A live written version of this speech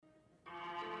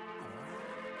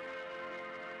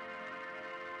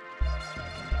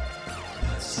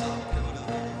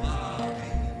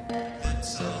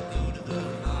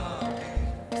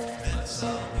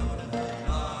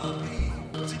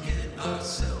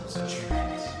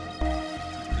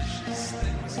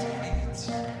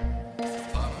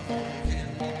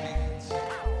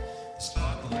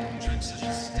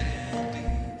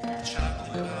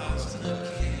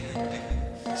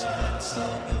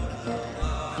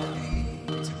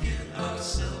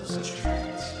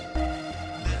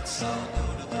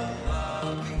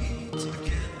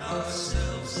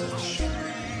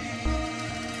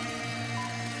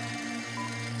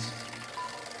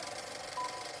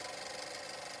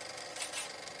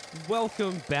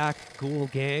Welcome back, Ghoul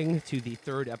Gang, to the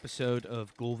third episode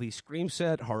of Ghoul v. Scream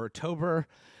Set, Horror-tober.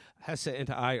 Hessa and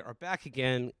I are back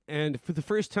again, and for the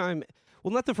first time,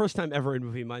 well, not the first time ever in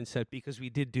Movie Mindset, because we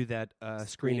did do that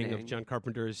screening of John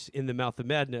Carpenter's In the Mouth of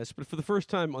Madness, but for the first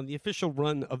time on the official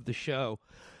run of the show,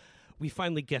 we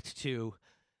finally get to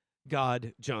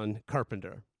God John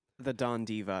Carpenter. The Don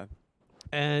Diva.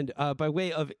 And by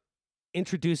way of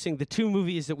introducing the two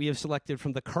movies that we have selected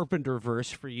from the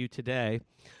Carpenter-verse for you today,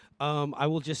 I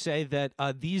will just say that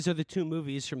these are the two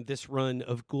movies from this run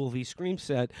of Ghoul v. Scream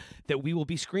Set that we will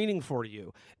be screening for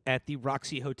you at the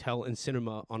Roxy Hotel and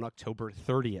Cinema on October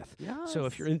 30th. Yes. So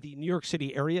if you're in the New York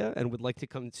City area and would like to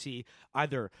come see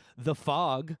either The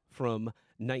Fog from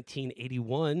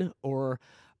 1981 or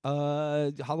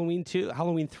Halloween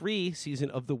 3, Season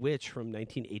of the Witch from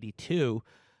 1982,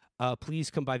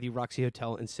 please come by the Roxy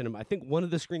Hotel and Cinema. I think one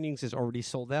of the screenings is already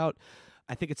sold out.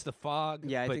 I think it's The Fog,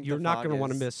 yeah, but you're not going to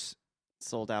want to miss.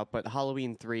 Sold out, but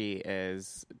Halloween 3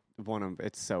 is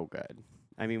it's so good.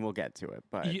 I mean, we'll get to it,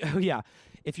 but yeah,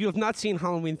 if you have not seen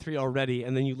Halloween 3 already,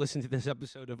 and then you listen to this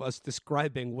episode of us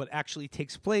describing what actually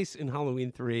takes place in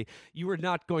Halloween 3, you are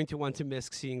not going to want to miss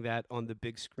seeing that on the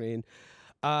big screen.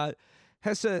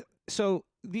 Hessa, so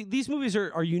these movies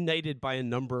are united by a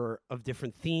number of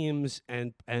different themes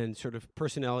and sort of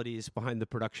personalities behind the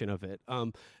production of it.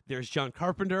 There's John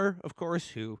Carpenter, of course,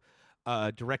 who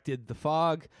directed The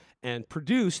Fog and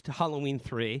produced Halloween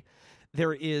 3.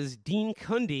 There is Dean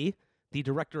Cundy, the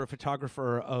director of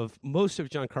photographer of most of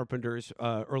John Carpenter's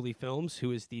early films,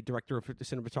 who is the director of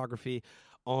cinematography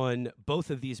on both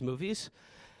of these movies.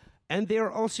 And they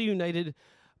are also united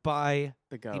by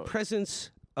the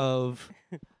presence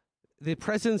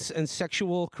and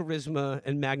sexual charisma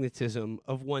and magnetism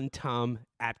of one Tom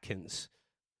Atkins.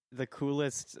 The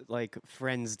coolest,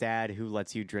 friend's dad who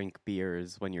lets you drink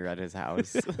beers when you're at his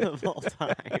house of all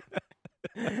time.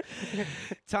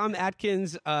 Tom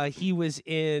Atkins, he was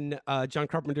in John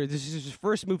Carpenter. This is his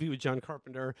first movie with John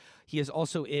Carpenter. He is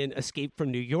also in Escape from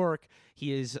New York.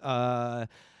 He is,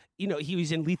 he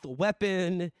was in Lethal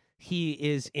Weapon. He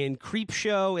is in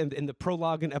Creepshow and in the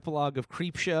prologue and epilogue of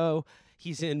Creepshow.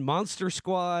 He's in Monster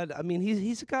Squad. I mean,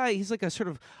 he's a guy. He's like a sort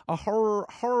of a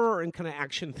horror and kind of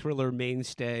action thriller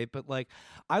mainstay. But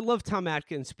I love Tom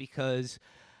Atkins because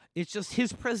it's just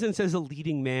his presence as a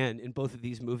leading man in both of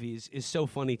these movies is so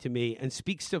funny to me and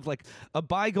speaks of a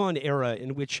bygone era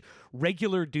in which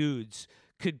regular dudes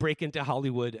could break into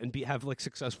Hollywood and have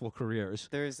successful careers.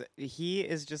 He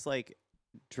is just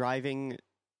driving.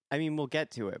 I mean, we'll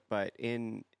get to it, but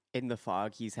in The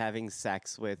Fog, he's having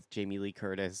sex with Jamie Lee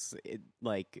Curtis,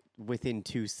 within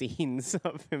 2 scenes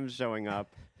of him showing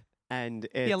up. And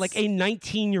it's, a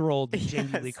 19-year-old Jamie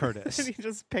yes. Lee Curtis. And he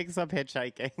just picks up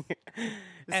hitchhiking.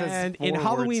 And in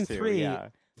Halloween 3,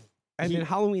 in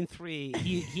Halloween 3,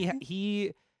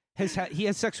 he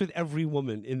has sex with every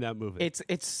woman in that movie.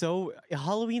 It's so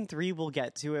Halloween 3, we'll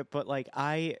get to it, but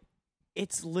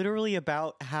it's literally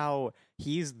about how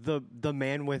he's the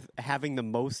man with having the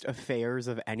most affairs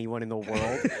of anyone in the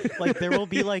world. There will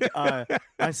be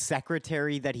a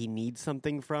secretary that he needs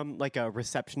something from, a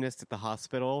receptionist at the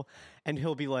hospital, and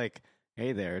he'll be like,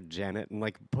 "Hey there, Janet," and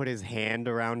put his hand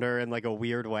around her in a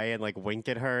weird way and wink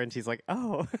at her, and she's like,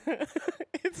 "Oh."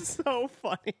 It's so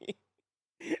funny.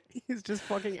 He's just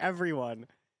fucking everyone.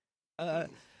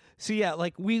 So yeah,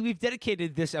 we've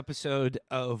dedicated this episode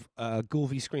of Ghoul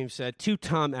v. Scream Set to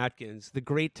Tom Atkins, the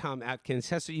great Tom Atkins.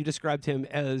 Hessa, you described him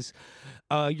as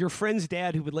your friend's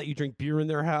dad who would let you drink beer in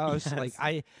their house.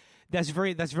 Yes. That's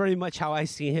very much how I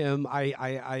see him.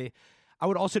 I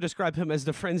would also describe him as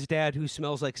the friend's dad who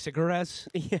smells like cigarettes.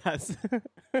 Yes.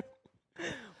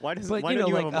 Why don't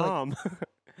you have a mom?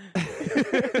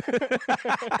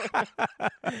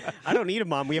 I don't need a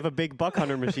mom. We have a big buck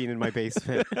hunter machine in my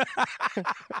basement.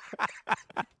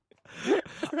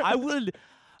 I would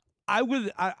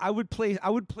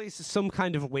place some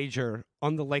kind of wager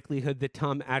on the likelihood that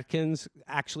Tom Atkins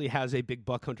actually has a big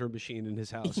buck hunter machine in his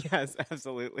house. Yes,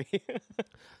 absolutely.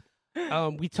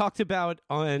 We talked about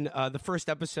on the first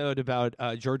episode about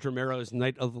George Romero's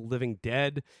Night of the Living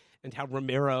Dead and how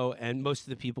Romero and most of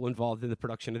the people involved in the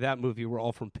production of that movie were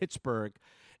all from Pittsburgh.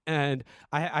 And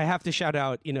I have to shout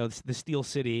out, the Steel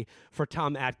City for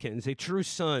Tom Atkins, a true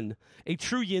son, a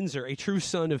true Yinzer, a true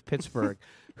son of Pittsburgh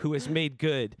who has made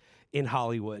good in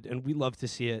Hollywood. And we love to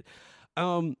see it.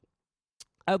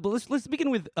 But let's begin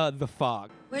with The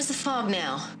Fog. Where's the fog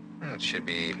now? Well, it should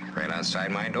be right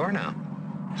outside my door now.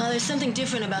 Oh, there's something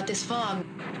different about this fog.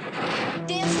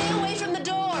 Dan, stay away from the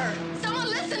door! Someone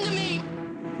listen to me!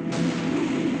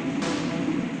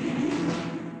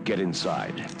 Get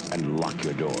inside and lock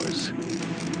your doors.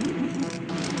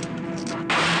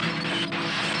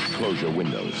 Close your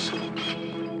windows.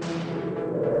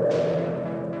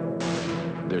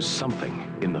 There's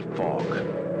something in the fog.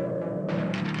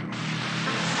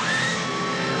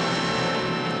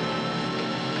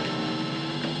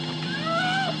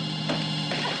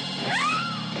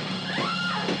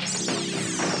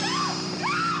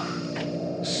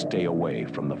 Stay away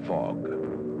from the fog.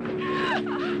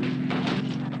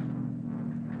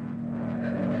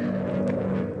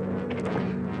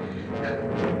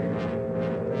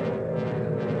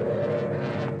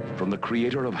 From the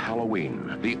creator of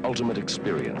Halloween, the ultimate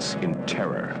experience in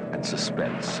terror and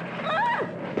suspense.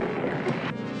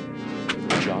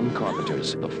 John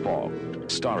Carpenter's The Fog,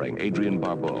 starring Adrienne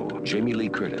Barbeau, Jamie Lee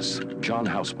Curtis, John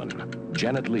Houseman,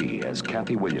 Janet Leigh as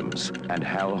Kathy Williams, and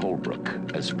Hal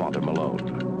Holbrook as Father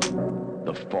Malone.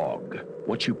 The Fog.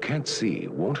 What you can't see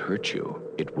won't hurt you.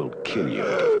 It will kill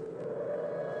you.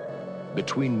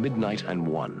 Between midnight and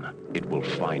 1, it will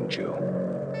find you.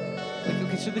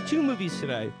 Okay, so the two movies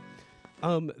today.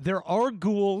 There are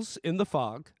ghouls in The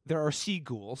Fog. There are sea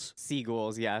ghouls. Sea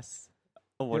ghouls, yes.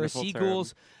 A There are wonderful sea term.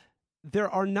 ghouls.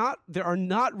 There are not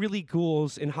really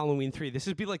ghouls in Halloween 3. This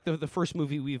would be like the first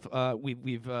movie we've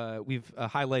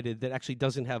highlighted that actually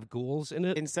doesn't have ghouls in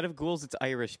it. Instead of ghouls, it's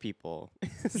Irish people.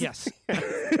 Yes.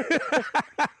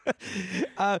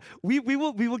 We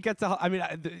will get to. I mean,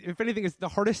 if anything, it's the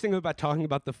hardest thing about talking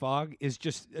about The Fog is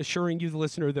just assuring you, the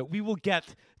listener, that we will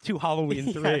get to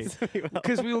Halloween 3 Yes, we will.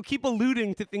 because we will keep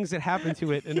alluding to things that happen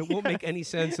to it, and it won't make any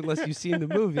sense unless you've seen the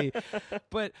movie.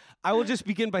 But I will just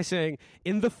begin by saying,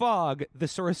 in The Fog, the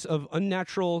source of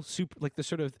unnatural,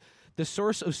 the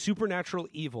source of supernatural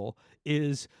evil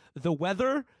is the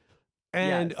weather.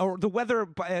 And Yes. or the weather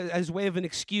as way of an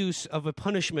excuse of a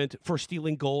punishment for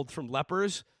stealing gold from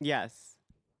lepers. Yes.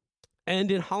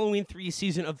 And in Halloween 3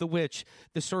 Season of the Witch,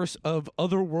 the source of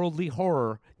otherworldly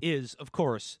horror is, of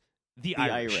course, the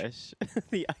Irish.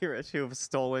 The Irish who have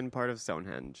stolen part of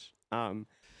Stonehenge.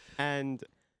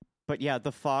 But yeah,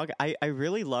 The Fog, I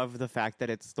really love the fact that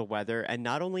it's the weather. And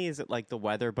not only is it like the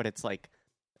weather, but it's like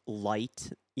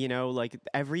light, like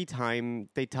every time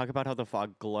they talk about how the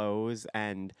fog glows,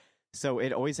 and so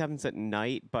it always happens at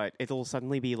night, but it'll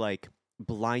suddenly be like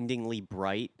blindingly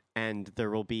bright, and there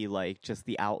will be like just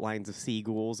the outlines of sea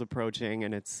ghouls approaching,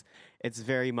 and it's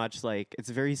very much like, it's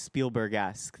very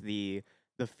Spielberg-esque, the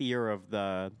fear of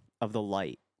the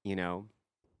light,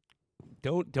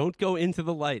 Don't go into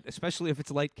the light, especially if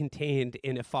it's light contained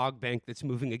in a fog bank that's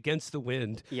moving against the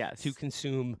wind Yes. to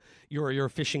consume your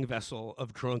fishing vessel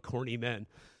of drunk, horny men.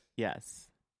 Yes.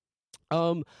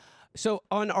 So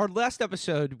on our last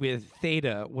episode with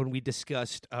Theta, when we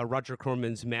discussed Roger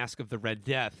Corman's Mask of the Red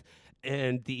Death,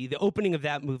 and the opening of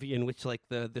that movie, in which like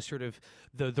the sort of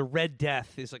the Red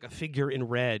Death is like a figure in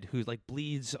red who like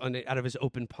bleeds out of his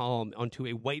open palm onto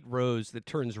a white rose that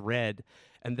turns red,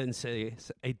 and then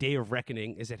says a day of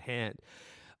reckoning is at hand.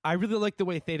 I really like the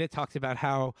way Theta talked about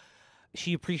how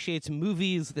she appreciates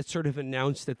movies that sort of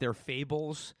announce that they're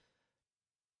fables.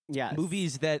 Yes.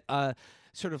 Movies that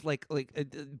sort of like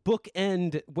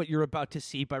bookend what you're about to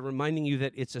see by reminding you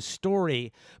that it's a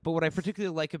story. But what I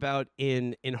particularly like about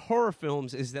in horror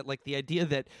films is that like the idea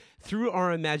that through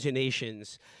our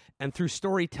imaginations and through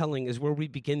storytelling is where we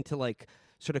begin to like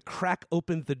sort of crack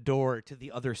open the door to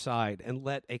the other side and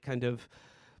let a kind of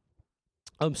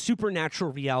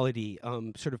supernatural reality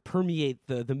sort of permeate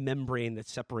the membrane that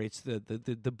separates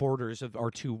the borders of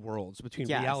our two worlds between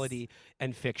Yes. reality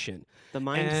and fiction. The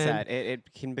mindset,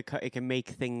 it can make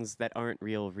things that aren't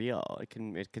real. It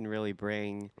can really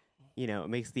bring, it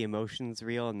makes the emotions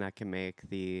real, and that can make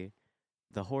the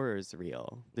horrors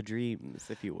real, the dreams,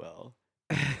 if you will.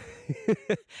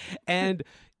 And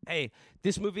hey,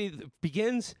 this movie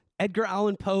begins. Edgar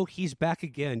Allan Poe, he's back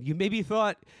again. You maybe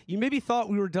thought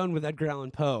we were done with Edgar Allan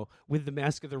Poe with The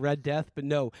Mask of the Red Death, but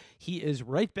no, he is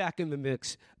right back in the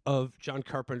mix of John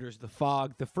Carpenter's The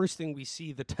Fog. The first thing we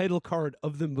see, the title card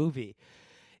of the movie,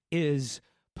 is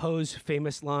Poe's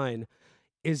famous line,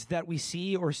 is that we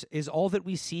see or is all that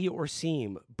we see or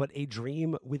seem but a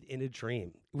dream within a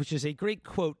dream, which is a great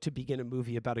quote to begin a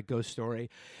movie about a ghost story.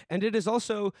 And it is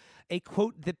also a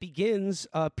quote that begins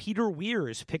Peter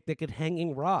Weir's Picnic at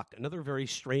Hanging Rock, another very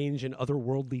strange and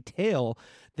otherworldly tale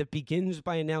that begins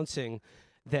by announcing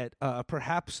that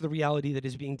perhaps the reality that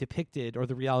is being depicted, or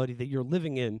the reality that you're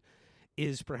living in,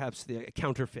 is perhaps the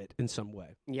counterfeit in some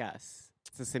way. Yes,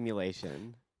 it's a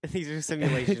simulation. These are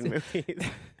simulation movies.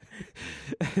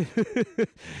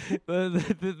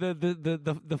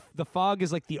 The fog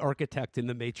is like the architect in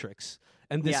the Matrix,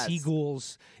 and the Yes.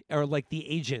 seagulls are like the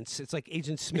agents. It's like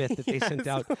Agent Smith that they sent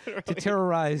out to literally.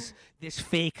 terrorize this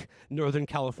fake Northern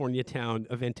California town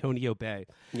of Antonio Bay.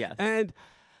 Yes. And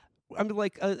I mean,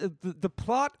 like, the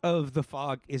plot of The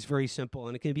Fog is very simple,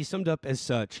 and it can be summed up as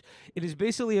such. It is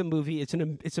basically a movie.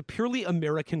 It's a purely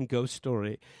American ghost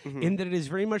story, in that it is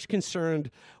very much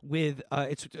concerned with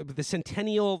it's the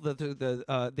centennial,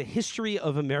 the history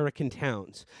of American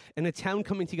towns, and a town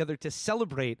coming together to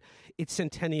celebrate its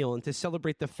centennial and to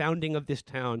celebrate the founding of this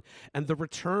town and the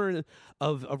return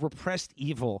of a repressed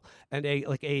evil and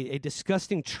a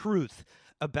disgusting truth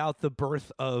about the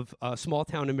birth of small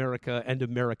town America and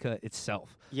America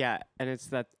itself. Yeah, and it's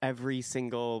that every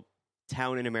single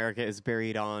town in America is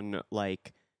built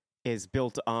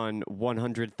on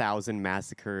 100,000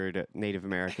 massacred Native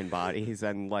American bodies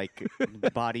and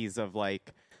bodies of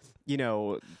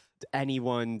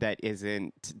anyone that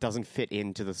doesn't fit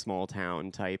into the small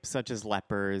town type, such as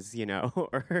lepers,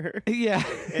 or Yeah.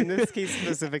 in this case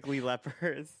specifically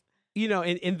lepers.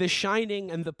 In The Shining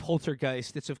and The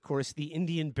Poltergeist, it's of course the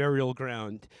Indian burial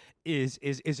ground is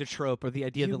a trope, or the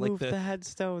idea You that like move the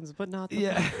headstones, but not the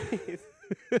Yeah. bodies.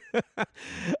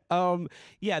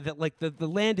 That like the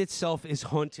land itself is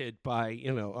haunted by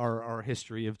our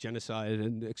history of genocide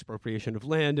and expropriation of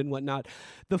land and whatnot.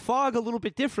 The Fog a little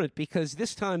bit different, because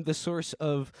this time the source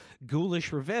of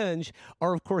ghoulish revenge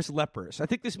are of course lepers. I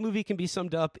think this movie can be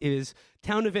summed up is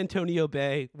town of Antonio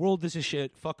Bay, world is a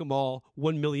shit, fuck them all,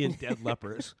 1 million dead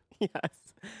lepers.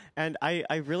 Yes. And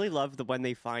I really love when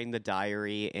they find the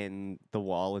diary in the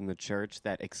wall in the church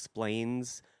that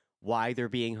explains why they're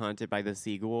being haunted by the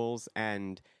seagulls,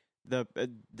 and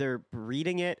they're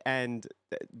reading it, and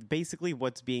basically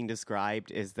what's being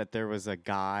described is that there was a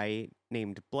guy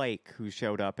named Blake who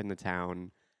showed up in the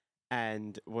town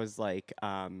and was like,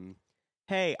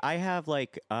 hey, I have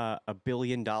like $1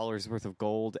 billion worth of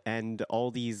gold and all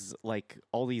these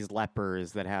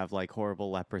lepers that have like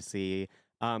horrible leprosy.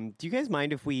 Do you guys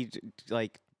mind if we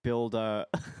build a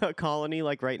colony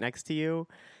like right next to you?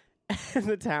 And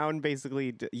the town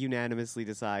basically unanimously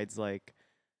decides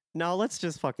no, let's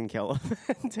just fucking kill him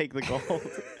and take the gold.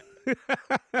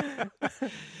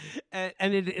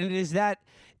 and it is that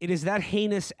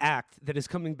heinous act that is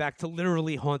coming back to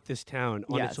literally haunt this town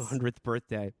on its Yes. 100th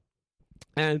birthday.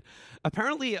 And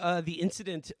apparently, the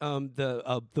incident,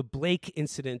 the Blake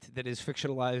incident that is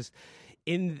fictionalized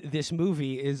in this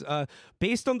movie is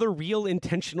based on the real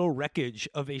intentional wreckage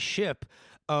of a ship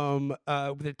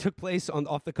that took place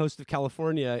off the coast of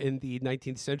California in the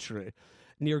 19th century.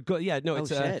 It's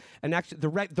shit.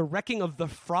 the wrecking of the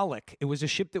Frolic. It was a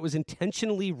ship that was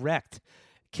intentionally wrecked,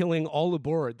 killing all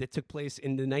aboard, that took place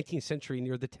in the 19th century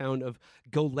near the town of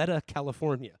Goleta,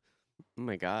 California. Oh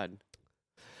my God.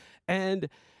 And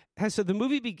so the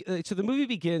movie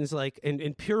begins like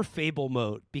in pure fable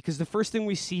mode, because the first thing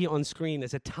we see on screen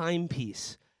is a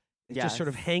timepiece. It's just sort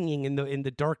of Yes. hanging in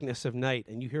the darkness of night,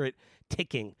 and you hear it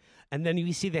ticking. And then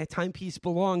we see that timepiece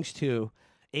belongs to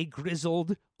a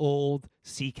grizzled old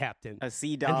sea captain. A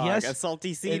sea And dog. yes, A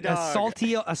salty sea a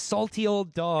dog. salty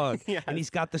old dog. Yes. And he's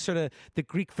got the sort of the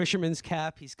Greek fisherman's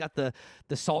cap. He's got the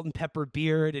salt and pepper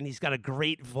beard, and he's got a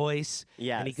great voice.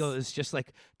 And he Yes. goes just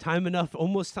like, time enough,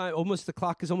 almost the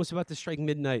clock is almost about to strike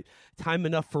midnight. Time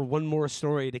enough for one more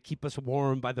story to keep us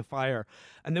warm by the fire.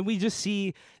 And then we just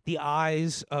see the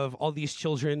eyes of all these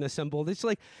children assembled. It's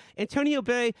like Antonio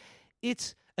Bay,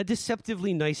 it's a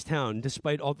deceptively nice town,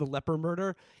 despite all the leper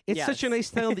murder. It's such a Yes. nice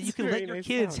town that It's you can a let very your nice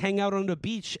kids town. hang out on a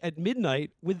beach at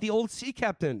midnight with the old sea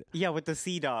captain. Yeah, with the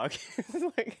sea dog.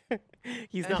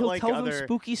 He's And not he'll like tell other. them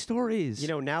spooky stories.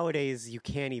 Nowadays you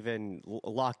can't even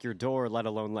lock your door, let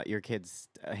alone let your kids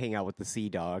hang out with the sea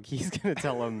dog. He's gonna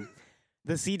tell them.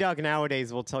 The sea dog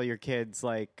nowadays will tell your kids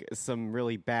some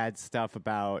really bad stuff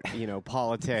about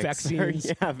politics, Vaccines.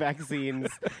 vaccines.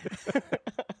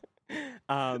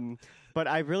 But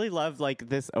I really love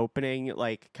this opening,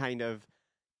 kind of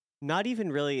not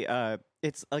even really.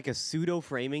 It's like a pseudo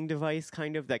framing device,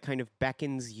 kind of that kind of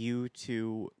beckons you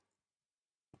to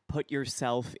put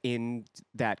yourself in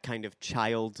that kind of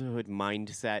childhood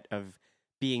mindset of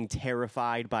being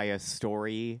terrified by a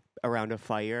story around a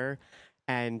fire,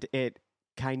 and it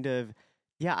kind of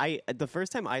the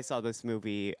first time I saw this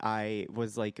movie, I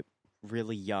was like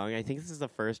really young. I think this is the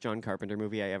first John Carpenter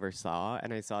movie I ever saw,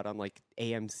 and I saw it on like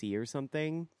AMC or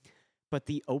something. But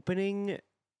the opening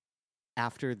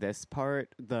after this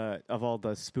part, of all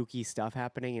the spooky stuff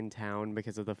happening in town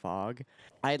because of the fog,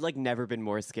 I had like never been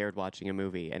more scared watching a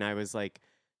movie, and I was like,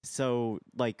 so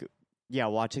like, yeah,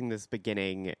 watching this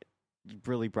beginning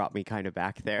really brought me kind of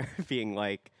back there, being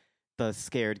like the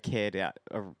scared kid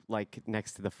like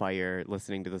next to the fire,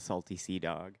 listening to the Salty Sea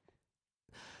Dog.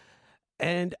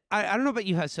 And I don't know about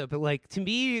you, Hessa, but like to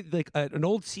me, like an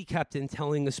old sea captain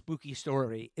telling a spooky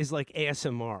story is like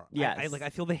ASMR. Yes. I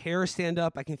feel the hair stand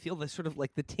up. I can feel the sort of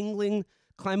like the tingling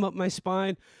climb up my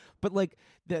spine. But like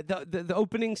the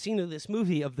opening scene of this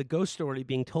movie of the ghost story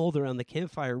being told around the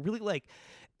campfire, really like,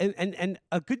 and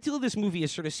a good deal of this movie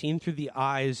is sort of seen through the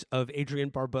eyes of Adrienne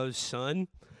Barbeau's son.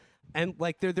 And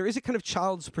like there is a kind of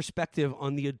child's perspective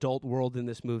on the adult world in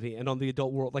this movie, and on the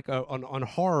adult world, like on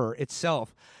horror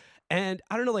itself. And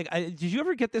I don't know, like, did you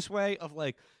ever get this way of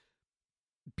like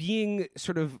being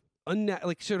sort of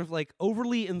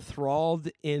overly enthralled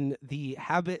in the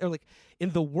habit, or like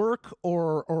in the work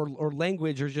or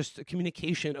language or just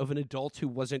communication of an adult who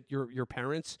wasn't your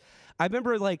parents? I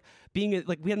remember like being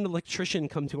like, we had an electrician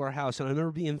come to our house, and I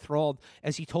remember being enthralled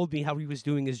as he told me how he was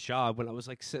doing his job when I was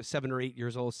like 7 or 8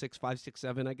 years old, 5, 6,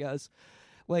 7, I guess.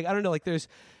 Like, I don't know, like there's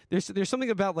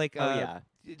something about like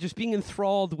just being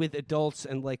enthralled with adults,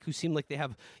 and like who seem like they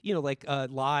have, you know, like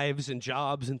lives and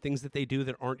jobs and things that they do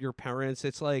that aren't your parents.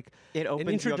 It's like it opens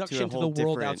an introduction to the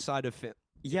world outside of film.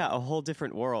 Yeah, a whole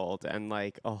different world, and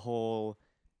like a whole.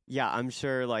 Yeah, I'm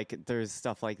sure like there's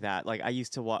stuff like that. Like I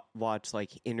used to watch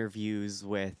like interviews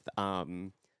with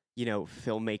you know,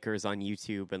 filmmakers on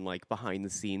YouTube and like behind the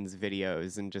scenes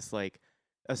videos, and just like,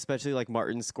 especially like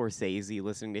Martin Scorsese,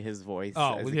 listening to his voice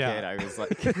as a kid, I was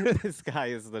like, this guy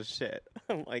is the shit.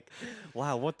 I'm like,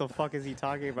 wow, what the fuck is he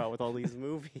talking about with all these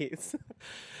movies?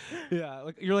 Yeah,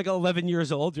 like you're like 11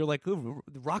 years old. You're like, ooh,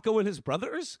 Rocco and his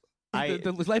brothers?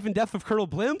 The life and death of Colonel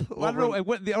Blimp? I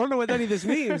don't know what any of this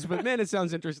means, but man, it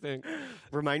sounds interesting.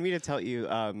 Remind me to tell you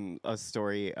a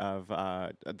story of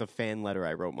the fan letter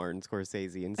I wrote Martin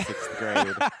Scorsese in 6th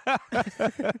grade.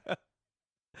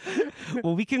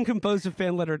 Well, we can compose a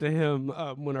fan letter to him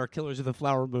when our Killers of the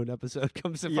Flower Moon episode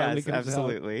comes to finally get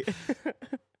absolutely.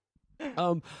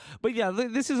 But yeah,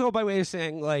 this is all by way of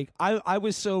saying, like, I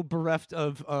was so bereft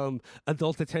of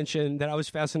adult attention that I was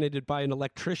fascinated by an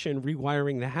electrician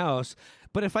rewiring the house.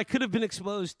 But if I could have been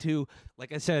exposed to,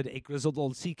 like I said, a grizzled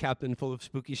old sea captain full of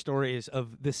spooky stories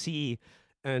of the sea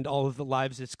and all of the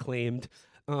lives it's claimed,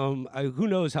 who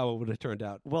knows how it would have turned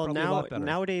out. Well, Probably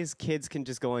nowadays kids can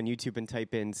just go on YouTube and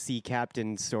type in "Sea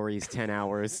Captain Stories 10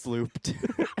 Hours Slooped."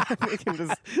 They can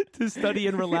just to study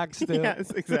and relax to.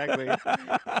 Yes, exactly.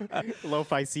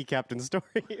 Lo-fi Sea Captain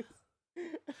Stories.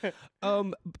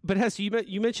 But Hess,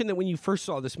 you mentioned that when you first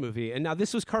saw this movie, and now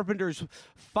this was Carpenter's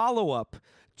follow-up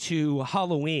to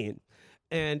Halloween.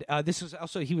 And this was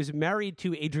also, he was married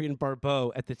to Adrienne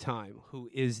Barbeau at the time, who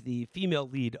is the female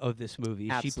lead of this movie.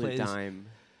 Absolute dime.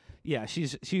 Yeah, she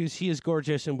is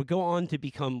gorgeous, and would go on to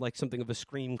become like something of a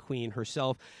scream queen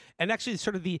herself. And actually,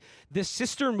 sort of the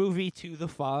sister movie to The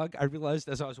Fog, I realized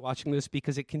as I was watching this,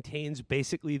 because it contains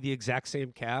basically the exact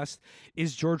same cast,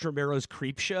 is George Romero's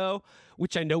Creepshow,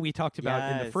 which I know we talked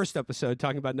about in the first episode,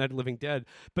 talking about Night of the Living Dead.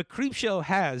 But Creepshow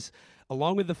has,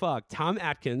 along with The Fog, Tom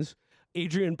Atkins,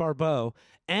 Adrienne Barbeau,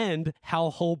 and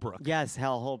Hal Holbrook. Yes,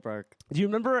 Hal Holbrook. Do you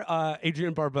remember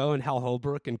Adrienne Barbeau and Hal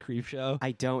Holbrook in Creepshow?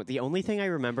 I don't. The only thing I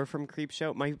remember from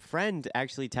Creepshow, my friend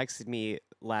actually texted me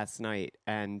last night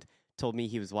and told me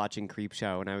he was watching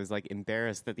Creepshow, and I was like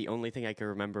embarrassed that the only thing I could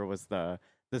remember was the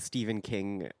Stephen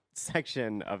King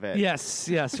section of it. Yes,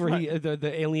 where he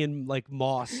the alien like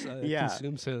moss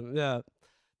consumes him. Yeah,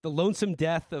 the lonesome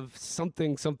death of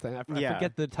something. I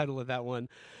forget the title of that one.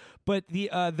 But the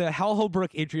Hal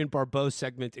Holbrook, Adrienne Barbeau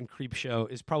segment in Creepshow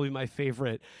is probably my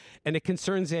favorite, and it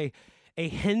concerns a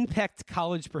henpecked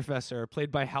college professor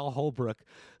played by Hal Holbrook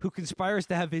who conspires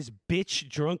to have his bitch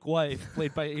drunk wife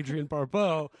played by Adrienne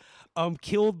Barbeau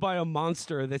killed by a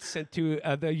monster that's sent to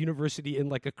the university in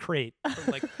like a crate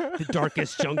from like the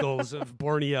darkest jungles of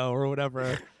Borneo or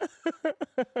whatever.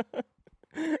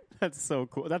 That's so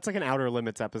cool. That's like an Outer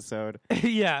Limits episode.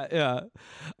 Yeah.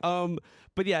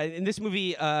 But yeah, in this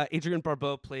movie, Adrienne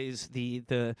Barbeau plays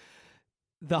the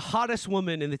hottest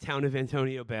woman in the town of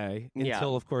Antonio Bay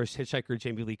until, of course, hitchhiker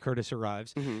Jamie Lee Curtis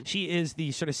arrives. Mm-hmm. She is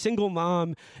the sort of single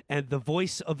mom and the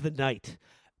voice of the night.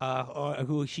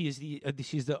 who she's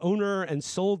the owner and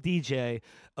sole DJ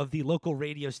of the local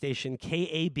radio station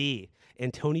KAB,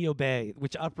 Antonio Bay,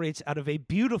 which operates out of a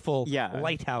beautiful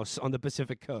lighthouse on the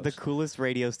Pacific coast. The coolest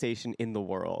radio station in the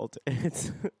world.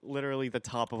 It's literally the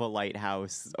top of a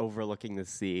lighthouse overlooking the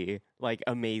sea. Like,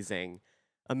 amazing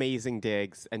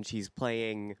digs. And she's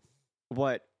playing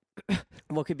what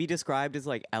could be described as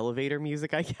like elevator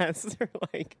music, I guess. Or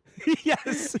like,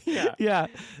 yes, yeah.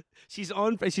 She's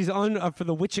on for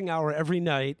the witching hour every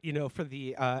night. You know, for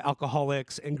the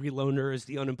alcoholics, angry loners,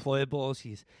 the unemployable.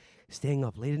 She's staying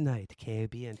up late at night,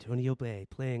 KAB Antonio Bay,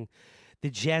 playing the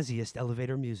jazziest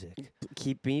elevator music.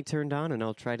 Keep me turned on, and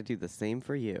I'll try to do the same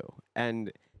for you.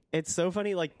 And it's so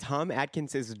funny, like, Tom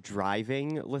Atkins is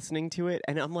driving, listening to it,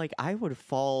 and I'm like, I would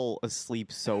fall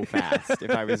asleep so fast if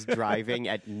I was driving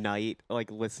at night, like,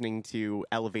 listening to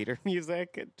elevator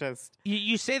music. It just...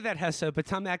 You say that, Hessa, but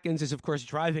Tom Atkins is, of course,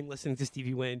 driving, listening to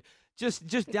Stevie Wayne,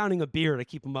 just downing a beer to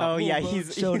keep him up. Oh, yeah,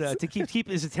 he's soda to keep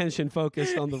his attention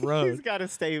focused on the road. He's got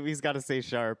to stay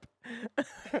sharp.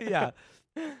 Yeah.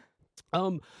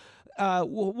 I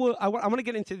want to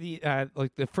get into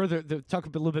talk a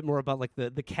little bit more about like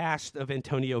the cast of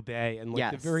Antonio Bay and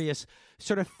like the various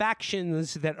sort of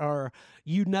factions that are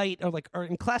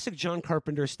in classic John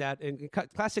Carpenter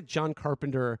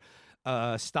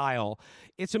style.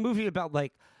 It's a movie about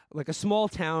like a small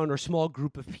town or small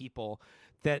group of people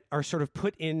that are sort of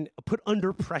put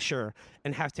under pressure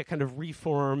and have to kind of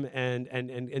reform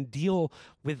and deal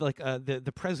with like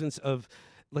the presence of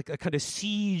like a kind of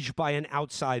siege by an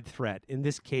outside threat. In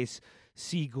this case,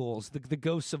 seagulls, the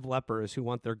ghosts of lepers who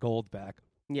want their gold back.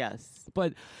 Yes.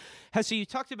 But Hesse, you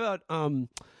talked about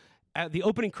the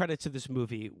opening credits of this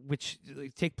movie, which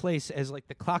take place as like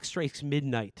the clock strikes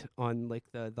midnight on like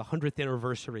the 100th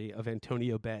anniversary of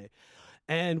Antonio Bay.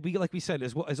 And we said,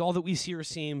 as all that we see or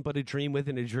seem but a dream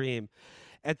within a dream.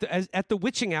 At the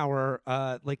witching hour,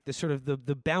 like the sort of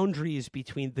the boundaries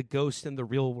between the ghost and the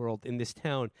real world in this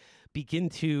town begin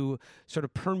to sort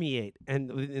of permeate, and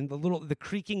the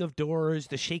creaking of doors,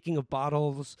 the shaking of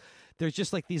bottles. There's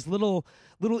just like these little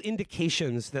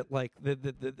indications that like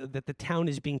that the town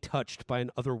is being touched by an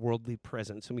otherworldly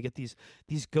presence, and we get these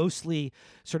ghostly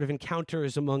sort of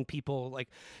encounters among people. Like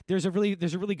there's a really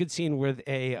good scene with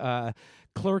a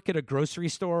clerk at a grocery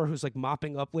store who's like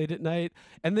mopping up late at night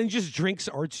and then just drinks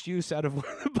orange juice out of one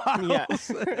of the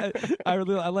bottles. Yeah.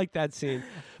 I like that scene.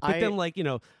 But then like, you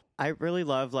know, I really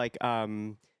love like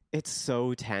it's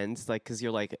so tense, like, because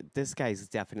you're like, this guy's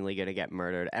definitely gonna get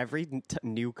murdered. Every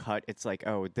new cut, it's like,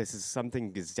 oh,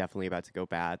 something is definitely about to go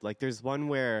bad. Like there's one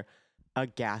where a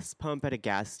gas pump at a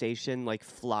gas station like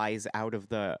flies out of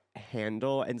the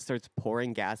handle and starts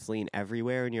pouring gasoline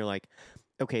everywhere, and you're like,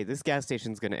 okay, this gas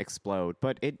station's gonna explode,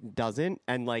 but it doesn't.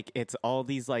 And like it's all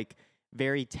these like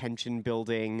very tension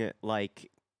building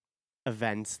like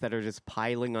events that are just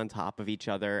piling on top of each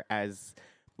other as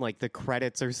like the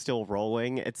credits are still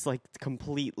rolling. It's like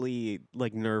completely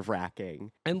like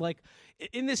nerve-wracking. And like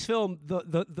in this film,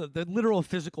 the literal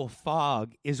physical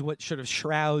fog is what sort of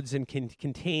shrouds and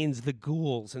contains the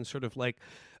ghouls and sort of like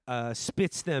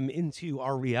spits them into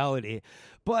our reality.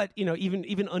 But, you know,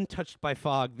 even untouched by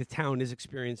fog, the town is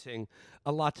experiencing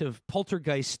a lot of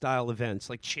poltergeist-style events,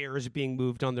 like chairs being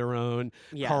moved on their own,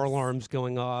 car alarms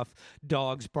going off,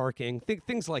 dogs barking,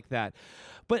 things like that.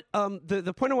 But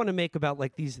the point I want to make about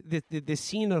like this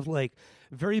scene of like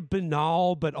very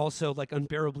banal but also like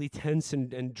unbearably tense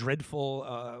and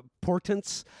dreadful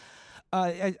portents.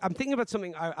 I'm thinking about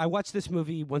something. I watched this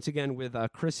movie once again with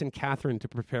Chris and Catherine to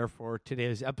prepare for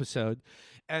today's episode.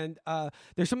 And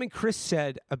there's something Chris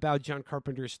said about John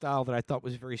Carpenter's style that I thought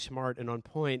was very smart and on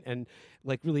point and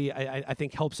like really I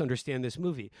think helps understand this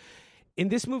movie. In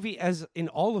this movie, as in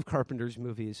all of Carpenter's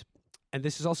movies, and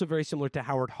this is also very similar to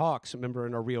Howard Hawks, remember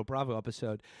in our Rio Bravo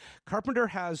episode, Carpenter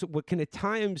has what can at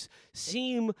times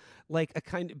seem like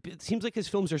it seems like his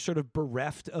films are sort of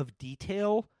bereft of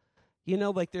detail. You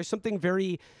know, like there's something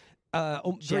very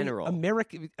general,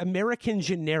 American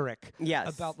generic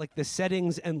about like the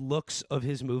settings and looks of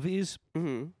his movies.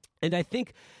 Mm-hmm. And I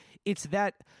think it's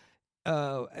that,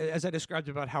 as I described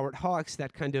about Howard Hawks,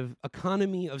 that kind of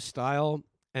economy of style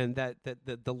and that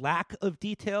the lack of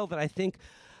detail that I think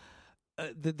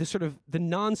the sort of the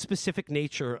non-specific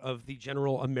nature of the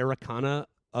general Americana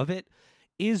of it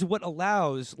is what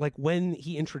allows, like when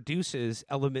he introduces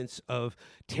elements of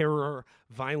terror,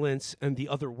 violence, and the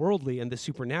otherworldly and the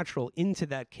supernatural into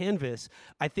that canvas,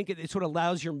 I think it sort of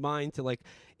allows your mind to like,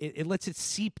 it lets it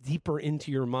seep deeper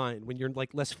into your mind when you're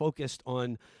like less focused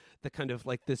on the kind of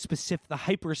like the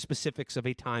hyper specifics of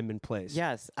a time and place.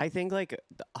 Yes, I think like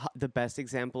the best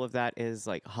example of that is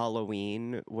like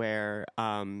Halloween, where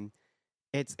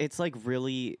it's like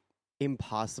really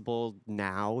impossible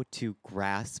now to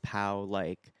grasp how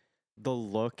like the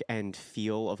look and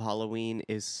feel of Halloween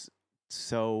is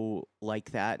so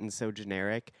like that and so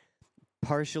generic.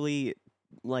 Partially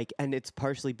like, and it's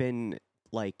partially been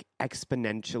like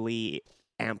exponentially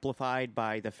amplified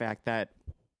by the fact that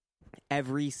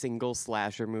every single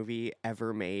slasher movie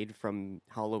ever made from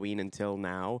Halloween until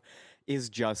now is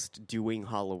just doing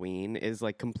Halloween, is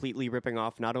like completely ripping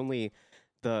off not only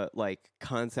the like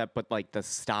concept but like the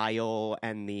style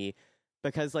and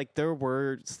because like there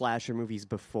were slasher movies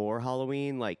before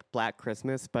Halloween, like Black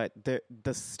Christmas, but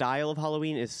the style of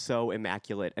Halloween is so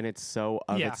immaculate and it's so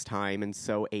of its time and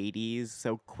so 80s,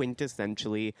 so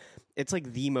quintessentially. It's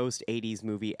like the most 80s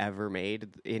movie ever made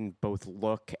in both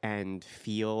look and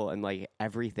feel and like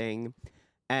everything.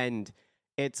 And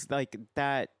it's like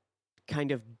that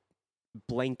kind of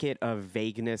blanket of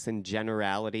vagueness and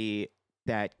generality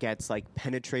that gets like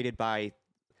penetrated by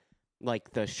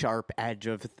like the sharp edge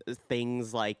of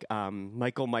things like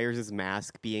Michael Myers'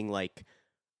 mask being like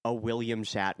a William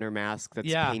Shatner mask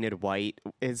that's painted white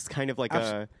is kind of like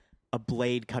a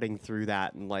blade cutting through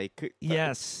that and like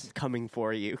coming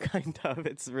for you, kind of.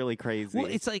 It's really crazy. Well,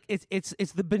 it's like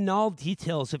it's the banal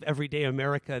details of everyday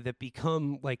America that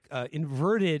become like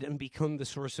inverted and become the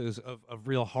sources of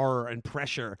real horror and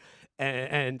pressure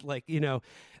and like, you know,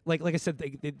 like I said,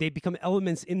 they become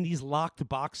elements in these locked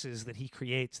boxes that he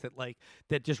creates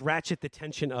that just ratchet the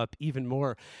tension up even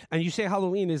more. And you say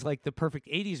Halloween is like the perfect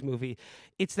 80s movie.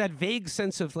 It's that vague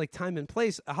sense of like time and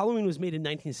place. Halloween was made in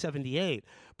 1978,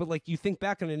 but like you think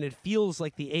back on it and it feels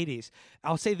like the 80s.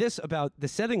 I'll say this about the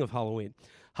setting of Halloween.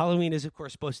 Halloween is, of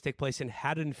course, supposed to take place in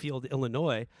Haddonfield,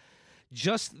 Illinois.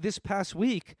 Just this past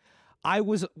week, I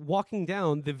was walking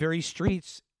down the very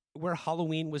streets where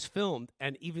Halloween was filmed,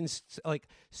 and even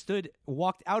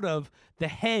walked out of the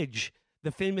hedge,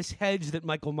 the famous hedge that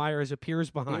Michael Myers appears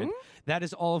behind. Mm-hmm. That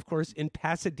is all, of course, in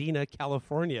Pasadena,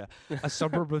 California, a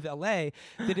suburb of LA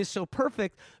that is so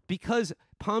perfect because,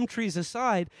 palm trees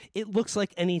aside, it looks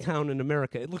like any town in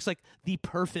America. It looks like the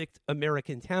perfect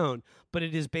American town, but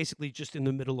it is basically just in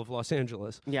the middle of Los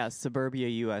Angeles. Yeah, suburbia,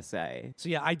 USA. So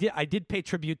yeah, I did pay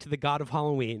tribute to the god of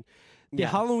Halloween. The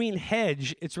Halloween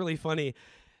hedge, it's really funny.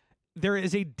 There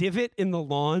is a divot in the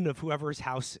lawn of whoever's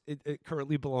house it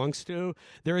currently belongs to.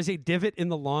 There is a divot in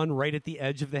the lawn right at the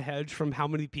edge of the hedge from how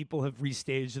many people have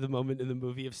restaged the moment in the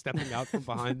movie of stepping out from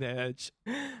behind the hedge.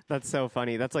 That's so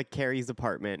funny. That's like Carrie's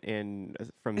apartment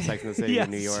from Sex and the City in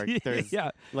New York. There's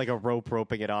like a rope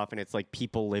roping it off, and it's like,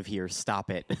 people live here, stop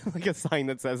it. Like a sign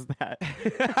that says that.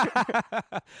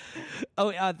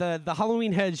 The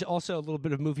Halloween hedge, also a little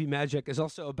bit of movie magic, is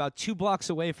also about 2 blocks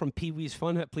away from Pee Wee's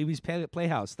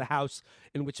Playhouse, the house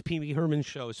in which Pee Wee Herman's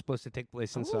show is supposed to take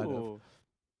place inside of.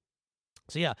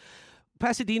 So yeah,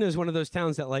 Pasadena is one of those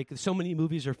towns that like so many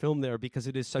movies are filmed there because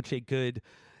it is such a good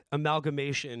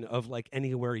amalgamation of like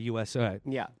anywhere USA.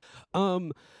 Yeah.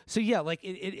 So yeah, like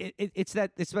it's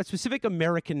that specific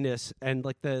Americanness and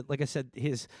like I said,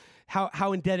 his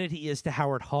how indebted he is to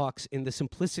Howard Hawks in the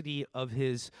simplicity of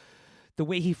the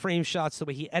way he frames shots, the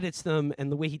way he edits them,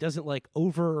 and the way he doesn't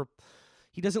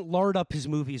he doesn't lard up his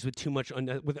movies with too much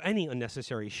with any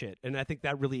unnecessary shit. And I think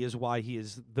that really is why he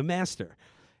is the master.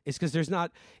 It's because there's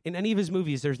not in any of his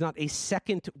movies, there's not a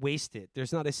second wasted.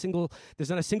 There's not a single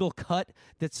cut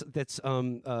that's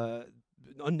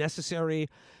unnecessary.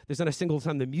 There's not a single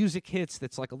time the music hits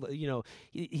that's like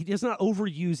he does not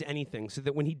overuse anything, so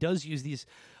that when he does use these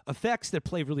effects that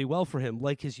play really well for him,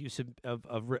 like his use of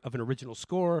an original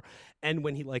score, and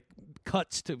when he like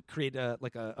cuts to create a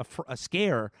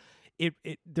scare.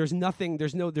 There's no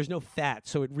fat,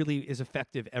 so it really is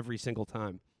effective every single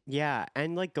time. Yeah,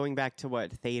 and like going back to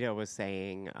what Theta was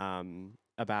saying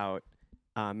about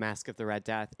Mask of the Red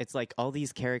Death, it's like all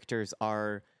these characters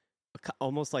are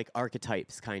almost like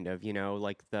archetypes, kind of, you know,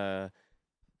 like the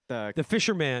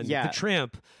fisherman, the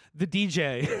tramp, the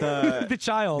DJ, the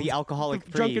child, the alcoholic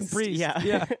priest, drunken priest,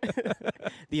 yeah.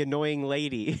 The annoying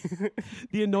lady,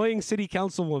 the annoying city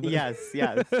councilwoman. Yes.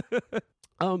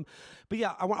 But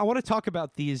yeah, I want to talk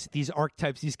about these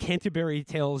archetypes, these Canterbury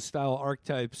Tales style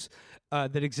archetypes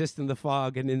that exist in the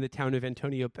fog and in the town of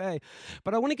Antonio Bay.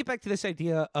 But I want to get back to this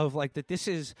idea of like that this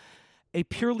is a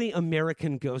purely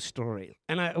American ghost story,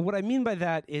 and what I mean by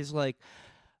that is like,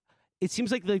 it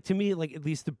seems like to me, like at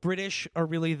least the British are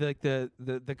really the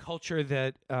culture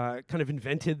that kind of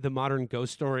invented the modern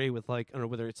ghost story with like, I don't know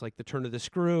whether it's like The Turn of the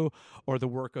Screw or the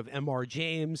work of M.R.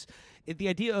 James. The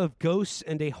idea of ghosts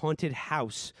and a haunted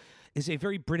house is a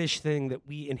very British thing that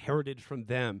we inherited from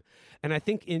them. And I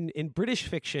think in British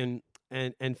fiction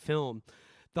and film,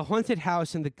 the haunted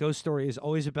house and the ghost story is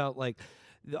always about like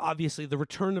obviously the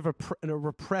return of a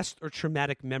repressed or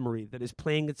traumatic memory that is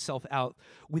playing itself out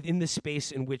within the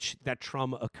space in which that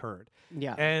trauma occurred.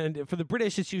 Yeah. And for the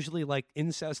British, it's usually like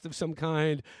incest of some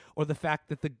kind, or the fact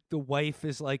that the wife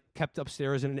is like kept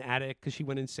upstairs in an attic because she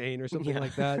went insane or something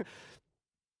like that.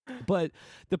 But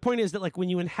the point is that like when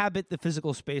you inhabit the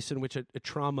physical space in which a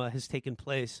trauma has taken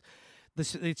place,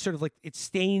 it's sort of like it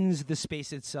stains the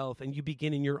space itself, and you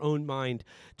begin in your own mind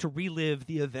to relive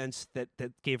the events that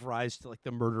gave rise to like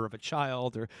the murder of a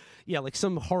child, or like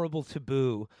some horrible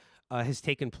taboo has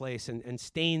taken place and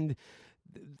stained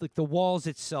like the walls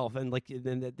itself, and like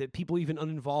the people even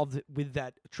uninvolved with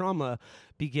that trauma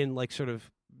begin like sort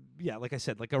of like I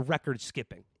said, like a record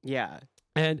skipping. Yeah.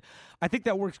 And I think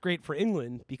that works great for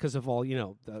England because of all,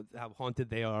 how haunted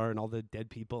they are and all the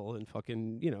dead people and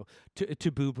fucking,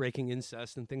 taboo breaking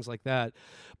incest and things like that.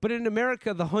 But in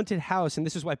America, the haunted house, and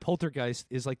this is why Poltergeist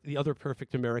is like the other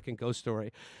perfect American ghost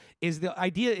story, is the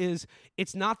idea is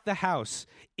it's not the house,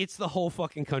 it's the whole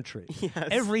fucking country. Yes.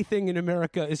 Everything in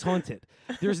America is haunted.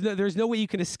 There's no way you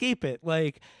can escape it.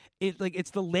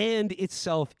 It's the land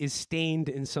itself is stained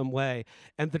in some way,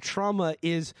 and the trauma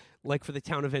is like for the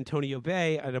town of Antonio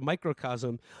Bay at a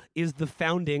microcosm is the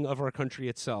founding of our country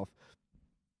itself.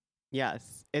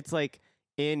 Yes, it's like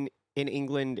in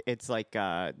England, it's like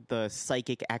the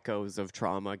psychic echoes of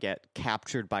trauma get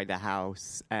captured by the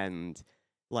house and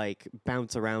like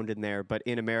bounce around in there. But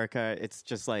in America, it's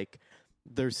just like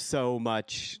there's so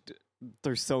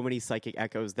many psychic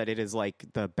echoes that it is like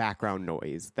the background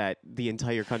noise that the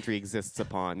entire country exists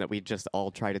upon that we just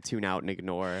all try to tune out and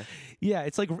ignore. Yeah,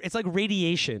 it's like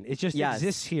radiation. It just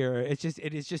exists here.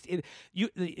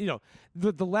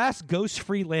 The last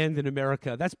ghost-free land in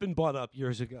America that's been bought up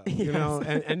years ago. You know,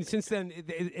 and since then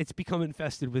it's become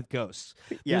infested with ghosts.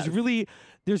 Yes.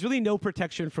 There's really no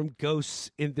protection from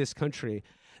ghosts in this country,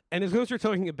 and as long as we're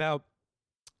talking about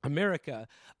America,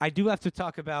 I do have to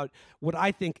talk about what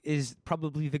I think is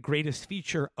probably the greatest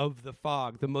feature of The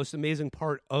Fog. The most amazing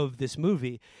part of this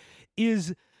movie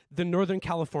is the Northern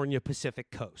California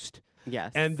Pacific Coast.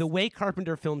 Yes. And the way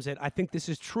Carpenter films it, I think this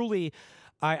is truly...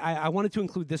 I wanted to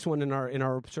include this one in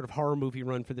our sort of horror movie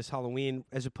run for this Halloween,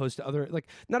 as opposed to other, like,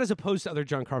 not as opposed to other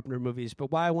John Carpenter movies,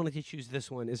 but why I wanted to choose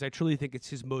this one is I truly think it's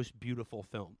his most beautiful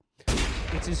film.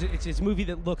 It's his movie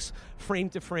that looks frame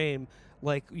to frame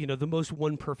like, the most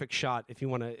one perfect shot, if you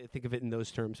want to think of it in those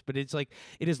terms. But it's like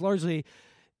it is largely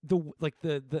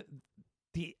the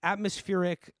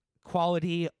atmospheric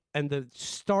quality and the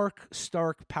stark,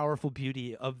 powerful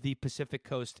beauty of the Pacific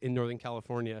Coast in Northern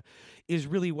California is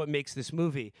really what makes this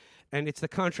movie. And it's the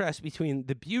contrast between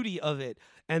the beauty of it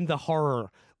and the horror,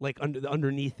 like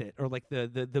underneath it, or like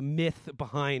the myth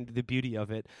behind the beauty of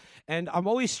it. And I'm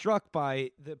always struck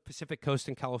by the Pacific Coast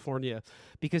in California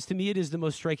because to me it is the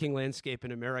most striking landscape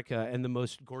in America and the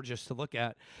most gorgeous to look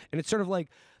at. And it's sort of like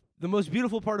the most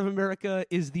beautiful part of America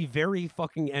is the very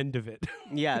fucking end of it.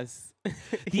 Yes.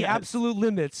 The absolute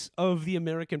limits of the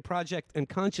American project and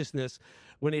consciousness,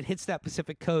 when it hits that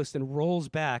Pacific Coast and rolls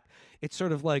back, it's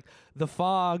sort of like The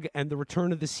Fog and The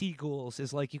Return of the Seagulls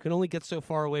is like you can only get so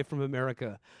far away from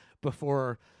America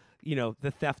before,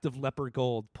 the theft of leopard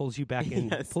gold pulls you back in.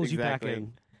 Yes, you back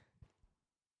in.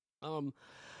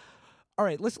 All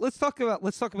right, let's talk about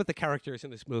the characters in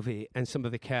this movie and some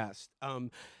of the cast.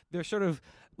 They're sort of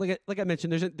like I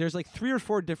mentioned. There's like 3 or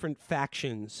 4 different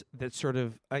factions that sort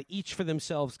of each for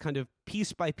themselves, kind of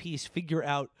piece by piece, figure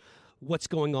out what's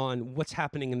going on, what's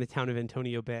happening in the town of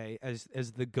Antonio Bay as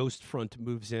the ghost front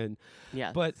moves in.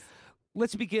 Yeah. But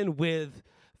let's begin with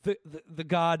the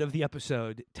god of the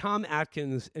episode, Tom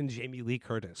Atkins and Jamie Lee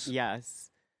Curtis. Yes.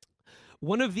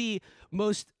 One of the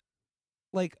most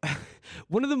imbalanced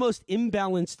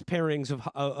pairings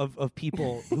of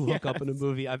people who hook up in a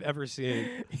movie I've ever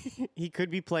seen. He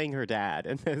could be playing her dad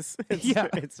in this.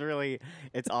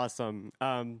 It's awesome.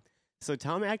 So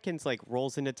Tom Atkins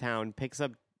rolls into town, picks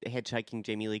up hitchhiking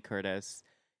Jamie Lee Curtis,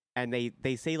 and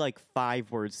they say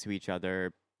 5 words to each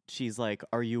other. She's like,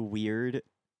 "Are you weird?"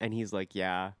 And he's like,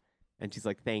 "Yeah." And she's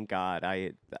like, "Thank God,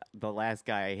 the last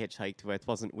guy I hitchhiked with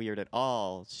wasn't weird at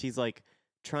all." She's like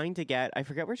trying to get, I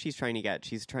forget where she's trying to get.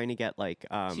 She's trying to get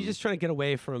she's just trying to get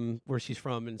away from where she's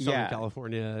from in Southern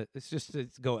California. It's just to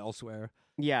go elsewhere.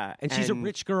 Yeah. And she's a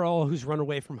rich girl who's run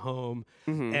away from home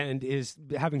and is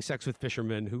having sex with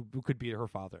fishermen who could be her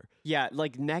father. Yeah,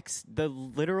 the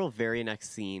literal very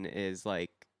next scene is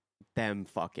them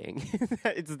fucking.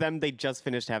 It's them, they just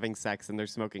finished having sex and they're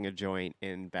smoking a joint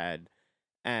in bed.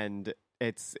 And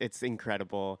it's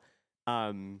incredible.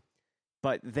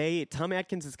 but Tom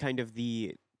Atkins is kind of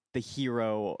the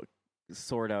hero,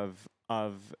 sort of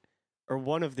or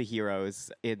one of the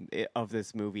heroes of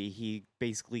this movie. He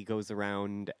basically goes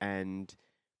around and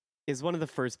is one of the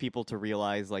first people to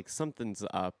realize like something's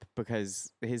up,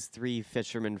 because his 3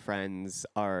 fisherman friends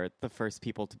are the first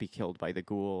people to be killed by the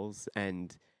ghouls,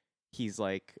 and he's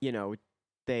like,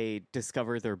 they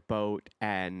discover their boat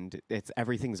and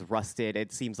everything's rusted.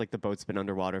 It seems like the boat's been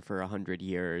underwater for 100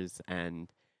 years, and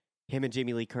him and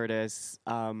Jamie Lee Curtis,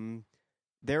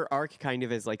 their arc kind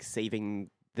of is like saving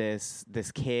this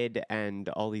kid and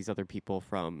all these other people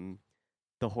from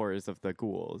the horrors of the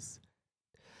ghouls.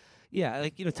 Yeah,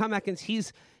 like Tom Atkins,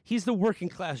 he's the working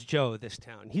class Joe of this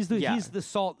town. He's the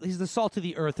salt of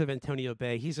the earth of Antonio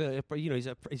Bay. He's a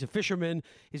fisherman.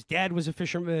 His dad was a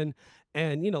fisherman,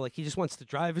 and he just wants to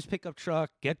drive his pickup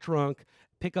truck, get drunk,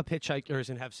 pick up hitchhikers,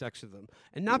 and have sex with them,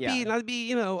 and not be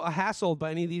hassled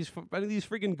by any of these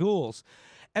friggin' ghouls.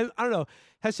 And I don't know,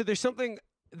 Hester, there's something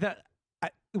that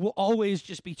will always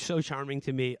just be so charming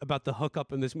to me about the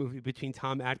hookup in this movie between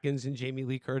Tom Atkins and Jamie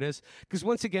Lee Curtis, because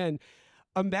once again,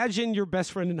 imagine your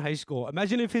best friend in high school.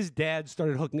 Imagine if his dad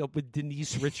started hooking up with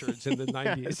Denise Richards in the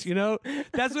 90s,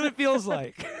 That's what it feels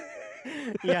like.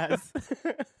 Yes.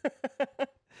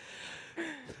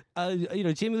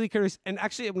 Jamie Lee Curtis, and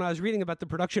actually when I was reading about the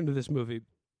production of this movie,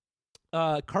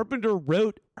 Carpenter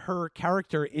wrote her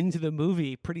character into the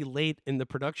movie pretty late in the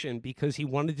production because he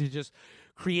wanted to just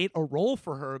create a role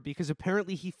for her, because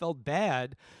apparently he felt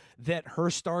bad that her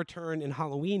star turn in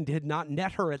Halloween did not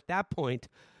net her at that point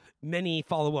many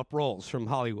follow-up roles from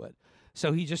Hollywood.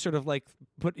 So he just sort of like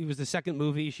it was the second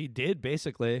movie she did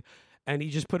basically, and he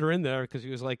just put her in there because he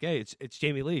was like, hey, it's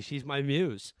Jamie Lee, she's my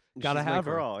muse, gotta have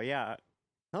her. Girl, yeah,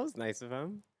 that was nice of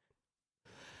him.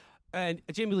 And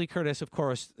Jamie Lee Curtis, of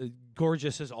course,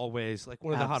 gorgeous as always, like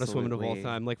one of the hottest women of all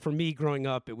time. Like for me growing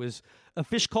up, it was A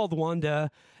Fish Called Wanda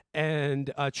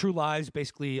and True Lies.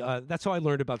 Basically, that's how I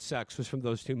learned about sex, was from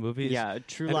those 2 movies. Yeah,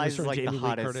 True Lies is like Jamie the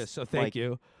hottest. Lee Curtis, so thank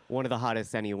you. One of the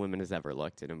hottest any woman has ever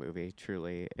looked in a movie,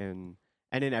 truly, and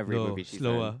in every movie she's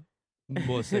slower,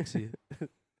 more sexy.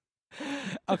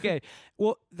 Okay,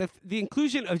 well, the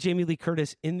inclusion of Jamie Lee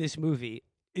Curtis in this movie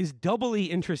is doubly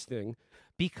interesting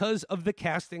because of the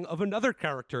casting of another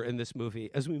character in this movie,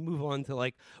 as we move on to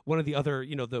like one of the other,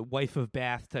 the wife of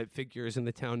Bath type figures in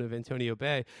the town of Antonio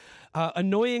Bay.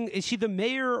 Annoying, is she the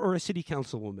mayor or a city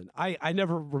councilwoman? I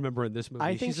never remember in this movie.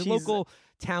 I think she's a local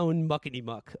town muckety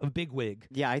muck, a bigwig.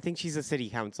 Yeah, I think she's a city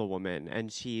councilwoman,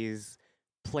 and she's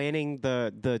planning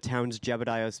the town's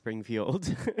Jebediah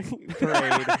Springfield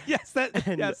parade. Yes,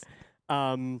 yes.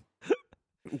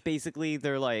 Basically,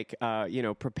 they're like,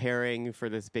 preparing for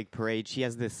this big parade. She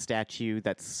has this statue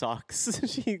that sucks.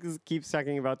 She keeps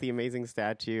talking about the amazing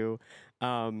statue.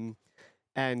 And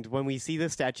when we see the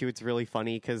statue, it's really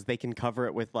funny because they can cover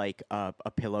it with like a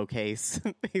pillowcase,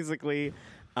 basically.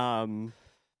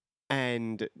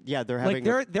 And yeah, they're having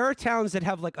there are towns that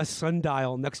have like a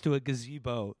sundial next to a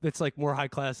gazebo that's like more high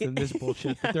class than this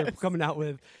bullshit that they're coming out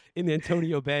with in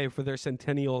Antonio Bay for their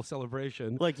centennial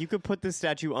celebration. Like you could put this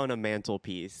statue on a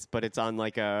mantelpiece, but it's on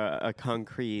like a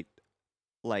concrete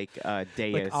dais,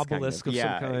 like obelisk of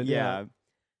some kind. Yeah.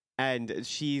 And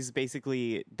she's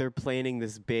basically, they're planning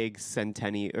this big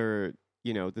centennial, or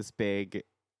this big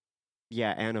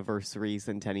anniversary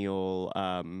centennial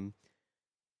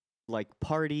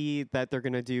party that they're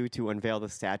gonna do to unveil the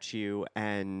statue.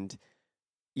 And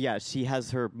yeah, she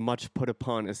has her much put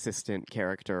upon assistant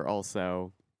character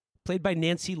also, played by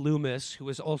Nancy Loomis, who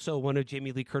was also one of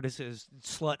Jamie Lee Curtis's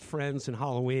slut friends in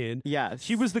Halloween. Yes,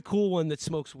 she was the cool one that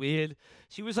smokes weed.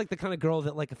 She was like the kind of girl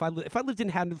that, like, if I lived in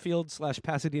Haddonfield /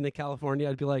 Pasadena, California,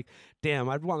 I'd be like, damn,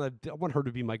 I want her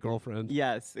to be my girlfriend.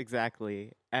 Yes,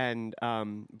 exactly. And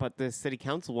but the city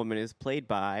councilwoman is played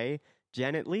by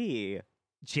Janet Leigh.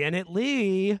 Janet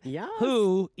Leigh, yes.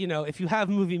 Who, if you have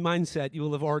movie mindset, you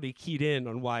will have already keyed in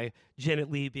on why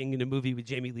Janet Leigh being in a movie with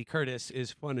Jamie Lee Curtis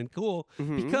is fun and cool,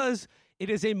 because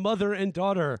it is a mother and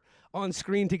daughter on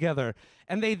screen together,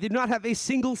 and they did not have a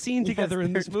single scene together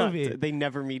in this movie. They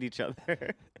never meet each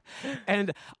other.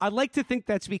 And I'd like to think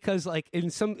that's because, like,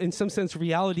 in some sense,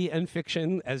 reality and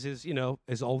fiction, as is,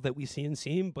 as all that we see and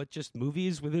seem, but just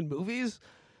movies within movies,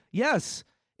 yes,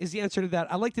 is the answer to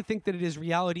that. I like to think that it is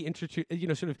reality,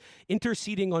 sort of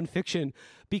interceding on fiction,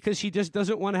 because she just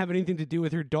doesn't want to have anything to do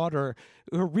with her daughter,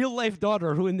 her real life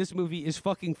daughter, who in this movie is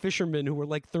fucking fishermen who are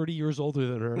like 30 years older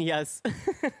than her. Yes.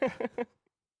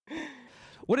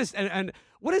 What does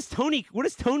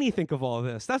Tony think of all of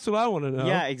this? That's what I want to know.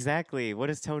 Yeah, exactly. What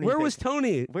does Tony? Where think? was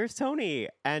Tony? Where's Tony?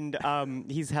 And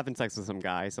he's having sex with some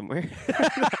guy somewhere.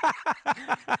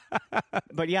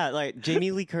 But yeah, like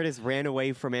Jamie Lee Curtis ran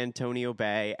away from Antonio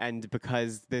Bay, and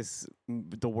because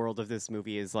the world of this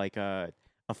movie is like a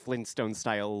Flintstone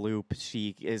style loop,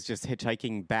 she is just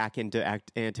hitchhiking back into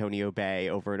Antonio Bay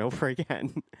over and over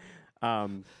again.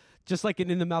 Just like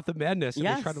in The Mouth of Madness, and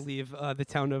they try Yes. to leave the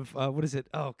town of what is it?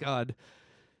 Oh God,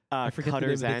 I forget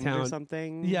Cutter's the name of the End or town.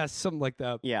 something. Yes, something like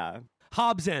that. Yeah.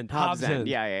 Hobbs End. Hobbs End.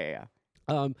 Yeah.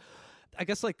 I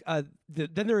guess like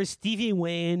then there is Stevie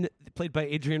Wayne, played by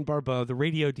Adrienne Barbeau, the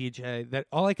radio DJ. That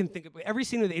all I can think of, every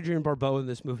scene with Adrienne Barbeau in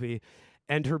this movie,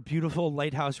 and her beautiful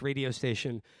lighthouse radio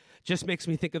station, just makes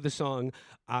me think of the song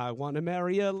 "I Want to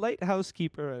Marry a Lighthouse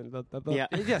Keeper." And blah, blah, blah. Yeah.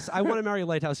 Yes, I want to marry a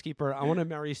lighthouse keeper. I want to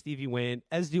marry Stevie Wayne,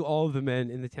 as do all of the men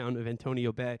in the town of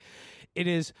Antonio Bay. It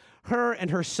is her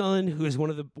and her son, who is one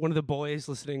of the boys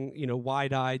listening,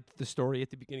 wide-eyed to the story at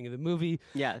the beginning of the movie.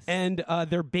 Yes. And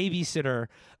their babysitter,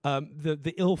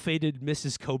 the ill-fated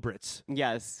Mrs. Kobritz.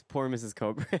 Yes. Poor Mrs.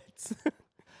 Kobritz.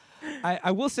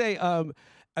 I will say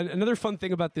another fun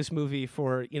thing about this movie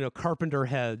for Carpenter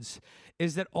heads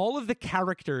is that all of the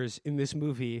characters in this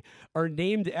movie are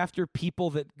named after people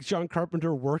that John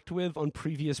Carpenter worked with on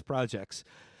previous projects.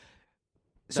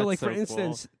 So, That's for so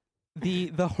instance,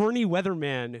 the horny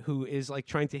weatherman who is like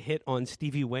trying to hit on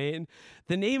Stevie Wayne,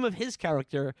 the name of his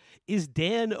character is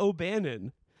Dan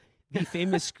O'Bannon, the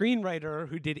famous screenwriter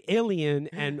who did Alien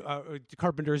and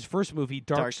Carpenter's first movie,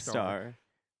 Dark Star,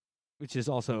 which is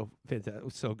also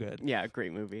fantastic, so good. Yeah,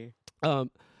 great movie.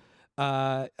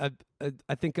 I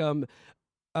think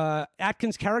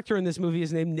Atkins' character in this movie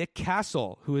is named Nick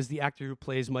Castle, who is the actor who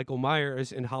plays Michael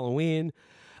Myers in Halloween.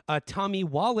 Tommy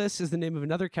Wallace is the name of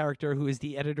another character who is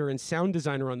the editor and sound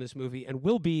designer on this movie and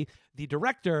will be the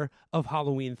director of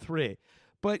Halloween 3.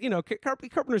 But,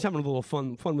 Carpenter's having a little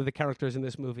fun with the characters in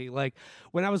this movie. Like,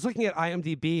 when I was looking at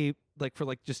IMDb,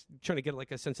 just trying to get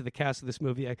a sense of the cast of this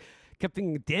movie, I kept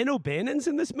thinking Dan O'Bannon's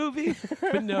in this movie,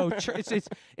 but no,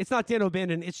 it's not Dan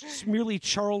O'Bannon. It's just merely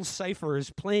Charles Cyphers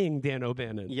playing Dan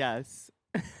O'Bannon. Yes.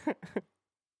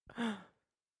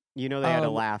 They had a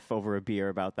laugh over a beer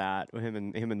about that with him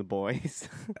and the boys.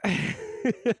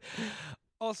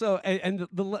 Also, and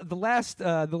the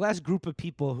last group of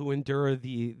people who endure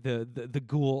the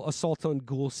ghoul assault on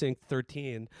Ghoul Sink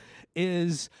 13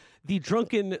 is the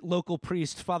drunken local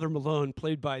priest Father Malone,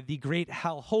 played by the great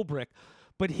Hal Holbrook.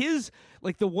 But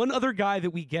the one other guy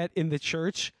that we get in the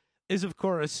church is, of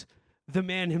course, the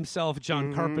man himself,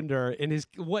 John Carpenter, in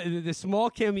the small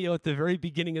cameo at the very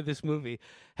beginning of this movie.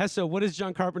 Hesso, what is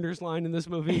John Carpenter's line in this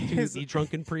movie to the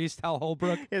drunken priest, Hal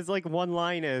Holbrook? His one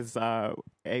line is,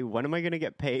 "Hey, when am I going to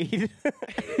get paid?"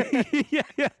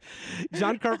 yeah.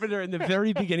 John Carpenter in the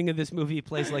very beginning of this movie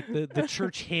plays the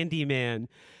church handyman,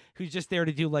 who's just there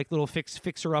to do little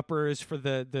fixer-uppers for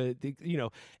the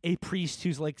a priest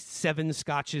who's 7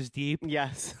 scotches deep.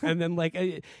 Yes. And then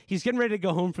he's getting ready to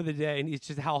go home for the day, and he's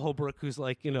just Hal Holbrook, who's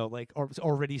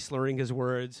already slurring his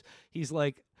words. He's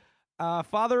like,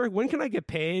 "Father, when can I get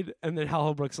paid?" And then Hal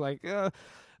Holbrook's like,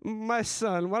 "My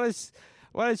son, why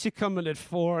don't you come in at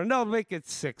 4? And I'll make it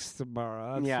 6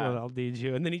 tomorrow. That's what I'll need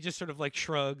you." And then he just sort of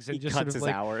shrugs and He just cuts sort of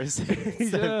his hours.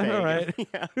 He's all right.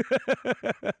 Yeah.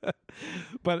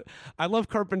 But I love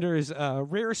Carpenter's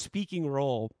rare speaking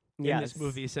role in this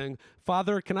movie, saying,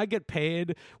 "Father, can I get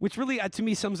paid?" Which really, to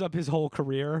me, sums up his whole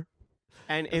career.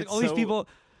 And it's all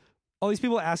these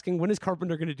people asking, when is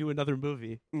Carpenter going to do another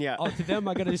movie? Yeah. To them,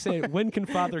 I got to say, when can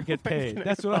Father get paid?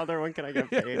 That's what. Father, when can I get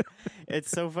paid?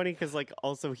 It's so funny because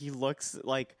also he looks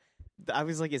like. I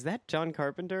was like, is that John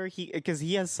Carpenter? Because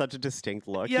he has such a distinct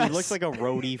look. Yes. He looks like a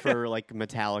roadie for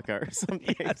Metallica or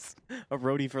something. Yes. A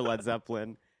roadie for Led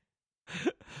Zeppelin.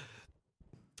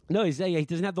 No, he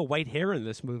doesn't have the white hair in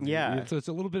this movie. Yeah. So it's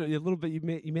a little bit. You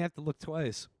may have to look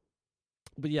twice.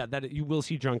 But yeah, that you will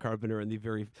see John Carpenter in the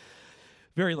very,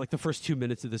 very the first 2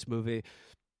 minutes of this movie.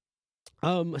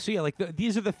 So yeah,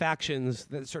 these are the factions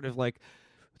that sort of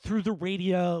through the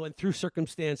radio and through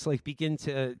circumstance begin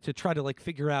to try to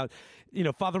figure out.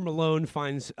 Father Malone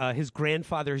finds his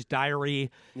grandfather's diary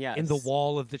in the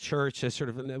wall of the church as sort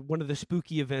of one of the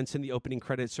spooky events in the opening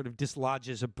credits. Sort of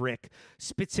dislodges a brick,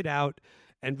 spits it out,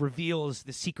 and reveals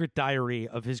the secret diary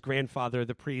of his grandfather,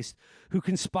 the priest, who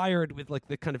conspired with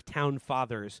the kind of town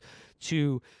fathers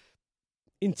to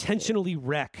intentionally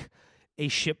wreck a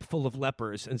ship full of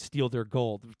lepers and steal their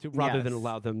gold, rather than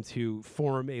allow them to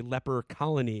form a leper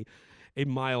colony a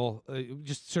mile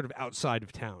just sort of outside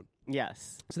of town.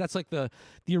 Yes. So that's the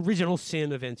original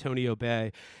sin of Antonio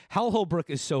Bay. Hal Holbrook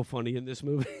is so funny in this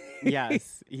movie.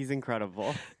 Yes, he's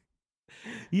incredible.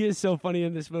 He is so funny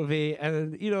in this movie.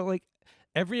 And,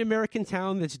 every American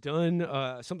town that's done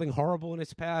something horrible in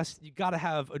its past, you got to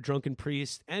have a drunken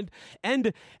priest and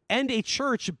a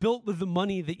church built with the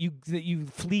money that you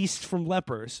fleeced from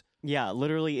lepers. Yeah,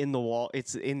 literally in the wall.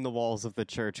 It's in the walls of the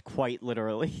church, quite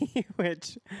literally,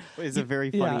 which is a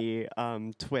very funny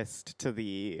twist to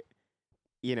the,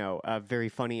 a very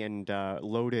funny and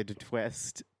loaded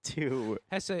twist to.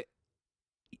 Hessa,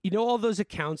 all those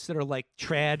accounts that are like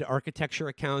trad architecture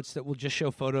accounts that will just show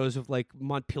photos of like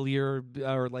Montpelier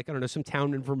or like, I don't know, some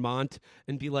town in Vermont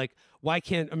and be like, why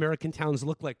can't American towns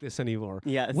look like this anymore?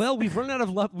 Yes. Well, we've run out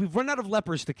of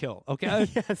lepers to kill. Okay.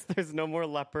 Yes, there's no more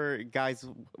leper guys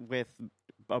with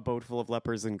a boat full of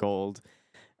lepers and gold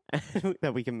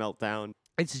that we can melt down.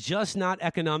 It's just not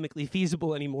economically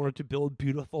feasible anymore to build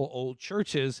beautiful old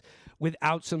churches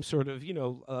without some sort of,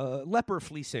 leper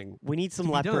fleecing. We need some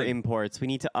leper imports. We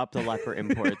need to up the leper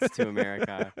imports to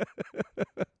America.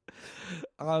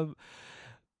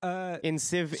 In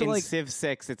Civ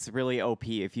 6, it's really OP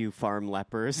if you farm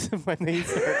lepers when they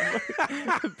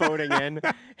start boating in.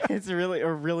 It's really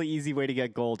a really easy way to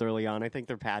get gold early on. I think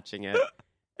they're patching it.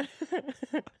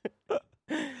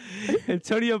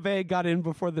 Antonio Bay got in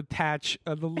before the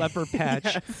leper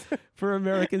patch for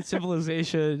American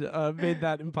civilization made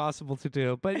that impossible to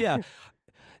do. But yeah,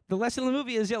 the lesson of the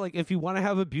movie is, like if you want to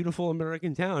have a beautiful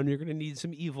American town, you're going to need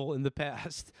some evil in the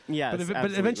past. Yes,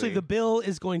 but eventually the bill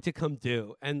is going to come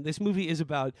due. And this movie is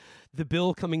about the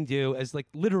bill coming due as like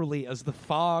literally as the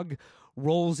fog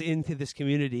rolls into this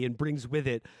community and brings with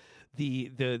it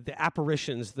the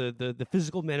apparitions, the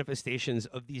physical manifestations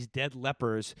of these dead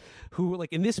lepers who,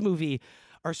 like in this movie,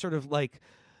 are sort of like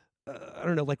I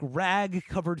don't know, like rag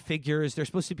covered figures. They're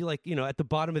supposed to be like, at the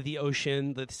bottom of the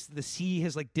ocean. The sea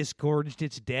has like disgorged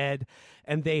its dead,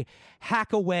 and they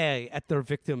hack away at their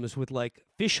victims with like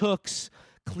fish hooks,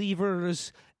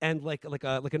 cleavers, and like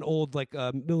an old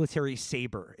military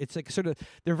saber. It's like sort of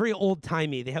they're very old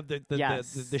timey. They have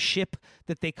the ship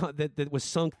that was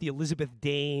sunk, the Elizabeth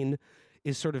Dane,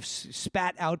 is sort of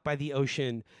spat out by the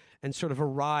ocean and sort of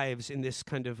arrives in this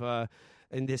kind of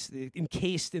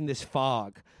encased in this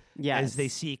fog. Yes. As they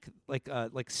seek like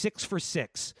 6 for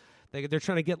 6. They're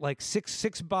trying to get like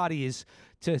six bodies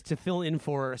to fill in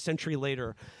for a century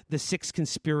later the 6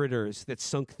 conspirators that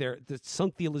sunk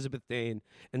the Elizabeth Dane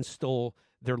and stole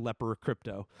their leper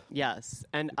crypto. Yes,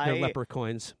 and their leper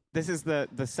coins. This is the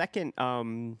second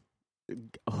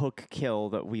hook kill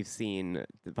that we've seen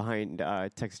behind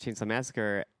Texas Chainsaw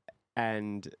Massacre,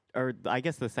 or I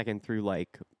guess the second through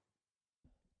like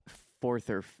fourth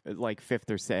or like fifth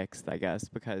or sixth, I guess,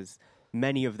 because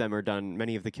many of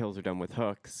the kills are done with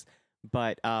hooks.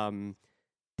 But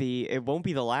it won't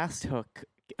be the last hook.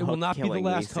 It will not be the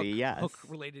last hook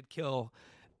hook-related kill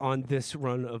on this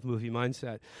run of Movie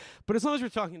Mindset. But as long as we're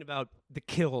talking about the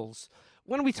kills,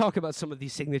 why don't we talk about some of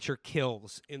these signature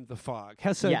kills in The Fog?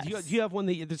 Hessa, yes. do you have one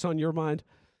that's on your mind?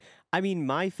 I mean,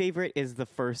 my favorite is the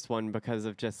first one because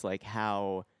of just like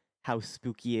how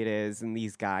spooky it is, and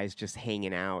these guys just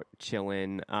hanging out,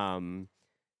 chilling, and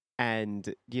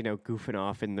goofing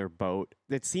off in their boat.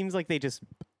 It seems like they just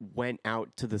went out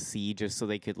to the sea just so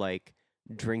they could like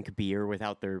drink beer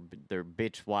without their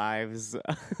bitch wives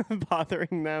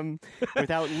bothering them,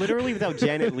 without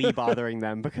Janet Leigh bothering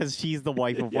them, because she's the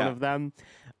wife of one of them.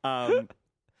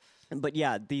 But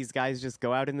yeah, these guys just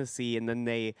go out in the sea, and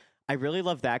then I really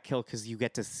love that kill because you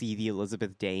get to see the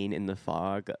Elizabeth Dane in the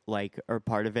fog, or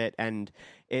part of it, and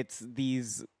it's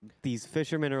these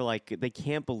fishermen are like, they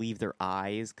can't believe their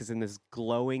eyes because in this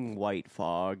glowing white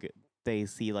fog they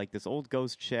see like this old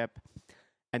ghost ship,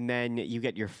 and then you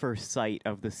get your first sight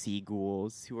of the sea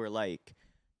ghouls, who are like,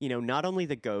 not only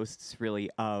the ghosts really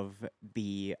of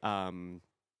the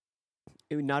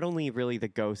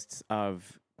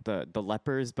the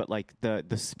lepers, but like the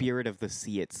spirit of the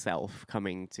sea itself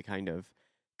coming to kind of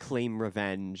claim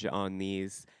revenge on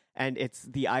these. And it's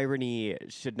the irony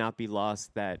should not be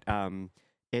lost that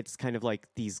it's kind of like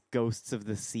these ghosts of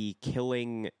the sea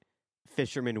killing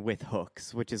fishermen with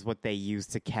hooks, which is what they use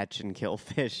to catch and kill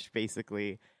fish,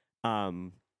 basically.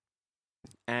 And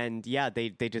yeah, they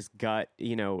just gut,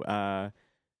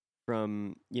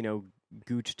 from,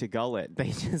 gooch to gullet. They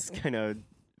just kind of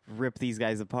rip these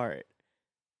guys apart.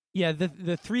 Yeah,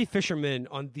 the 3 fishermen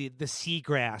on the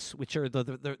seagrass, which are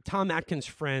the Tom Atkins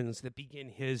friends that begin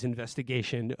his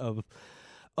investigation of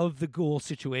the ghoul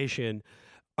situation.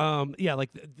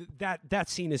 That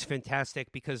scene is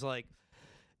fantastic because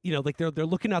they're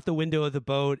looking out the window of the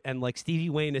boat, and like Stevie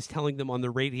Wayne is telling them on the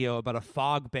radio about a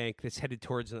fog bank that's headed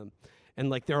towards them, and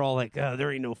like they're all like,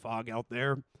 there ain't no fog out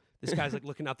there. This guy's like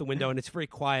looking out the window, and it's very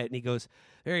quiet, and he goes,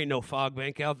 there ain't no fog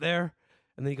bank out there,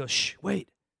 and then he goes, shh, wait.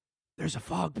 there's a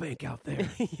fog bank out there.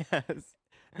 Yes.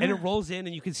 And it rolls in,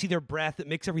 and you can see their breath. It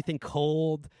makes everything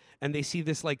cold. And they see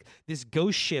this this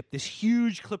ghost ship, this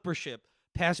huge clipper ship,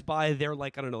 pass by their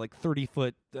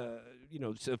 30-foot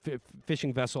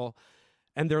fishing vessel,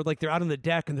 and they're out on the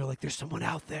deck, and they're like, there's someone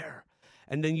out there.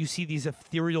 And then you see these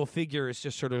ethereal figures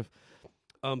just sort of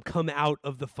come out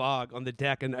of the fog on the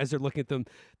deck, and as they're looking at them,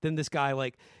 then this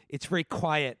guy it's very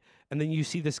quiet, and then you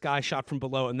see this guy shot from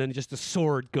below, and then just a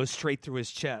sword goes straight through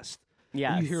his chest.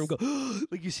 Yeah, you hear him go,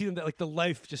 you see him that the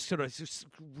life just sort of just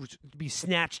be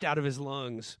snatched out of his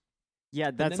lungs.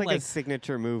 Yeah, that's then, a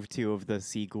signature move too of the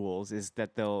sea ghouls, is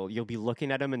that you'll be looking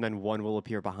at them, and then one will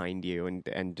appear behind you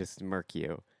and just murk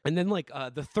you. And then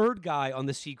the third guy on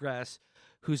the seagrass,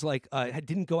 who's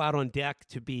didn't go out on deck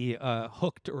to be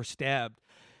hooked or stabbed.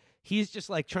 He's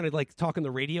just trying to talk on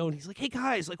the radio, and he's like, "Hey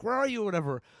guys, where are you?" Or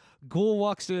whatever. Ghoul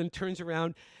walks in, turns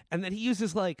around, and then he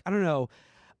uses I don't know,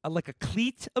 a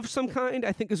cleat of some kind,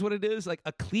 I think is what it is,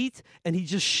 a cleat, and he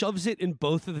just shoves it in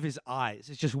both of his eyes.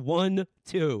 It's just 1,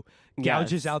 2,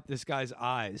 gouges out this guy's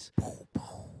eyes.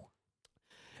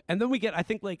 And then we get, I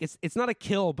think, it's not a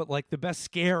kill, but the best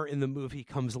scare in the movie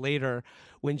comes later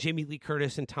when Jamie Lee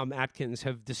Curtis and Tom Atkins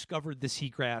have discovered the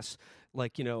seagrass.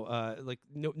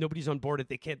 Nobody's on board it.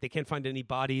 They can't find any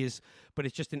bodies, but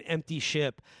it's just an empty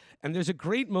ship. And there's a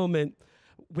great moment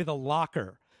with a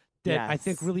locker that I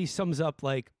think really sums up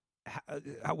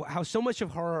how so much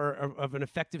of horror of an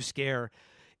effective scare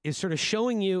is sort of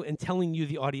showing you and telling you,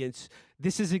 the audience,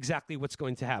 this is exactly what's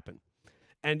going to happen.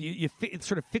 And it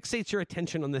sort of fixates your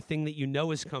attention on the thing that you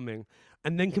know is coming,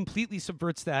 and then completely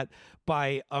subverts that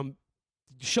by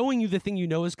showing you the thing you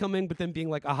know is coming, but then being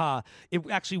like, aha, it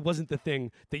actually wasn't the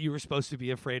thing that you were supposed to be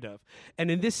afraid of. And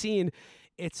in this scene,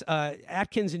 it's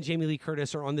Atkins and Jamie Lee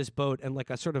Curtis are on this boat, and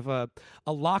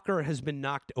a locker has been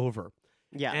knocked over.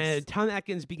 Yes. And Tom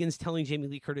Atkins begins telling Jamie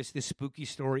Lee Curtis this spooky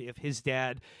story of his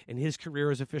dad and his career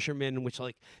as a fisherman, in which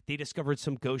they discovered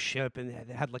some ghost ship, and it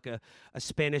had a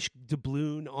Spanish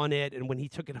doubloon on it, and when he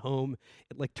took it home,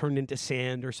 it turned into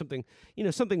sand or something,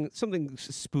 something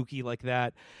spooky like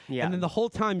that. Yeah. And then the whole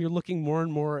time you're looking more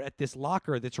and more at this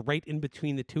locker that's right in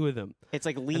between the two of them. It's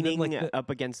leaning up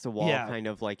against the wall, kind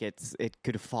of it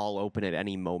could fall open at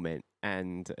any moment,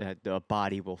 and a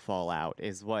body will fall out,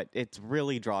 is what it's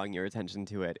really drawing your attention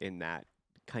to it in that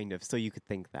kind of, so you could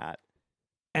think that.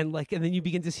 And then you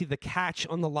begin to see the catch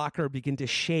on the locker begin to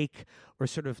shake or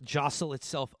sort of jostle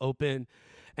itself open,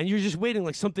 and you're just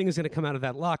waiting something is going to come out of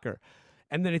that locker.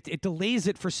 And then it delays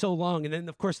it for so long, and then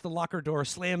of course the locker door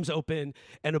slams open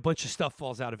and a bunch of stuff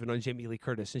falls out of it on Jamie Lee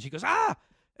Curtis, and she goes, ah,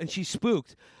 and she's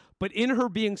spooked. But in her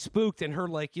being spooked and her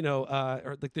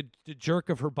the jerk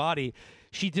of her body,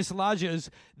 she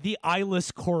dislodges the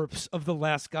eyeless corpse of the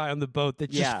last guy on the boat that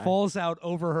just falls out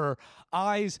over her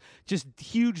eyes, just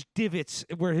huge divots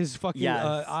where his fucking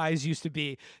eyes used to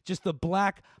be, just the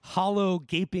black, hollow,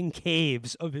 gaping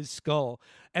caves of his skull.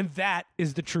 And that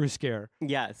is the true scare.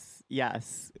 Yes.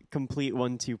 Complete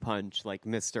 1-2 punch,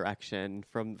 misdirection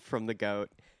from the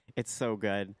goat. It's so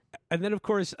good. And then, of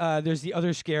course, there's the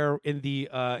other scare in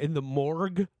the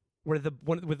morgue, where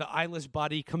the eyeless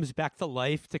body comes back to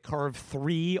life to carve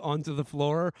 3 onto the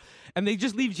floor, and they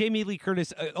just leave Jamie Lee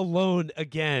Curtis alone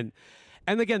again.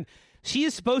 And again, she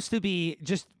is supposed to be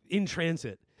just in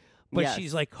transit, but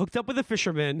she's hooked up with a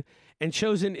fisherman and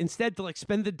chosen instead to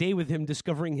spend the day with him,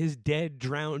 discovering his dead,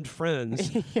 drowned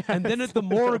friends. And then at the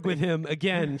morgue with him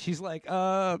again, she's like,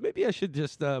 maybe I should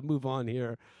just move on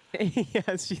here.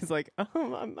 Yes, she's like,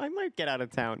 I might get out of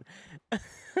town.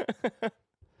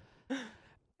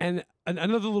 And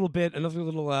another little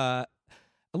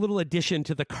addition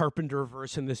to the Carpenter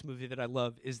verse in this movie that I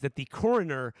love is that the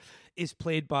coroner is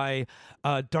played by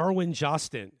Darwin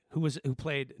Jostin, who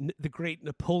played the great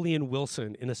Napoleon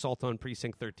Wilson in Assault on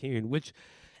Precinct 13, which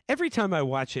every time I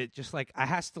watch it, just I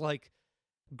has to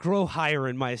grow higher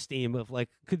in my esteem of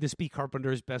could this be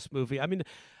Carpenter's best movie? I mean,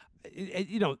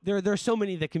 there are so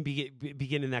many that can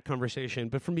begin in that conversation,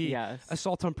 but for me,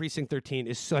 Assault on Precinct 13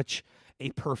 is such a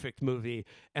perfect movie,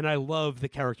 and I love the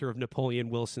character of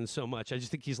Napoleon Wilson so much. I just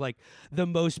think he's the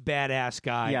most badass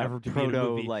guy ever to be in a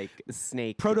movie.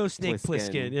 Snake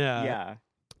Plissken. Yeah.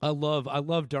 I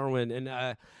love Darwin,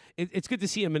 and it's good to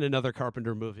see him in another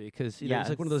Carpenter movie, because he's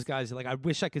one of those guys that I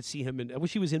wish I could see him in. I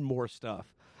wish he was in more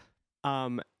stuff.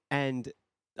 The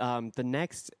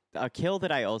next kill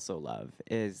that I also love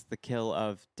is the kill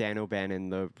of Dan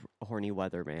O'Bannon, the horny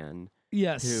weatherman.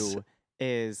 Yes, who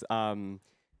is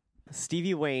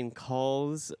Stevie Wayne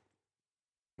calls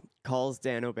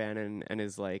Dan O'Bannon and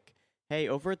is like, hey,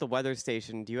 over at the weather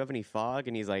station, do you have any fog?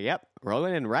 And he's like, yep,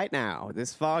 rolling in right now.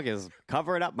 This fog is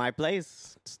covering up my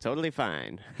place. It's totally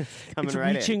fine. Coming It's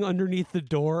right reaching in. underneath the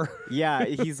door. Yeah,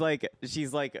 she's like,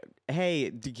 hey,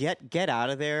 get out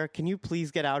of there. Can you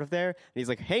please get out of there? And he's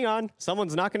like, hang on,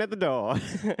 someone's knocking at the door.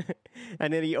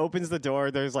 And then he opens the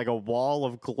door. There's like a wall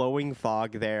of glowing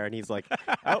fog there. And he's like,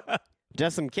 oh,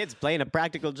 just some kids playing a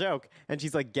practical joke. And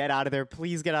she's like, get out of there.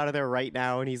 Please get out of there right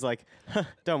now. And he's like, huh,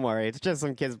 don't worry. It's just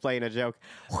some kids playing a joke.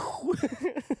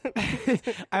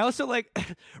 I also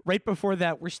like right before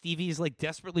that where Stevie's like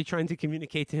desperately trying to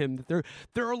communicate to him that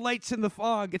there are lights in the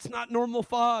fog. It's not normal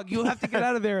fog. You have to get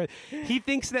out of there. He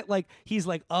thinks that like he's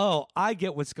like, oh, I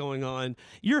get what's going on.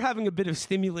 You're having a bit of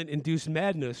stimulant induced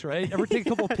madness, right? Ever take a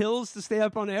couple pills to stay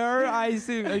up on air? I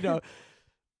see.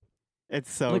 It's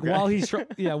so like good.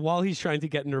 while he's trying to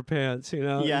get in her pants, He's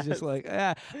Yes. just like,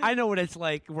 I know what it's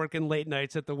like working late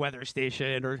nights at the weather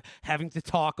station or having to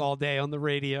talk all day on the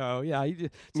radio. Yeah,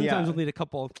 sometimes you'll need a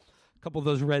couple of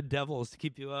those red devils to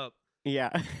keep you up.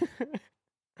 Yeah.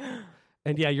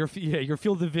 And your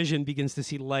field of vision begins to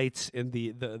see lights in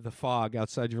the fog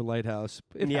outside your lighthouse.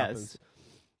 It happens.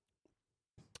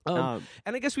 And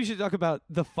I guess we should talk about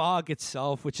the fog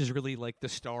itself, which is really like the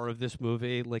star of this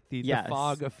movie. Like the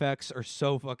fog effects are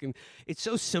so it's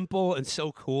so simple and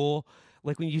so cool.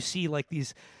 Like when you see like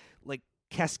these like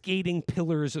cascading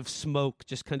pillars of smoke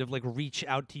just kind of like reach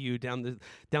out to you down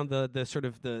the sort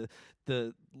of the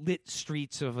lit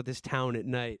streets of this town at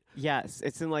night. Yes,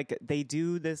 it's in like they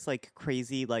do this like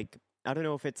crazy like I don't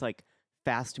know if it's like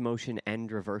fast motion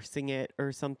and reversing it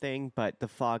or something, but the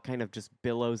fog kind of just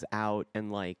billows out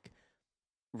and like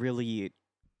really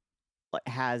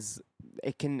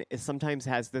sometimes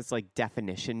has this like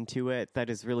definition to it that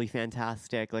is really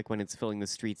fantastic, like when it's filling the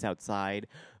streets outside,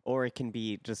 or it can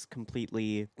be just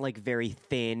completely like very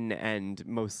thin and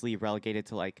mostly relegated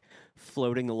to like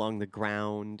floating along the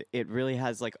ground. It really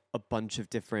has like a bunch of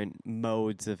different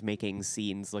modes of making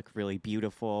scenes look really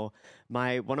beautiful.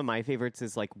 One of my favorites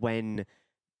is like when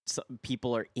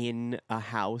people are in a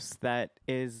house that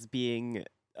is being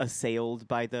assailed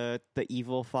by the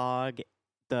evil fog.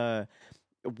 The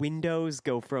windows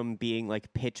go from being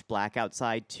like pitch black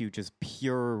outside to just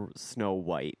pure snow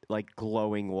white, like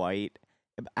glowing white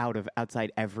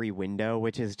outside every window,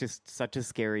 which is just such a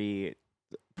scary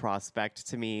prospect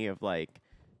to me of like,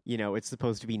 it's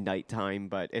supposed to be nighttime,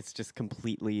 but it's just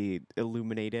completely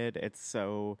illuminated. It's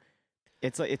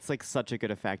like such a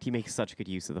good effect. He makes such good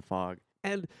use of the fog.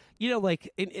 And,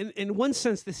 like in one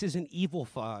sense, this is an evil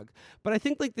fog, but I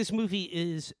think like this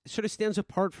movie sort of stands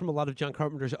apart from a lot of John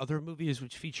Carpenter's other movies,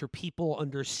 which feature people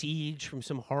under siege from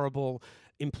some horrible,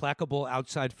 implacable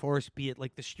outside force, be it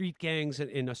like the street gangs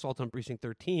in Assault on Precinct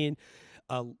 13,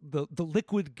 the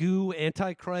liquid goo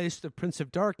Antichrist of Prince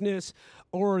of Darkness,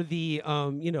 or the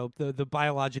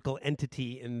biological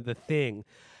entity in The Thing.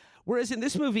 Whereas in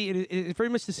this movie, it's very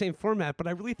much the same format, but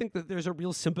I really think that there's a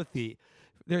real sympathy.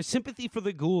 There's sympathy for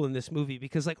the ghoul in this movie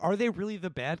because, like, are they really the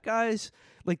bad guys?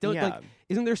 Like,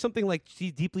 isn't there something like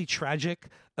deeply tragic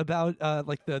about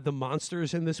like the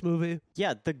monsters in this movie?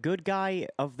 Yeah, the good guy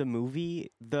of the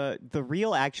movie, the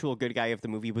real actual good guy of the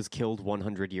movie was killed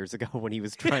 100 years ago when he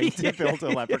was trying to build a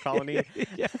leper colony.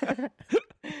 Yeah.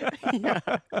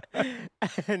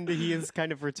 And he is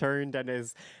kind of returned and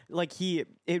is like his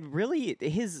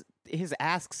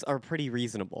asks are pretty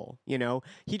reasonable,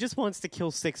 He just wants to kill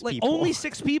 6 like people. Only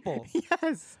 6 people.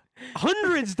 Yes.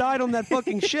 Hundreds died on that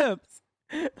fucking ship.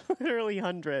 Literally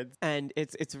hundreds. And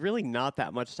it's really not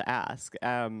that much to ask.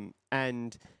 And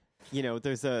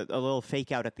there's a little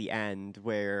fake out at the end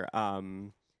where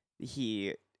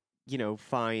he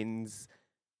finds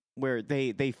where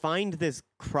they find this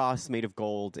cross made of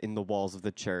gold in the walls of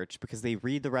the church because they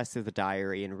read the rest of the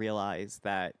diary and realize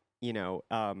that,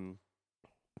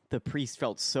 the priest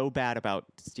felt so bad about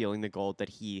stealing the gold that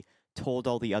he told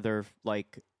all the other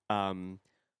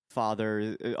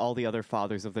all the other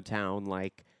fathers of the town,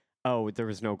 like, oh, there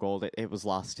was no gold, it was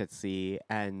lost at sea.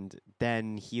 And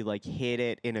then he like hid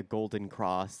it in a golden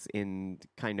cross in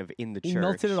the church. He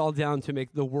melted it all down to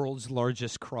make the world's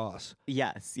largest cross.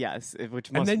 Yes, which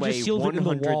and must then weigh just sealed it in the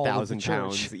wall of the 100,000 church.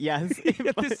 pounds. Yes.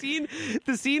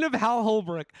 The scene of Hal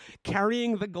Holbrook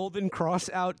carrying the golden cross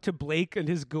out to Blake and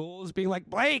his ghouls, being like,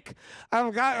 Blake,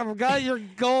 I've got your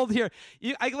gold here.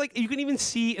 You can even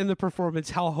see in the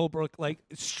performance Hal Holbrook like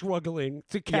struggling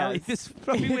to carry this.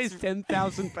 Probably weighs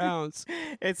 10,000 pounds.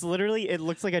 It's literally, it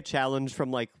looks like a challenge from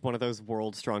like one of those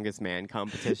World's Strongest Man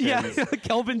competitions. Yeah,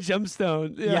 Kelvin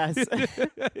Gemstone. Yeah. Yes.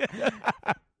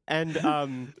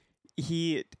 And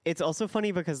it's also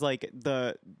funny because like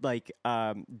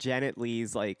Janet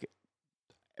Leigh's like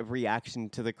reaction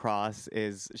to the cross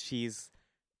is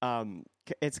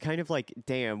it's kind of like,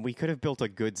 damn, we could have built a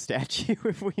good statue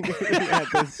if we knew we had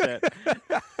this shit.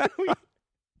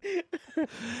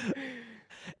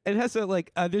 It has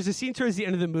there's a scene towards the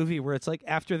end of the movie where it's like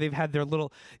after they've had their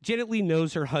little, Janet Leigh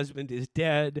knows her husband is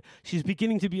dead. She's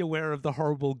beginning to be aware of the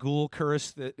horrible ghoul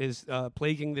curse that is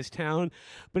plaguing this town.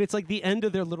 But it's like the end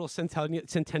of their little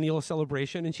centennial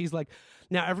celebration. And she's like,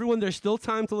 now everyone, there's still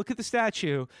time to look at the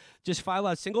statue. Just file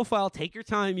out single file, take your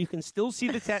time. You can still see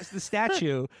the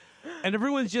statue. And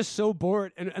everyone's just so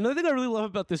bored. And another thing I really love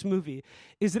about this movie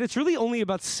is that it's really only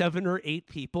about 7 or 8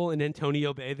 people in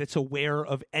Antonio Bay that's aware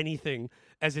of anything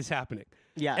as it's happening.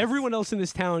 Yeah. Everyone else in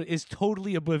this town is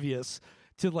totally oblivious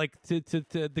to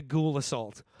the ghoul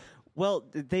assault. Well,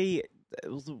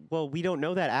 we don't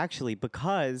know that actually,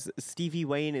 because Stevie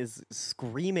Wayne is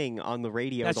screaming on the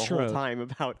radio That's whole true. time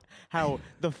about how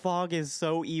the fog is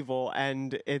so evil,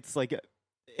 and it's like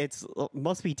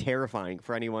must be terrifying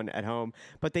for anyone at home.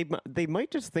 But they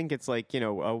might just think it's like,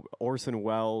 Orson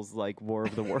Welles like War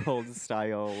of the Worlds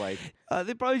style. Like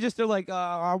They probably just are like,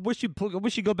 I wish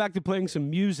you go back to playing some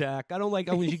music. I don't like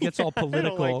when she gets all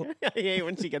political. I hate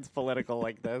when she gets political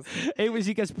like this. I hate when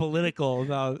she gets political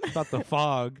about the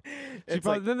fog.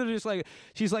 Then they're just like,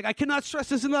 she's like, I cannot stress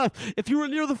this enough. If you were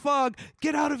near the fog,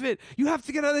 get out of it. You have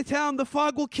to get out of town. The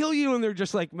fog will kill you. And they're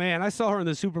just like, man, I saw her in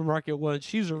the supermarket once.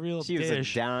 She's a real dish. She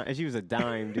was a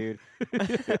dime, dude.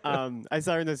 I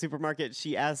saw her in the supermarket.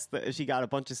 She got a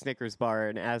bunch of Snickers bar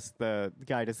and asked the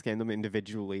guy to scan them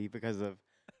individually because of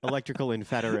electrical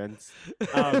interference.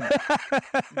 It's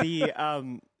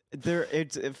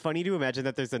funny to imagine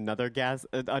that there's another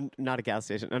not a gas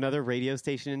station, another radio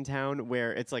station in town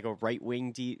where it's like a right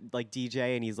wing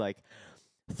DJ, and he's like,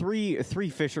 three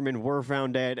fishermen were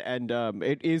found dead, and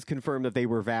it is confirmed that they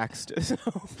were vaxxed. So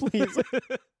please.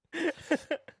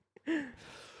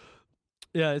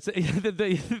 Yeah,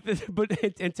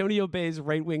 but Antonio Bay's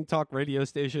right-wing talk radio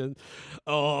station,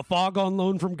 fog on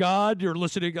loan from God. You're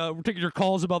listening. We're taking your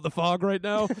calls about the fog right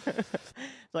now.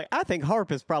 Like, I think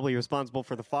HARP is probably responsible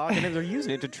for the fog, and then they're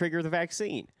using it to trigger the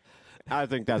vaccine. I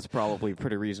think that's probably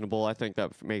pretty reasonable. I think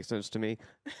that makes sense to me.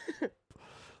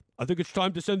 I think it's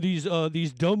time to send these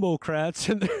Democrats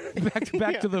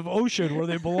back to the ocean where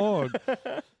they belong.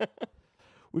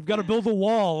 We've got to build a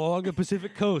wall along the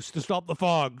Pacific coast to stop the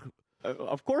fog.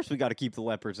 Of course we got to keep the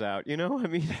leopards out, I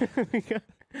mean...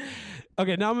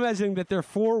 Okay, now I'm imagining that there are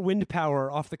 4 wind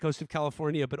power off the coast of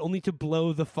California, but only to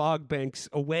blow the fog banks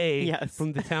away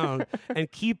from the town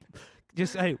and keep...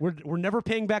 hey, we're never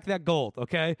paying back that gold,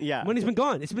 okay? Yeah. Money's been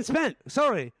gone. It's been spent.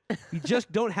 Sorry. We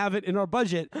just don't have it in our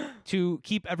budget to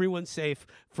keep everyone safe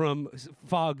from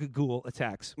fog ghoul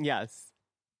attacks. Yes.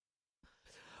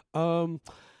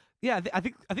 Yeah, I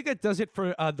think that does it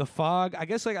for the fog. I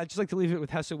guess I'd just like to leave it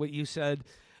with Hessa, what you said.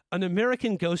 An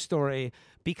American ghost story,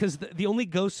 because the only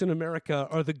ghosts in America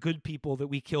are the good people that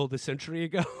we killed a century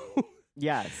ago.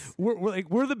 Yes.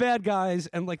 We're the bad guys,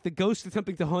 and like the ghosts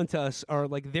attempting to haunt us are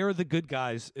like they're the good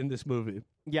guys in this movie.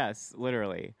 Yes,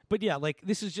 literally. But yeah, like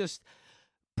this is just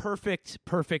perfect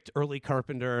early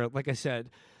Carpenter. Like I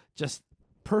said, just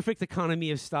perfect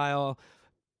economy of style.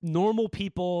 Normal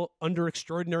people under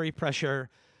extraordinary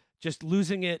pressure. Just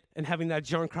losing it and having that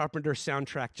John Carpenter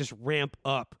soundtrack just ramp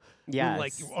up. Yes. When,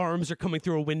 like, your arms are coming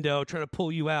through a window trying to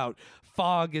pull you out.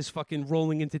 Fog is fucking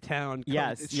rolling into town.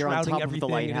 Yes, it's you're on shrouding top everything. of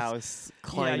the lighthouse,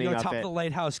 climbing you're on up top it. of the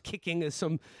lighthouse, kicking as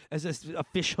a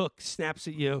fish hook snaps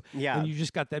at you. Yeah. And you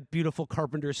just got that beautiful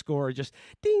Carpenter score just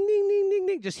ding, ding, ding, ding,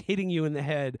 ding, just hitting you in the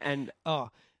head. And oh,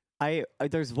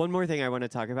 there's one more thing I want to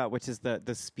talk about, which is the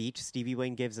speech Stevie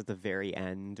Wayne gives at the very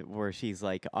end, where she's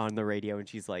like on the radio and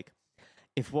she's like,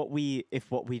 if what we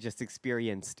just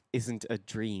experienced isn't a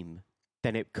dream,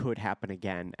 then it could happen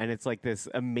again. And it's like this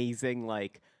amazing,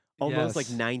 like almost like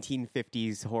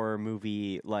 1950s horror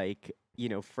movie, like,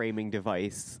 framing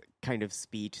device kind of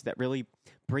speech that really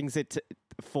brings it to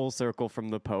full circle from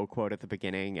the Poe quote at the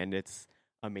beginning, and it's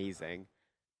amazing.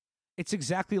 It's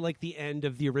exactly like the end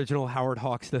of the original Howard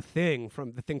Hawks' The Thing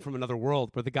from Another World,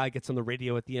 where the guy gets on the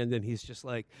radio at the end and he's just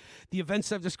like, the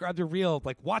events I've described are real.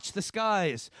 Like, watch the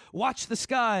skies.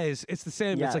 It's the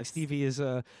same. Yes. It's like Stevie is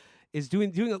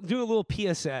doing a little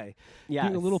PSA. Yes.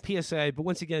 Doing a little PSA, but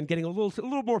once again, getting a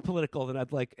little more political than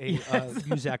I'd like a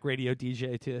Muzak radio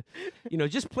DJ to,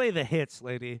 just play the hits,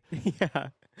 lady. Yeah.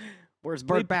 Where's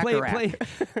Burt Bacharach?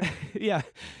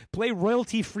 Play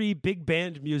royalty-free big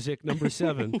band music number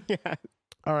 7. Yeah.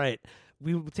 All right.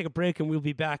 We will take a break and we'll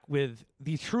be back with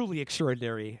the truly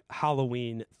extraordinary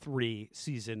Halloween 3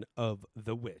 season of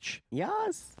The Witch.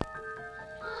 Yes.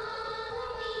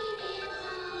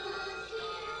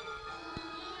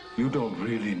 You don't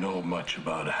really know much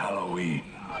about Halloween.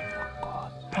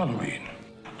 Halloween.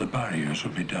 The barriers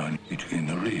will be down between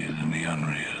the real and the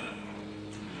unreal.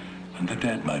 And the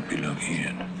dead might be looking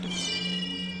in.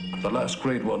 The last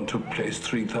great one took place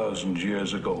 3,000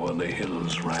 years ago when the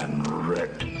hills ran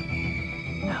red.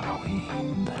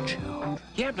 Halloween, the children.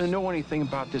 You happen to know anything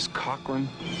about this Cochran?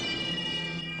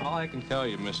 All I can tell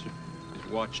you, mister,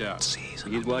 is watch out.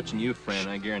 He's watching you, friend,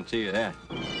 I guarantee you that.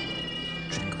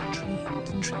 Trick or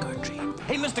treat, trick or treat.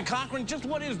 Hey, Mr. Cochran, just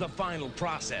what is the final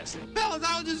process? Fellas,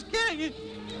 I was just kidding.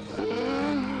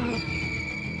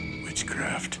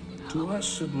 Witchcraft. To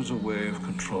us, it was a way of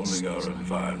controlling our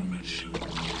environment.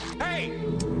 Hey!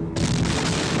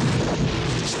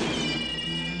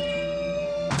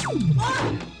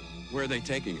 Where are they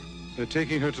taking her? They're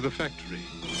taking her to the factory.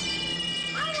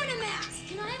 I want a mask.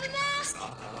 Can I have a mask?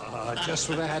 Just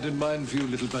what I had in mind for you,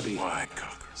 little buddy. Why,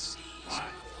 Cocker? Why?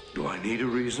 Do I need a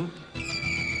reason?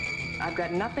 I've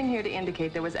got nothing here to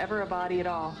indicate there was ever a body at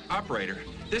all. Operator,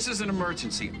 this is an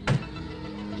emergency.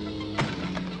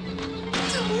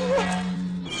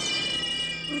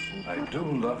 I do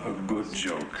love a good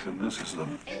joke, and this is the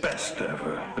best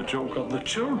ever. A joke on the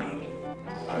children.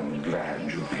 I'm glad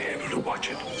you'll be able to watch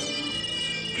it.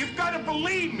 You've got to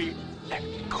believe me. They're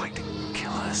going to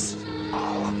kill us.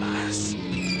 All of us.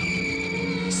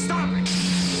 Stop it!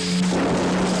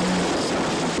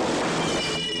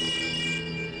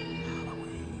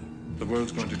 The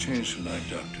world's going to change tonight,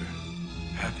 Doctor.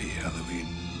 Happy Halloween.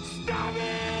 Stop it!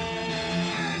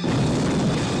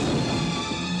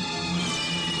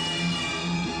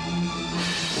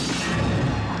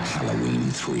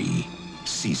 Halloween 3,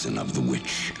 Season of the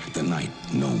Witch. The night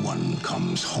no one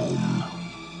comes home.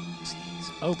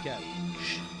 Okay.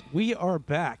 We are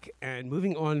back and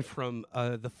moving on from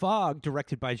The Fog,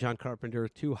 directed by John Carpenter,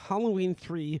 to Halloween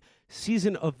 3,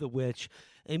 Season of the Witch,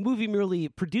 a movie merely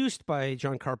produced by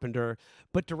John Carpenter,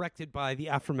 but directed by the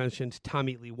aforementioned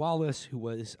Tommy Lee Wallace, who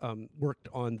was worked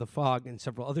on The Fog and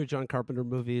several other John Carpenter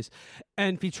movies,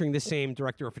 and featuring the same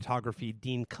director of photography,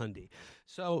 Dean Cundy.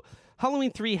 So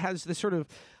Halloween 3 has the sort of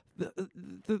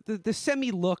the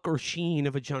semi-look or sheen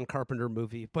of a John Carpenter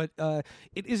movie, but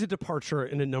it is a departure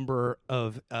in a number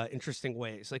of interesting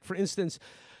ways. Like, for instance,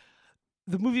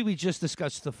 the movie we just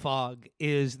discussed, The Fog,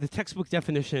 is the textbook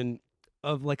definition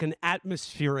of like an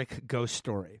atmospheric ghost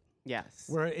story. Yes.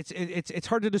 Where it's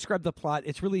hard to describe the plot.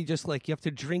 It's really just like you have to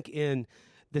drink in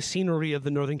the scenery of the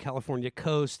Northern California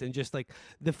coast and just like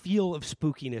the feel of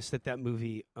spookiness that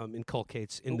movie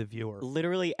inculcates in the viewer.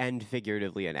 Literally and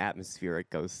figuratively an atmospheric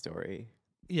ghost story.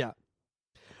 Yeah.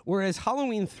 Whereas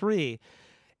Halloween 3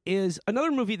 is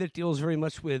another movie that deals very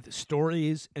much with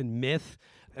stories and myth.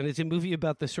 And it's a movie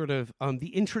about the sort of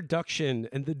the introduction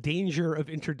and the danger of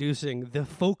introducing the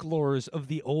folklores of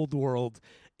the old world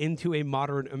into a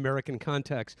modern American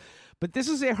context. But this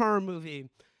is a horror movie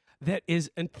that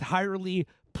is entirely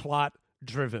plot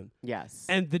driven. Yes.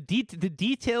 And the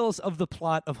details of the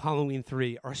plot of Halloween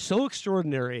 3 are so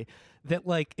extraordinary that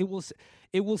like it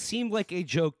will seem like a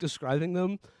joke describing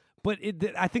them. But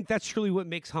I think that's truly what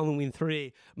makes Halloween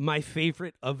 3 my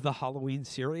favorite of the Halloween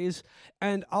series.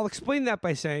 And I'll explain that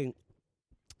by saying,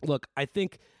 look, I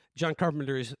think John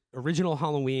Carpenter's original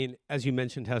Halloween, as you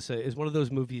mentioned, Hessa, is one of those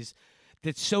movies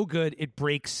that's so good it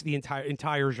breaks the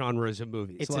entire genres of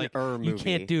movies. It's like, an movie. You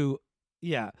can't do,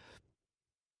 yeah.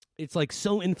 It's like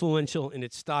so influential in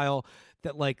its style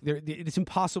that like it's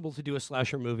impossible to do a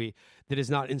slasher movie that is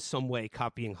not in some way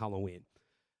copying Halloween.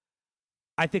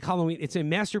 I think Halloween, it's a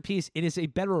masterpiece. It is a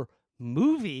better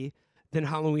movie than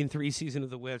Halloween 3 Season of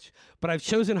the Witch, but I've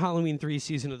chosen Halloween 3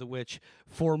 Season of the Witch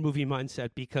for movie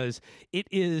mindset because it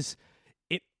is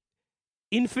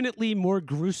infinitely more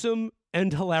gruesome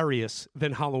and hilarious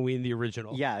than Halloween the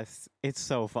original. Yes, it's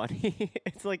so funny.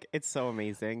 It's so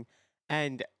amazing.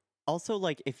 And also,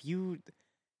 like, if you,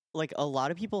 like, a lot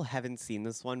of people haven't seen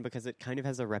this one because it kind of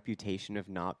has a reputation of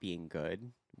not being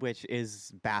good, which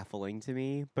is baffling to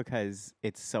me because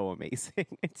it's so amazing.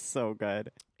 It's so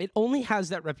good. It only has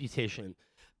that reputation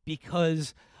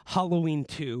because Halloween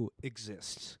 2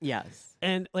 exists. Yes.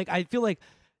 And, like, I feel like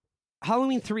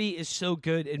Halloween 3 is so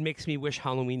good, it makes me wish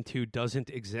Halloween 2 doesn't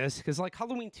exist. Because, like,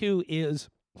 Halloween 2 is,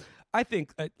 I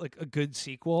think, a good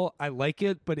sequel. I like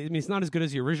it, but it's not as good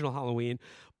as the original Halloween.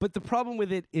 But the problem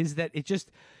with it is that it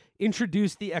just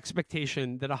introduced the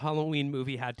expectation that a Halloween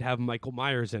movie had to have Michael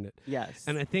Myers in it. Yes.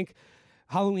 And I think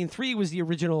Halloween 3 was the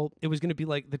original, it was going to be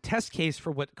like the test case for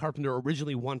what Carpenter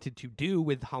originally wanted to do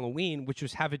with Halloween, which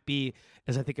was have it be,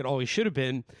 as I think it always should have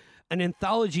been, an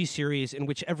anthology series in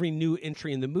which every new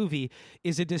entry in the movie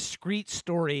is a discrete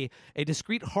story, a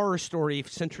discrete horror story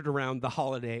centered around the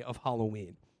holiday of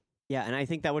Halloween. Yeah, and I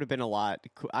think that would have been a lot.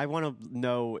 I want to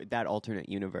know that alternate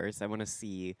universe. I want to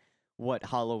see what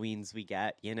Halloweens we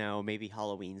get. You know, maybe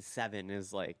Halloween 7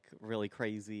 is like really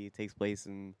crazy, takes place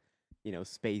in,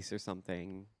 space or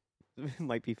something. It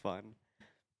might be fun.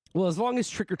 Well, as long as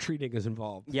trick-or-treating is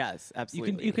involved. Yes,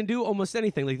 absolutely. You can do almost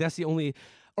anything. Like, that's the only...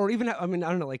 Or even, I mean, I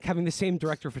don't know, like having the same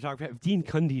director of photography. If Dean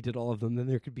Cundy did all of them, then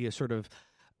there could be a sort of,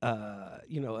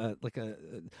 like a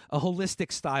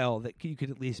holistic style that you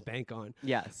could at least bank on.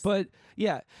 Yes. But,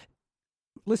 yeah,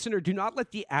 listener, do not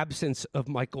let the absence of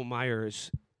Michael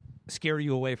Myers scare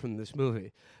you away from this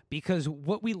movie. Because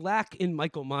what we lack in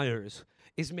Michael Myers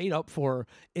is made up for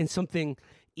in something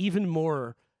even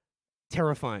more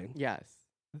terrifying. Yes.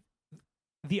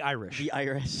 The Irish. The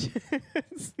Irish.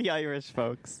 It's the Irish,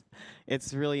 folks.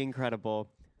 It's really incredible.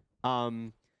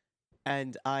 And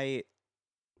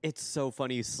it's so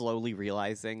funny slowly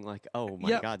realizing, like, oh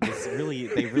my God,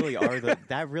 they really are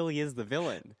that really is the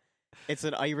villain. It's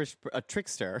an Irish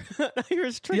trickster. An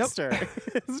Irish trickster. Yep.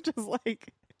 It's just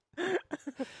like...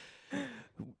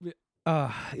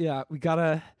 we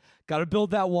gotta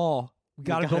build that wall. We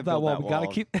gotta build that wall.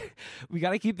 We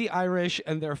gotta keep the Irish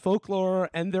and their folklore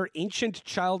and their ancient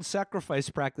child sacrifice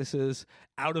practices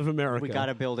out of America. We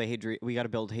gotta build Hadrian's Wall.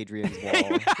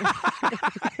 We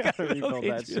gotta rebuild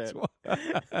that shit.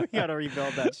 We gotta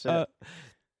rebuild that shit.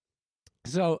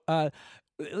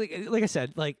 Like I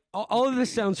said, like all of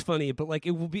this sounds funny, but like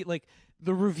it will be like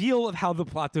the reveal of how the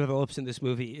plot develops in this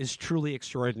movie is truly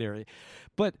extraordinary.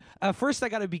 But first, I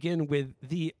got to begin with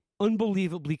the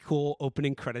unbelievably cool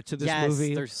opening credit to this movie.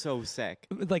 Yes, they're so sick.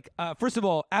 Like, first of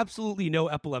all, absolutely no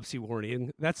epilepsy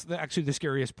warning. That's actually the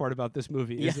scariest part about this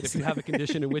movie, is that if you have a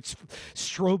condition in which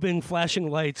strobing,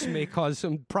 flashing lights may cause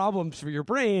some problems for your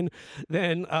brain,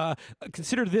 then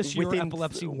consider this your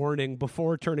epilepsy warning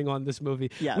before turning on this movie.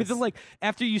 Yes. Within, like,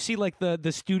 after you see like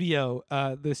the studio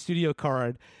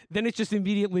card, then it's just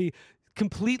immediately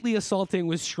completely assaulting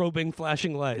with strobing,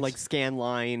 flashing lights. Like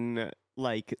scanline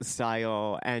like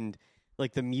style, and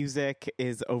like the music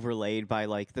is overlaid by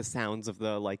like the sounds of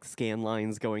the like scan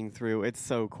lines going through. It's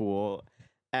so cool.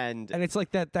 And it's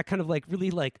like that kind of like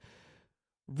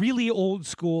really old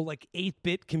school like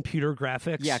 8-bit computer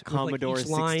graphics. Yeah, Commodore each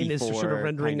line 64 is sort of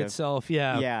rendering itself.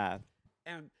 Yeah. Yeah.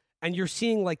 And you're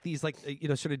seeing like these like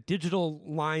sort of digital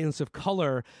lines of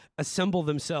color assemble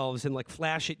themselves and like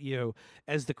flash at you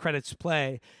as the credits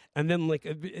play. And then like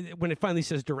when it finally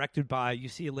says directed by, you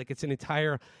see like it's an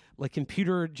entire like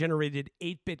computer generated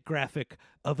 8-bit graphic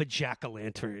of a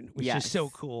jack-o'-lantern, which is so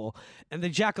cool. And the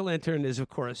jack-o'-lantern is of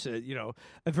course a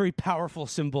very powerful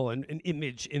symbol and an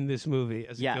image in this movie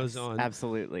as it goes on.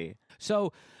 Absolutely.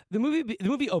 So the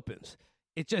movie opens.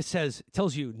 It just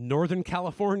tells you Northern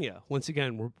California. Once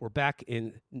again, we're back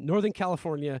in Northern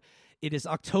California. It is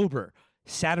October,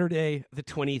 Saturday the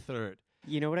 23rd.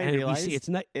 You know what I realized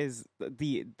is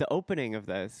the opening of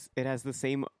this. It has the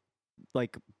same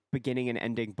like beginning and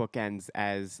ending bookends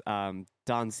as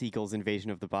Don Siegel's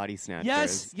Invasion of the Body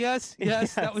Snatchers. Yes.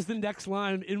 That was the next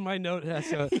line in my note.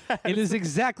 So it is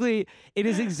exactly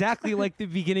like the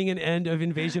beginning and end of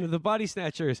Invasion of the Body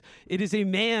Snatchers. It is a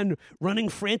man running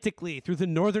frantically through the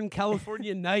Northern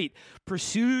California night,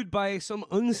 pursued by some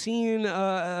unseen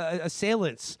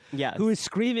assailants, who is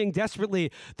screaming desperately,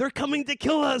 "They're coming to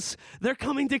kill us! They're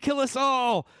coming to kill us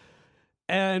all!"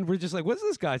 And we're just like, what's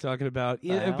this guy talking about?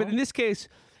 But in this case,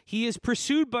 he is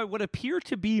pursued by what appear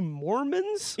to be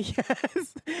Mormons.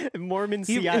 Yes, Mormon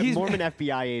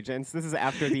FBI agents. This is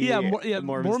after the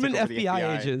Mormon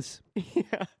FBI agents.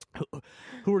 Yeah.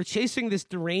 Who are chasing this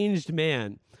deranged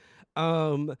man,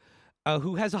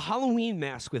 who has a Halloween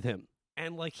mask with him,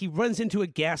 and like he runs into a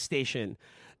gas station,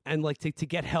 and like to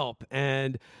get help,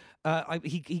 and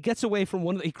he gets away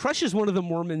from he crushes one of the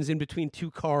Mormons in between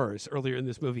two cars earlier in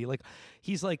this movie. Like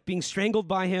he's like being strangled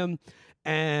by him,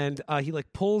 and he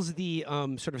like pulls the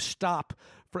sort of stop.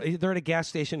 They're at a gas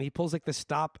station. He pulls like the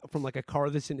stop from like a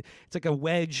car that's in. It's like a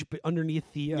wedge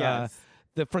underneath the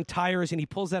front tires, and he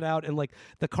pulls that out, and like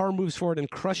the car moves forward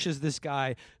and crushes this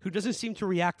guy who doesn't seem to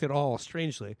react at all.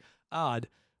 Strangely odd.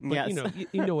 But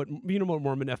you know what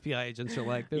Mormon FBI agents are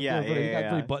like. They're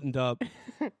very buttoned up.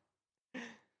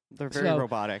 They're very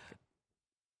robotic.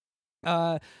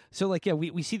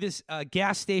 We see this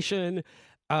gas station,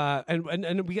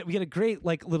 and we get a great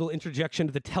like little interjection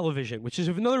to the television, which is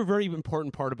another very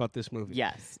important part about this movie.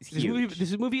 Yes,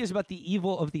 this movie is about the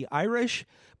evil of the Irish,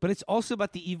 but it's also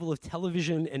about the evil of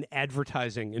television and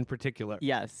advertising in particular.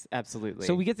 Yes, absolutely.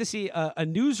 So we get to see a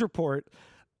news report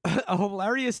a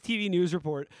hilarious TV news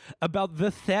report about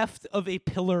the theft of a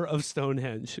pillar of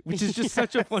Stonehenge, which is just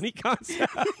such a funny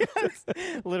concept. Yes.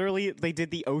 Literally, they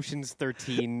did the Ocean's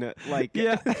 13, like,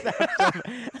 Yeah.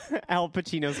 Al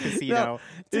Pacino's casino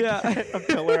to Yeah. get a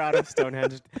pillar out of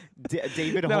Stonehenge.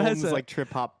 David No, Holmes, has a- like,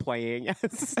 trip-hop playing as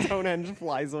Stonehenge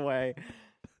flies away.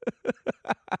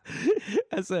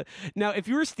 Now, if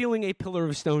you were stealing a pillar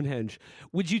of Stonehenge,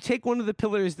 would you take one of the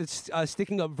pillars that's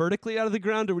sticking up vertically out of the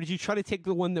ground, or would you try to take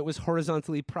the one that was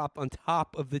horizontally propped on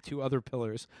top of the two other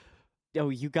pillars? Oh,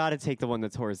 you got to take the one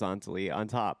that's horizontally on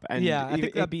top. And Yeah, I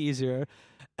think that'd be easier.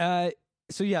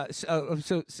 So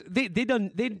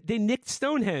they nicked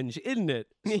Stonehenge, isn't it?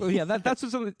 So yeah, that's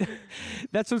what's on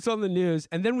that's what's on the news.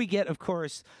 And then we get, of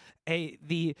course,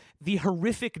 the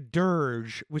horrific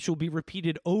dirge, which will be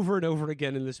repeated over and over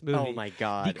again in this movie. Oh my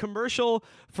God. The commercial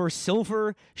for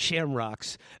Silver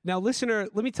Shamrocks. Now, listener,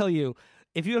 let me tell you,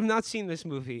 if you have not seen this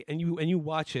movie and you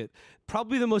watch it,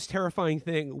 probably the most terrifying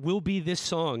thing will be this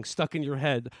song stuck in your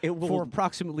head for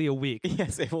approximately a week.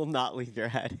 Yes, it will not leave your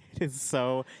head. It's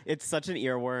such an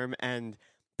earworm, and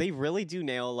they really do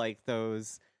nail like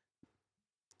those.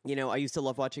 You know, I used to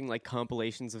love watching like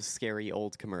compilations of scary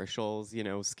old commercials, you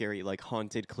know, scary like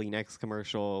haunted Kleenex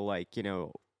commercial, like, you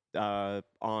know,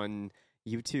 on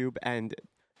YouTube. And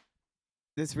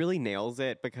this really nails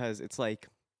it because it's like,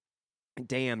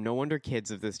 damn, no wonder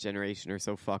kids of this generation are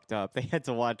so fucked up. They had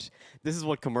to watch, this is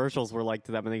what commercials were like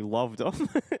to them and they loved them.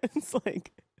 It's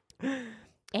like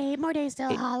 8 more days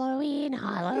till Halloween,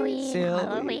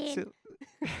 Halloween.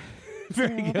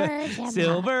 Very good.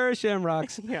 Silver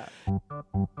Shamrocks. Yeah.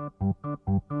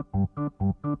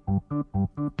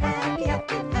 Happy,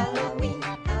 happy Halloween,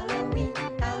 Halloween,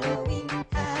 Halloween.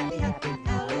 Happy, happy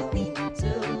Halloween,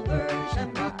 Silver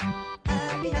Shamrock.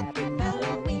 Happy, happy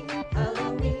Halloween,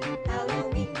 Halloween,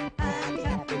 Halloween. Happy,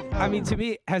 happy Halloween. I mean,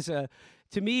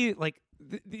 to me, like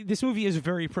this movie is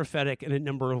very prophetic in a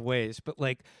number of ways, but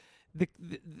like the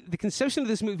conception of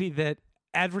this movie that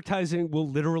advertising will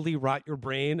literally rot your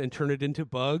brain and turn it into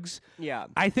bugs. Yeah.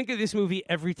 I think of this movie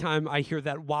every time I hear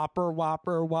that whopper,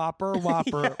 whopper, whopper,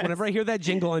 whopper. Yes. Whenever I hear that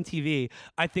jingle on TV,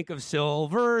 I think of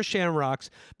Silver Shamrocks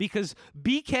because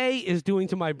BK is doing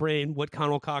to my brain what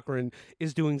Conal Cochran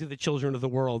is doing to the children of the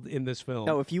world in this film.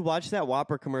 No, if you watch that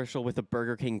Whopper commercial with a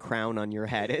Burger King crown on your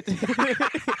head, it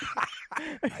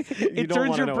it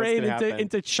turns your brain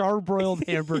into charbroiled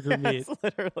hamburger meat. Yes,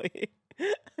 literally.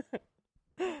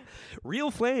 Real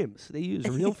flames. They use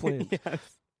real flames. Yes.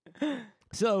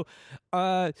 So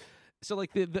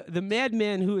like the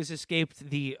madman who has escaped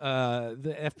the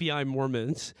FBI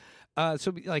Mormons.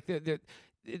 So like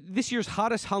this year's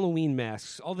hottest Halloween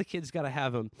masks. All the kids got to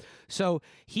have them. So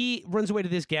he runs away to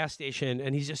this gas station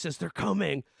and he just says, "They're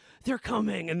coming,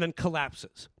 and then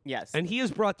collapses. Yes. And he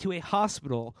is brought to a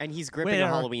hospital. And he's gripping a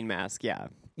Halloween mask. Yeah.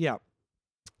 Yeah.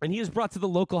 And he is brought to the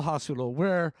local hospital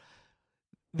where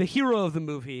the hero of the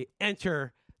movie,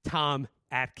 enter Tom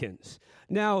Atkins.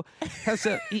 Now,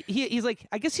 he's like,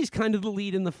 I guess he's kind of the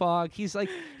lead in The Fog. He's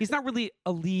not really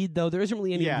a lead, though. There isn't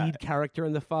really any lead character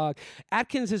in The Fog.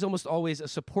 Atkins is almost always a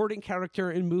supporting character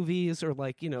in movies or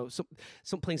like, you know,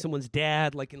 some playing someone's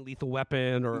dad, like in Lethal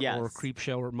Weapon or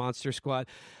Creepshow or Monster Squad.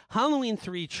 Halloween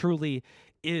 3 truly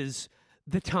is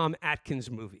the Tom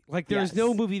Atkins movie. Like there's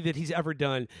no movie that he's ever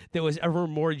done that was ever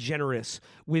more generous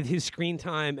with his screen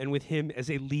time and with him as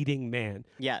a leading man.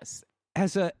 Yes.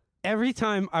 Every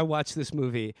time I watch this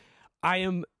movie, I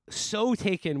am so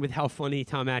taken with how funny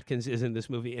Tom Atkins is in this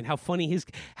movie and how funny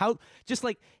just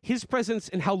like his presence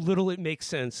and how little it makes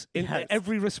sense in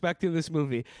every respect in this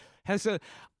movie.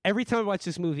 Every time I watch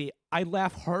this movie, I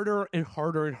laugh harder and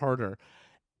harder and harder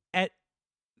at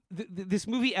this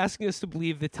movie asking us to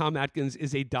believe that Tom Atkins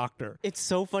is a doctor. It's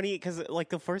so funny because, like,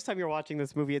 the first time you're watching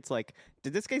this movie, it's like,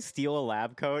 did this guy steal a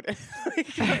lab coat?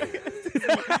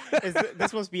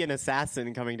 This must be an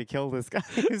assassin coming to kill this guy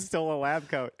who stole a lab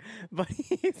coat. But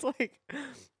he's like,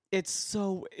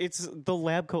 the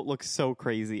lab coat looks so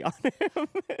crazy on him.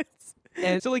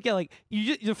 And so, like, yeah, like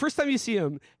the first time you see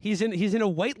him, he's in a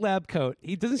white lab coat.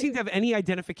 He doesn't seem to have any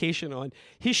identification on.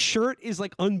 His shirt is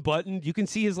like unbuttoned. You can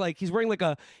see he's wearing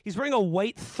a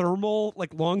white thermal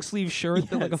like long sleeve shirt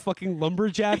that like a fucking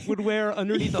lumberjack would wear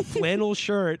underneath a flannel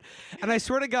shirt. And I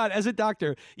swear to God, as a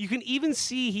doctor, you can even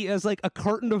see he has like a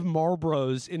carton of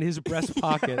Marlboros in his breast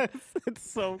pocket. Yes, it's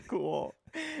so cool.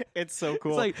 It's so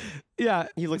cool. It's like, yeah,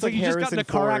 he looks like like you Harrison just got in a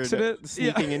car Ford accident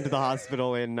sneaking into the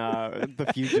hospital in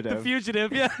The Fugitive. The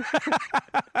Fugitive, yeah.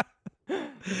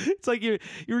 It's like you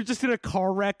were just in a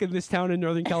car wreck in this town in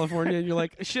Northern California, and you're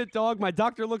like, shit, dog, my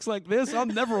doctor looks like this. I'm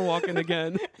never walking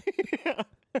again.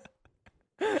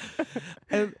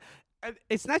 And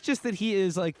it's not just that he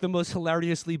is like the most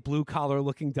hilariously blue collar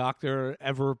looking doctor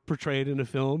ever portrayed in a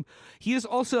film. He is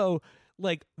also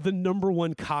like the number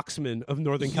one coxman of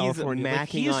Northern California.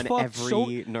 Macking like, on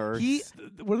every nurse.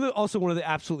 Also one of the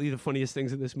absolutely the funniest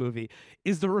things in this movie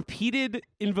is the repeated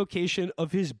invocation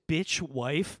of his bitch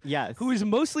wife. Yes. Who is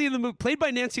mostly in the movie, played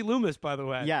by Nancy Loomis, by the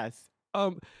way. Yes.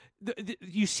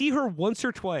 You see her once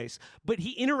or twice, but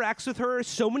he interacts with her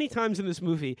so many times in this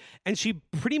movie, and she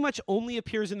pretty much only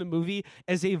appears in the movie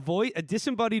as a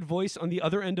disembodied voice on the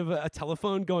other end of a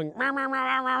telephone going rah, rah,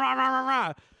 rah, rah, rah, rah,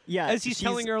 rah. Yeah, as he's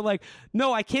telling her like,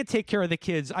 no, I can't take care of the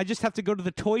kids. I just have to go to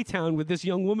the toy town with this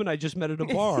young woman I just met at a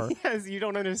bar. Yes, you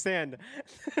don't understand.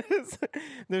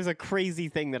 There's a crazy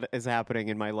thing that is happening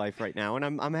in my life right now, and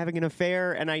I'm having an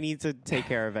affair, and I need to take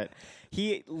care of it.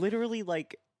 He literally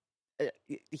like.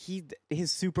 His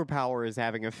superpower is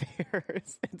having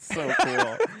affairs. It's so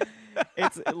cool.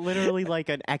 It's literally like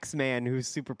an X-Man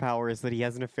whose superpower is that he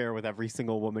has an affair with every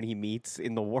single woman he meets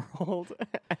in the world.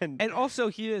 and also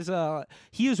he is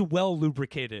well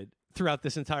lubricated throughout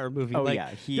this entire movie. Oh like,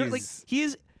 yeah,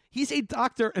 he's a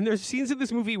doctor, and there's scenes in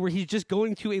this movie where he's just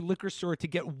going to a liquor store to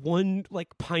get one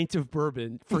like pint of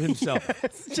bourbon for himself.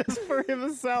 Yes, just for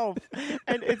himself.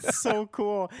 And it's so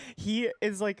cool. He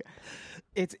is like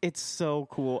it's so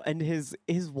cool. And his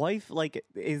wife like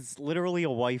is literally a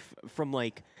wife from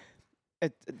like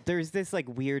there's this like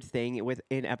weird thing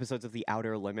in episodes of The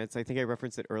Outer Limits. I think I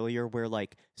referenced it earlier, where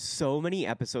like so many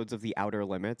episodes of The Outer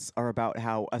Limits are about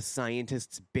how a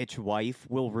scientist's bitch wife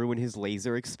will ruin his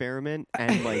laser experiment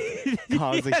and like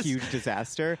cause a huge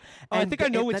disaster. I think I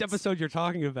know which episode you're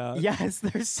talking about. Yes,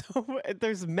 there's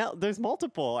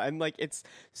multiple, and like it's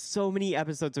so many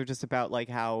episodes are just about like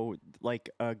how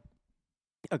like a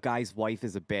guy's wife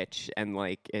is a bitch and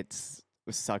like it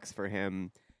sucks for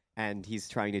him. And he's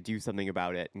trying to do something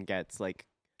about it and gets like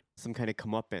some kind of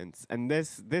comeuppance. And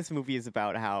this movie is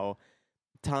about how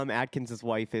Tom Atkins'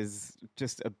 wife is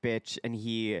just a bitch, and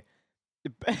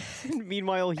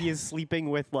meanwhile he is sleeping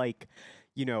with like,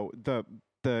 you know, the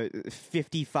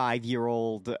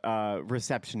 55-year-old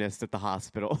receptionist at the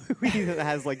hospital who he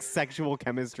has like sexual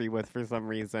chemistry with for some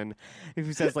reason,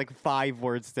 who says like 5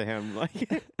 words to him,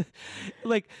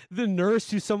 like the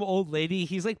nurse who's some old lady.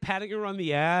 He's like patting her on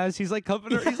the ass. He's like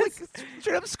cupping her. He's like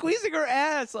straight up squeezing her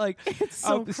ass. Like it's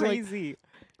so crazy. Like,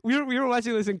 we were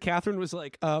watching this, and Catherine was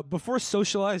like, before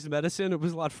socialized medicine, it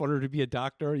was a lot funner to be a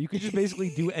doctor. You could just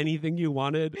basically do anything you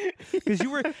wanted because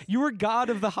you were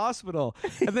god of the hospital.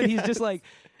 And then he's just like,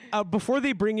 before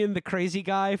they bring in the crazy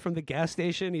guy from the gas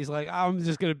station, he's like, I'm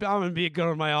gonna be a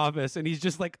go in my office, and he's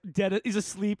just like dead. He's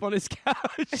asleep on his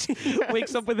couch. Yes.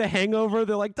 Wakes up with a hangover.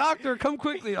 They're like, doctor, come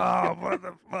quickly. Oh, what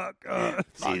the fuck?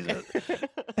 Jesus.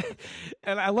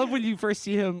 And I love when you first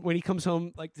see him when he comes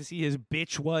home, like to see his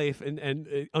bitch wife and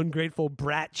ungrateful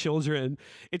brat children.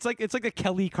 It's like a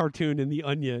Kelly cartoon in The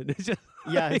Onion. It's just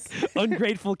yes, like,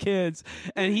 ungrateful kids,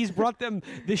 and he's brought them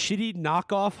the shitty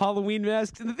knockoff Halloween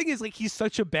masks. And the thing is, like, he's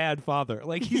such a bad father.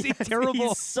 Like, he's a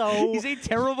terrible. He's a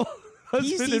terrible.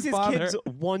 He sees his kids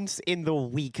once in the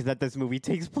week that this movie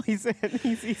takes place in.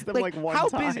 He sees them like one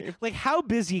time. How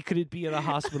busy could it be at a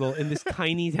hospital in this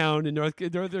tiny town in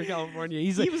Northern California?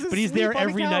 He's there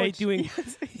every night doing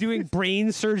brain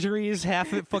surgeries,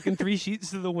 half it fucking 3 sheets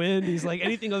to the wind. He's like,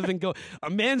 anything other than go. A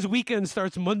man's weekend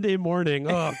starts Monday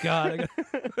morning. Oh God.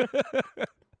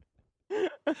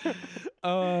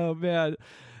 Oh man.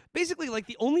 Basically, like,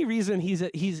 the only reason he's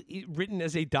written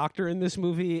as a doctor in this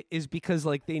movie is because,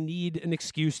 like, they need an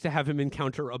excuse to have him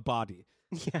encounter a body.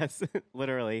 Yes,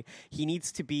 literally. He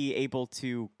needs to be able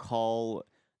to call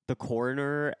the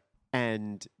coroner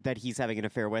and that he's having an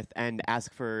affair with and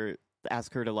ask her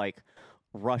to, like,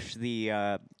 rush the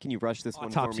can you rush this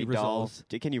one for me, results.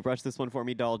 Doll? Can you rush this one for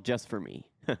me, doll, just for me?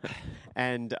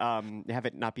 And have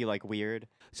it not be like weird.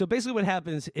 So basically what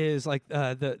happens is like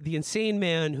the insane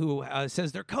man who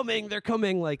says they're coming,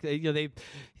 like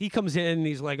he comes in and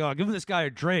he's like, oh, give this guy a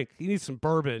drink. He needs some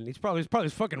bourbon. He's probably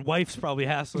his fucking wife's probably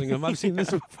hassling him. I've seen this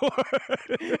before.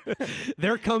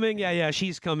 They're coming. Yeah,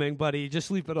 she's coming, buddy. Just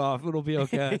sleep it off. It'll be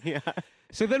okay. Yeah.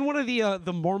 So then one of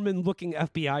the Mormon-looking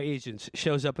FBI agents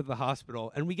shows up at the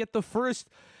hospital, and we get the first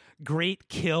great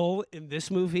kill in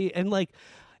this movie. And like,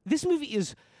 this movie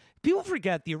is, people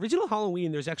forget the original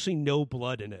Halloween. There's actually no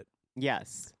blood in it.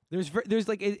 Yes. There's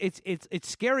like it's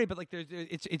scary, but like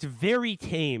it's very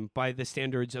tame by the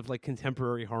standards of like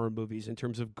contemporary horror movies in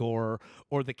terms of gore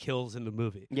or the kills in the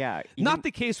movie. Yeah. Not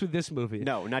the case with this movie.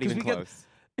 No, not even close.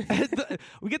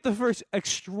 We get the first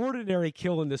extraordinary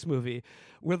kill in this movie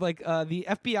where like the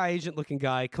FBI agent looking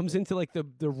guy comes into like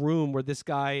the room where this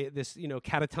guy, this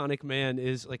catatonic man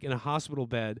is like in a hospital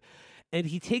bed, and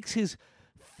he takes his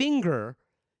finger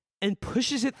and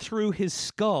pushes it through his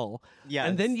skull,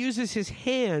 and then uses his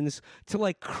hands to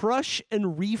like crush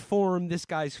and reform this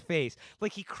guy's face.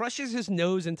 Like he crushes his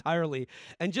nose entirely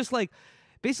and just like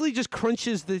basically just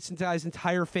crunches this guy's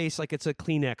entire face like it's a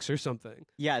Kleenex or something.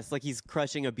 Yes, like he's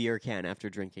crushing a beer can after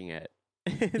drinking it.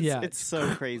 It's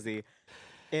so crazy.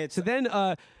 So then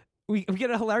we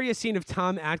get a hilarious scene of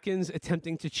Tom Atkins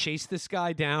attempting to chase this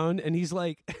guy down, and he's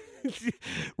like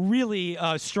really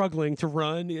struggling to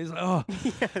run. He's like,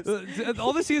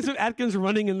 all the scenes of Atkins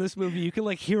running in this movie, you can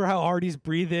like hear how hard he's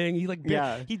breathing. He like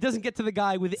he doesn't get to the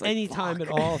guy with any time at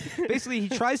all. Basically, he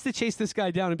tries to chase this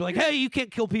guy down and be like, "Hey, you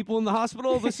can't kill people in the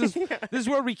hospital. This is this is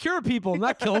where we cure people,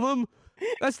 not kill them."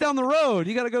 That's down the road.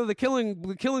 You got to go to the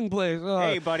killing place.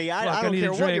 Hey, buddy, I don't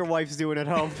care what your wife's doing at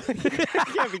home. You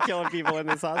can't be killing people in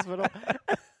this hospital.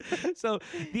 So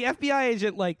the FBI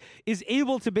agent like is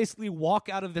able to basically walk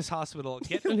out of this hospital,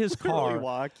 get in his car,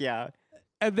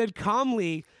 and then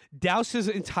calmly douse his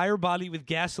entire body with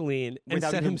gasoline and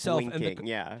without set even himself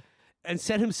blinking, and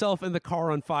set himself in the car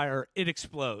on fire. It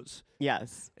explodes.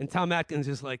 Yes. And Tom Atkins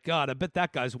is like, God, I bet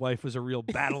that guy's wife was a real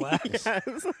battle axe.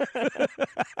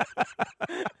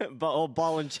 Old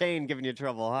ball and chain giving you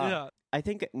trouble, huh? Yeah. I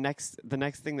think the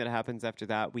next thing that happens after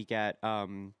that, we get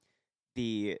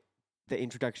the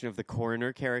introduction of the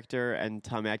coroner character, and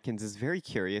Tom Atkins is very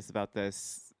curious about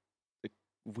this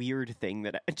weird thing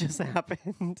that just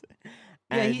happened.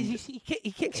 Yeah,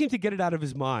 he can't seem to get it out of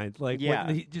his mind. Like,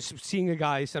 just seeing a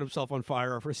guy set himself on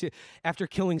fire after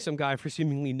killing some guy for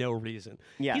seemingly no reason.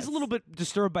 Yes. He's a little bit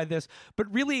disturbed by this,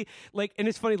 but really, like, and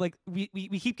it's funny, like, we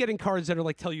keep getting cards that are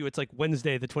like, tell you it's like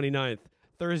Wednesday the 29th.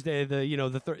 Thursday,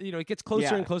 it gets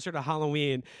closer and closer to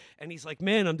Halloween, and he's like,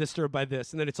 "Man, I'm disturbed by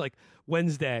this." And then it's like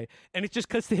Wednesday, and it just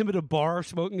cuts to him at a bar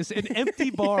smoking an empty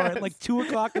bar at like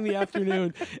 2:00 in the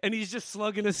afternoon, and he's just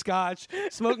slugging a scotch,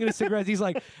 smoking a cigarette. He's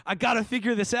like, "I gotta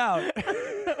figure this out."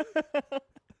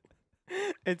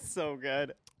 It's so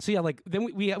good. So yeah, like then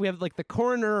we have like the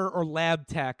coroner or lab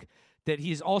tech that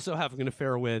he's also having an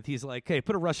affair with. He's like, "Hey,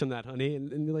 put a rush on that, honey,"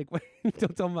 and you're like,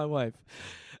 "Don't tell my wife."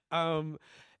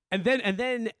 And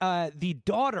then the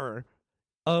daughter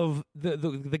of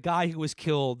the guy who was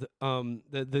killed,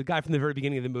 the guy from the very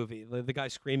beginning of the movie, the guy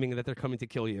screaming that they're coming to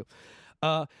kill you,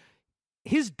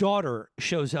 his daughter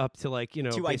shows up to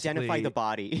to identify the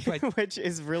body, which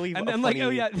is really and funny. like, oh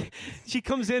yeah, she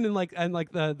comes in and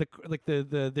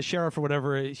the sheriff or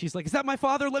whatever, she's like, "Is that my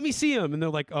father? Let me see him." And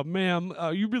they're like, "Oh, ma'am,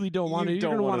 you really don't want to.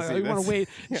 You're gonna want to. You want to wait."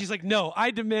 And she's like, "No,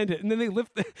 I demand it." And then they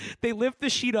lift the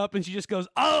sheet up, and she just goes,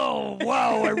 "Oh,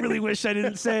 whoa! I really wish I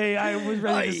didn't say I was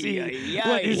ready to see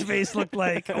what his face looked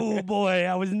like. Oh boy,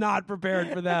 I was not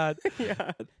prepared for that."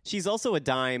 Yeah. She's also a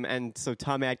dime, and so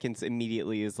Tom Atkins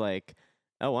immediately is like,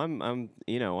 "Oh, I'm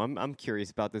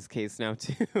curious about this case now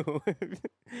too."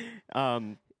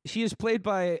 She is played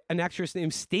by an actress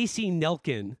named Stacey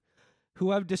Nelkin,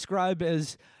 who I've described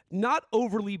as not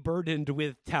overly burdened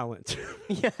with talent.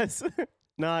 Yes,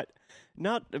 not.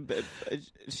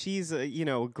 She's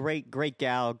a great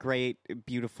gal, great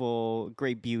beautiful,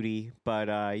 great beauty, but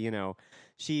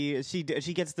she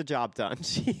gets the job done.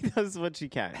 She does what she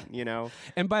can,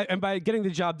 And by getting the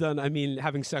job done, I mean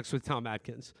having sex with Tom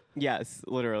Atkins. Yes,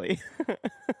 literally.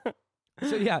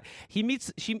 So yeah, he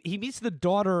meets the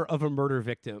daughter of a murder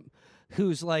victim,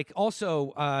 who's like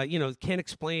also can't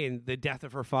explain the death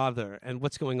of her father and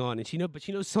what's going on, and she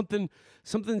knows something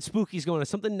spooky's going on,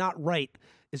 something not right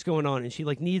is going on, and she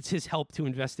like needs his help to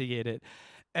investigate it.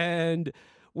 And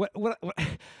what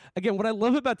I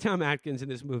love about Tom Atkins in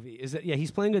this movie is that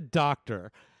he's playing a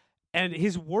doctor, and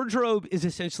his wardrobe is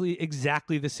essentially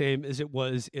exactly the same as it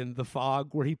was in The Fog,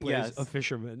 where he plays a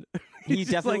fisherman. He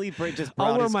definitely just brought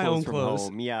I'll wear his my own from clothes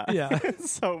home. Yeah. It's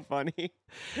so funny.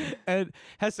 And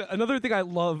another thing I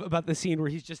love about the scene where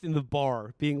he's just in the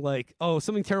bar being like, "Oh,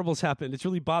 something terrible's happened. It's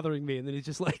really bothering me." And then he's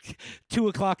just like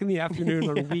 2:00 in the afternoon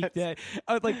on a weekday.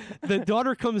 Like the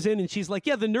daughter comes in and she's like,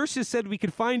 "Yeah, the nurses said we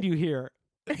could find you here."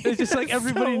 It's just like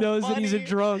everybody knows that he's a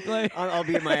drunk. Like I'll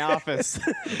be in my office.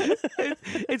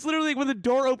 It's literally like when the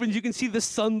door opens, you can see the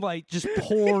sunlight just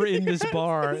pour in this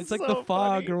bar. It's like so The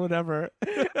Fog funny. or whatever.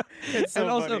 It's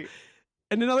so funny.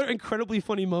 And another incredibly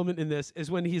funny moment in this is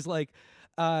when he's like,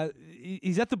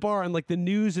 he's at the bar and like the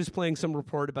news is playing some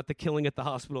report about the killing at the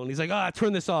hospital, and he's like,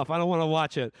 turn this off, I don't want to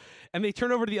watch it. And they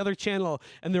turn over to the other channel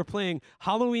and they're playing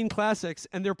Halloween classics,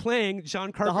 and they're playing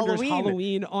John Carpenter's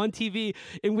Halloween on TV,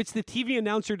 in which the TV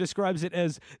announcer describes it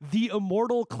as the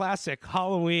immortal classic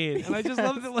Halloween. And I just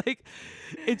love that, like,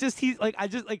 it just, he's like,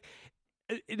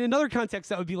 in another context,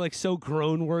 that would be like so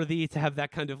groan worthy to have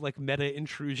that kind of like meta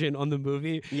intrusion on the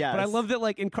movie. Yes. But I love that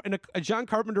like in a John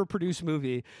Carpenter produced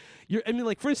movie,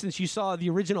 like for instance, you saw the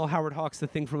original Howard Hawks' The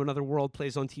Thing from Another World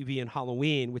plays on TV in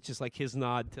Halloween, which is like his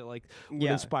nod to like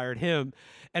what inspired him.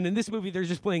 And in this movie, they're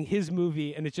just playing his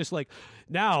movie, and it's just like,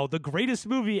 now the greatest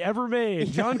movie ever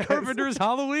made, John Carpenter's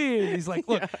Halloween. He's like,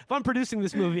 look, if I'm producing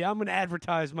this movie, I'm going to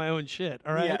advertise my own shit.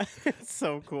 All right. Yeah, it's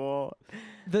so cool.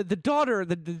 The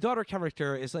daughter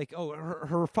character is like, oh,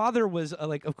 her father was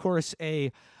like, of course,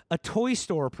 a toy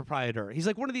store proprietor. He's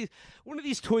like one of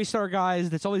these toy store guys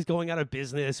that's always going out of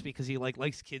business because he like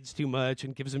likes kids too much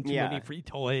and gives them too many free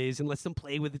toys and lets them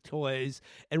play with the toys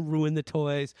and ruin the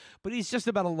toys. But he's just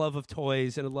about a love of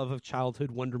toys and a love of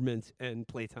childhood wonderment and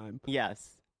playtime.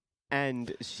 Yes,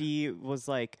 and she was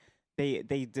like,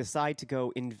 they decide to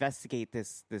go investigate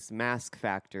this mask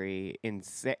factory in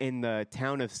the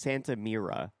town of Santa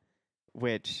Mira,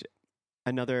 which.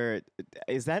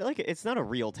 Is that like, it's not a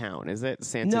real town, is it?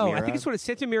 Santa Mira? No, I think it's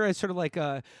Santa Mira is sort of like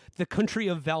the country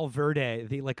of Valverde,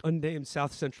 the like unnamed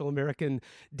South Central American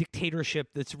dictatorship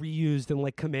that's reused in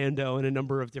like Commando and a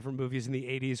number of different movies in the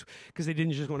 80s because they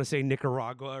didn't just want to say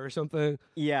Nicaragua or something.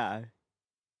 Yeah.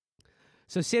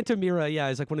 So Santa Mira,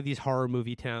 is like one of these horror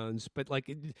movie towns, but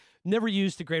like never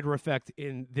used to greater effect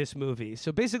in this movie.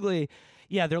 So basically,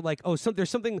 they're like, there's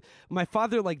something. My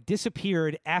father like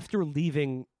disappeared after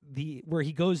leaving the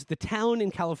town in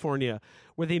California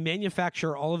where they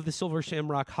manufacture all of the Silver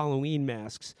Shamrock Halloween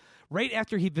masks. Right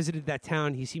after he visited that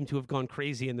town, he seemed to have gone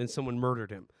crazy, and then someone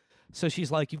murdered him. So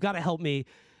she's like, you've got to help me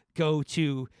go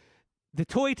to the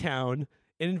toy town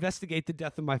and investigate the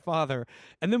death of my father.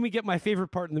 And then we get my favorite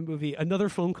part in the movie, another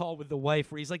phone call with the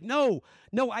wife where he's like, no,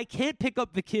 I can't pick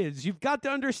up the kids. You've got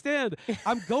to understand.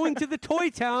 I'm going to the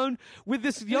toy town with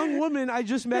this young woman I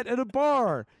just met at a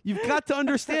bar. You've got to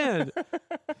understand.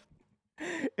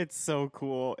 It's so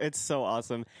cool. It's so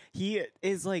awesome. He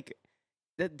is like,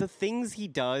 the things he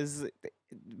does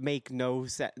make no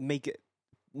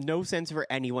sense for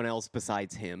anyone else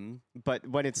besides him. But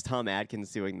when it's Tom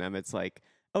Atkins doing them, it's like,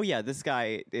 oh yeah, this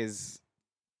guy is,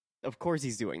 of course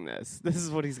he's doing this. This is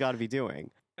what he's got to be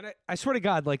doing. And I swear to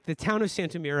God, like the town of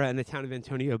Santa Mira and the town of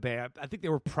Antonio Bay, I think they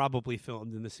were probably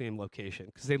filmed in the same location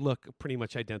because they look pretty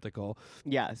much identical.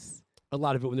 Yes. A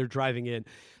lot of it when they're driving in.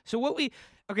 So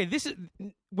this is,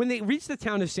 when they reach the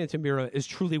town of Santa Mira is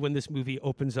truly when this movie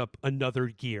opens up another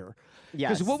gear.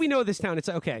 Yes. Because what we know of this town, it's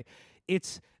like, okay,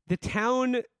 it's the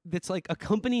town that's like a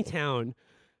company town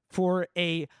for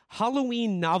a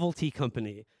Halloween novelty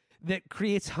company that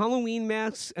creates Halloween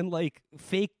masks and like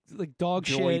fake like dog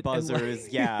joy shit, buzzers,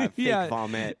 and, like, fake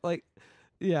vomit,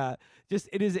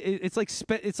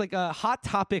 it's like a Hot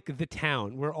Topic, the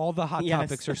town where all the hot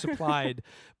topics are supplied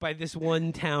by this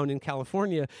one town in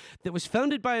California that was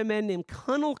founded by a man named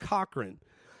Connell Cochran,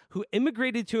 who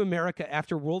immigrated to America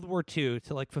after World War II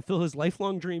to like fulfill his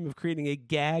lifelong dream of creating a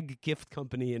gag gift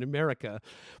company in America,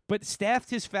 but staffed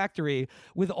his factory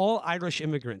with all Irish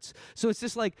immigrants. So it's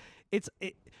just like,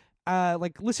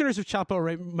 like listeners of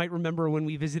Chapo might remember when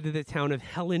we visited the town of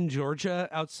Helen, Georgia,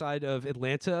 outside of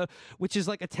Atlanta, which is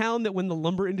like a town that when the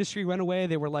lumber industry went away,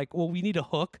 they were like, well, we need a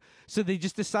hook. So they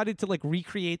just decided to like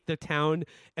recreate the town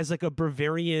as like a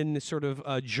Bavarian sort of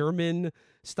German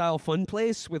style fun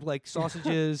place with like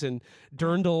sausages and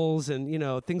dirndls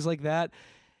and, things like that.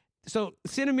 So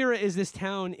Santa Mira is this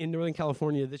town in Northern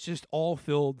California that's just all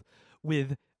filled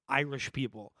with Irish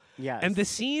people. Yes. And the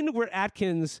scene where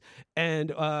Atkins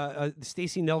and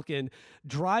Stacey Nelkin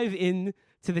drive in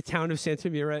to the town of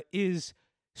Santa Mira is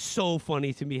so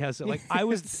funny to me. I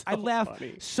laughed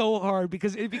so hard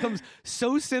because it becomes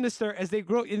so sinister as they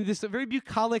grow in this very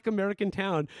bucolic American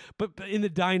town, but in the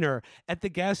diner, at the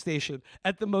gas station,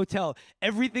 at the motel,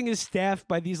 everything is staffed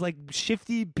by these like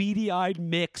shifty, beady-eyed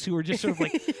micks who are just sort of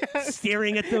like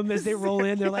staring at them as they roll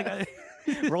in. They're like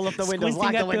roll up the windows,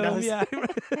 lock the windows. Yeah.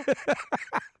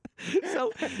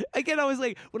 So again, I was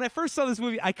like, when I first saw this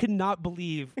movie, I could not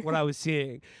believe what I was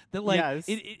seeing. That like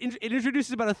it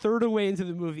introduces about a third of the way into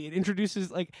the movie. It introduces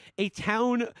like a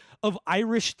town of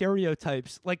Irish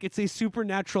stereotypes, like it's a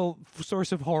supernatural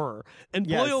source of horror. And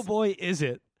boy, oh boy, is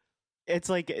it! It's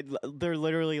like they're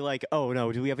literally like, oh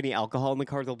no, do we have any alcohol in the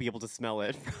car? They'll be able to smell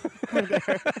it.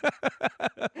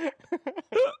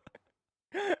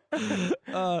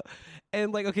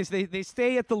 And like, okay, so they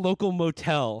stay at the local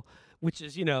motel, which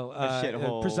is,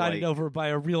 shithole, presided over by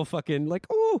a real fucking like,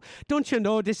 oh, don't you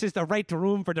know this is the right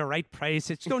room for the right price?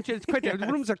 The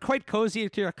rooms are quite cozy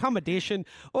to your accommodation.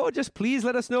 Oh, just please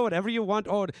let us know whatever you want.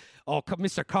 Oh,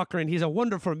 Mr. Cochran, he's a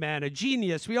wonderful man, a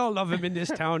genius. We all love him in this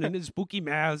town and his spooky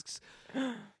masks.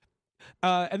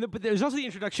 But there's also the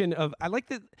introduction of I like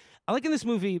in this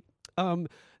movie.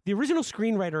 The original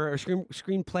screenwriter or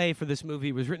screenplay for this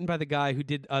movie was written by the guy who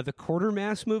did the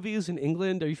Quartermass movies in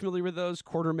England. Are you familiar with those?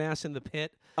 Quartermass and The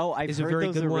Pit. Oh, I've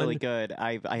heard those are really good.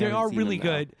 They are really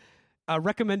them, good.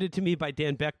 Recommended to me by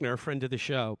Dan Beckner, a friend of the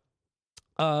show.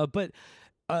 But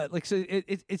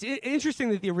it's interesting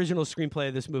that the original screenplay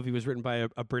of this movie was written by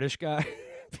a British guy.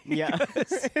 Yeah,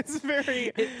 it's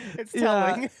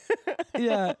telling.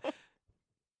 Yeah.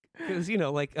 Because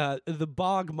the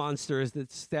bog monsters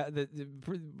that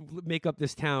make up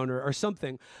this town or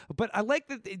something, but I like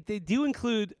that they do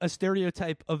include a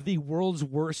stereotype of the world's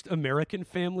worst American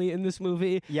family in this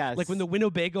movie. Yes, like when the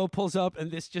Winnebago pulls up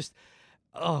and this just,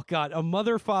 oh god, a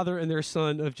mother, father, and their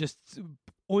son of just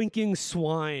oinking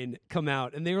swine come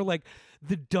out, and they are like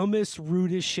the dumbest,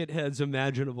 rudest shitheads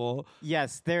imaginable.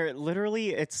 Yes, they're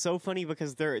literally. It's so funny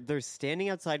because they're standing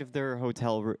outside of their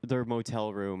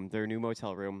motel room, their new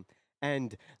motel room,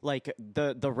 and like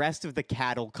the rest of the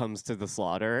cattle comes to the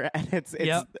slaughter, and it's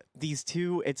these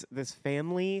two. It's this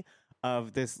family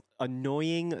of this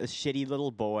annoying, shitty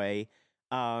little boy,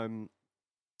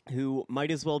 who might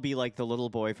as well be like the little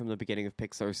boy from the beginning of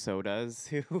Pixar Sodas,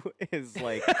 who is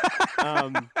like,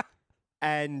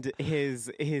 and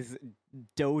his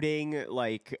doting,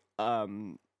 like,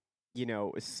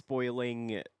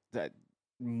 spoiling that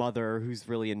mother who's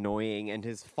really annoying, and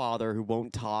his father who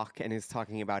won't talk and is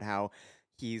talking about how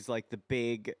he's like the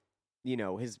big,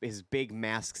 his big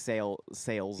mask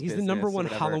sales. He's the number one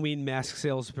Halloween mask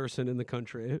salesperson in the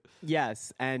country.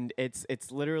 Yes, and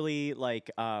it's literally like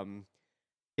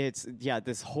it's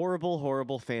this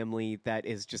horrible family that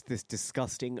is just this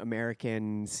disgusting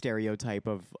American stereotype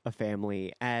of a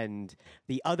family, and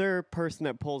the other person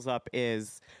that pulls up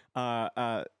is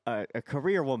a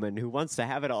career woman who wants to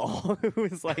have it all, who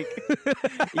is like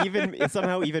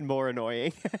somehow even more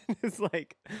annoying. It's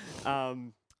like, I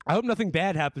hope nothing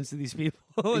bad happens to these people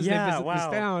as they visit this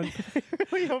town. I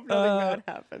really hope nothing bad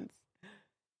happens.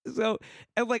 So,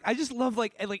 and like, I just love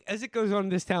like as it goes on in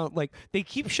this town, like they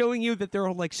keep showing you that there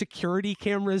are like security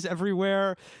cameras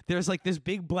everywhere. There's like this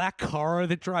big black car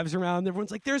that drives around. Everyone's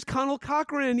like, "There's Connell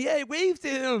Cochran! Yay, wave to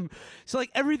him!" So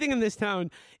like everything in this town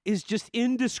is just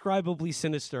indescribably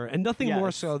sinister, and nothing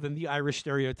more so than the Irish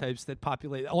stereotypes that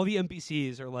populate. All the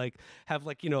NPCs are like have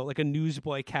like like a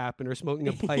newsboy cap and are smoking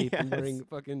a pipe and wearing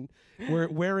fucking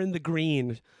wearing the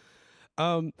green.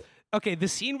 Okay, the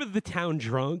scene with the town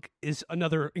drunk is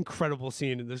another incredible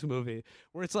scene in this movie,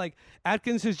 where it's like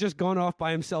Atkins has just gone off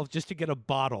by himself just to get a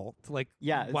bottle to like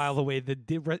while away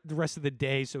the rest of the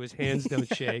day so his hands don't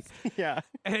shake. Yeah,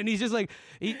 and he's just like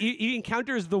he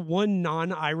encounters the one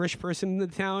non-Irish person in the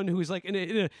town who's like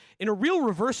in a real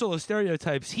reversal of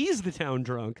stereotypes. He's the town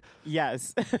drunk.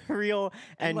 Yes, real,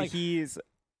 and like, he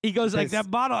goes like,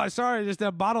 that bottle. Sorry, just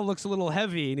that bottle looks a little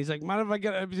heavy, and he's like, mind if I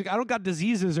get? He's like, I don't got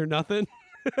diseases or nothing.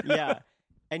 Yeah,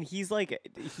 and he is like,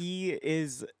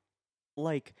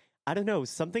 I don't know,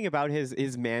 something about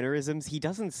his mannerisms. He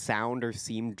doesn't sound or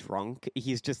seem drunk.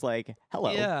 He's just like,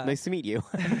 hello, nice to meet you.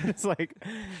 It's like,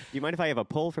 do you mind if I have a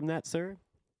pull from that, sir?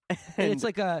 And it's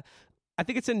like I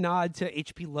think it's a nod to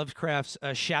H.P. Lovecraft's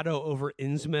Shadow over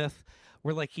Innsmouth,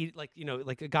 where like he like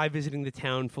a guy visiting the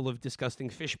town full of disgusting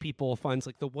fish people finds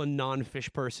like the one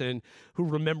non-fish person who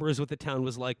remembers what the town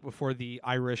was like before the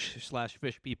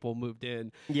Irish/fish people moved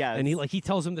in. Yeah, and he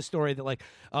tells him the story that like,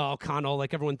 oh, Connell,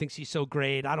 like everyone thinks he's so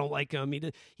great. I don't like him.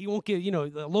 He won't get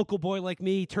a local boy like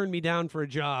me turned me down for a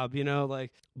job.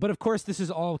 Like. But of course, this is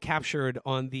all captured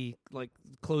on the like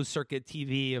closed circuit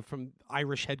TV from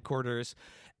Irish headquarters.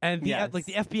 And the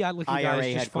FBI looking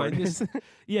guys just find this.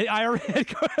 Yeah, IRA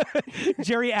headquarters.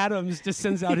 Jerry Adams just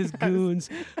sends out his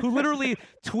goons who literally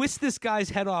twist this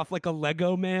guy's head off like a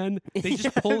Lego man. They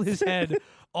just pull his head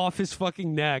off his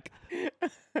fucking neck.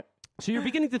 So you're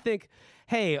beginning to think,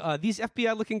 hey, these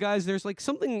FBI looking guys, there's like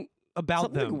something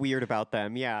about them. Weird about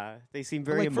them, yeah. They seem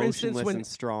very emotionless and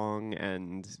strong,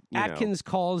 and Atkins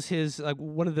calls his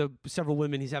one of the several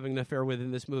women he's having an affair with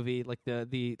in this movie, like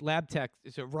the lab tech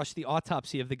to rush the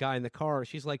autopsy of the guy in the car.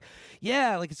 She's like,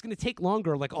 yeah, like it's gonna take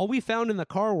longer. Like all we found in the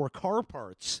car were car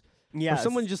parts. Yeah,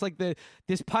 someone just like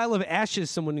this pile of ashes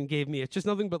someone gave me. It's just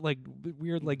nothing but like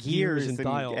weird like gears and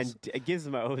dials and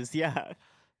gizmos. Yeah.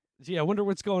 So, yeah, I wonder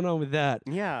what's going on with that.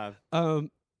 Yeah.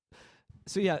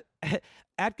 So yeah,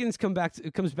 Atkins comes back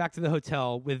to the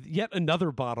hotel with yet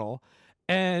another bottle,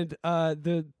 and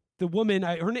the woman,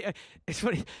 her name. It's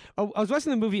funny. I was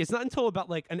watching the movie. It's not until about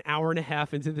like an hour and a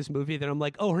half into this movie that I'm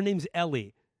like, oh, her name's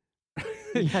Ellie.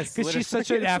 Yes, because she's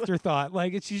such an afterthought.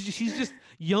 Like she's just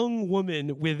young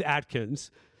woman with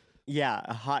Atkins. Yeah,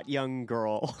 a hot young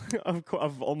girl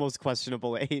of almost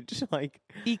questionable age. Like,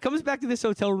 he comes back to this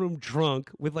hotel room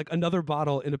drunk with like another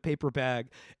bottle in a paper bag,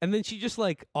 and then she just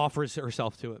like offers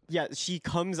herself to him. yeah, she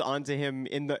comes onto him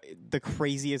in the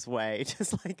craziest way.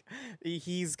 Just like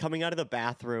he's coming out of the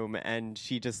bathroom and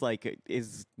she just like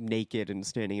is naked and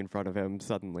standing in front of him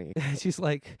suddenly. She's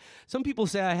like, some people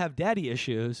say I have daddy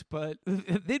issues, but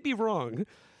they'd be wrong.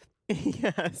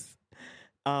 Yes.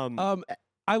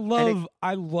 I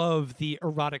love the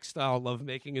erotic style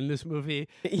lovemaking in this movie.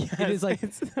 Yes, it is like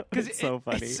it's so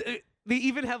funny. They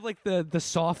even have like the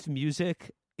soft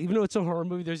music, even though it's a horror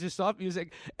movie. There's this soft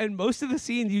music, and most of the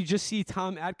scene you just see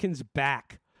Tom Atkins'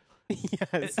 back.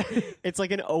 Yes, it's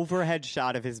like an overhead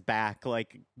shot of his back,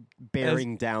 like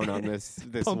bearing down on this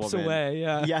pumps woman. away.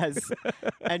 Yeah. Yes,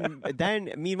 and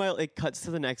then meanwhile it cuts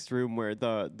to the next room where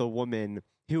the woman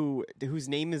whose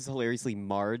name is hilariously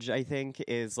Marge, I think,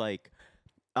 is like.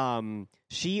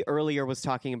 She earlier was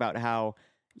talking about how,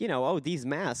 these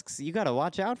masks, you got to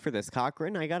watch out for this,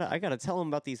 Cochran. I gotta tell him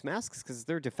about these masks because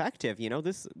they're defective.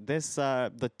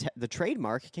 The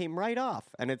trademark came right off,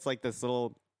 and it's like this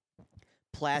little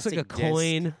plastic it's like a disc,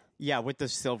 coin. yeah, with the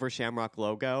silver shamrock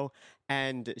logo.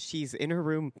 And she's in her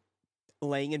room,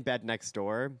 laying in bed next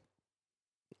door,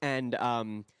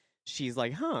 and she's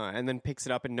like, huh, and then picks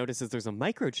it up and notices there's a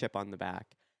microchip on the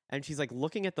back. And she's like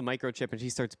looking at the microchip and she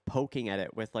starts poking at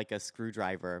it with like a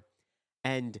screwdriver.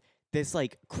 And this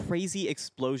like crazy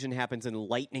explosion happens and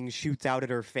lightning shoots out at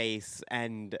her face.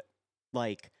 And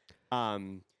like,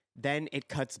 then it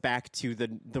cuts back to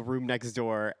the room next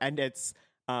door and it's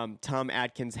Tom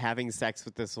Atkins having sex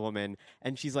with this woman.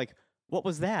 And she's like, what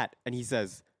was that? And he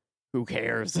says, who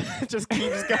cares? Just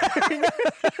keeps going.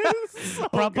 So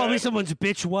Probably good. someone's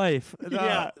bitch wife.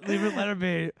 Yeah. Leave it, let her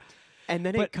be. And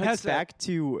then But it cuts back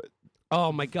to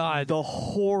oh my god, the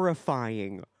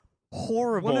horrifying,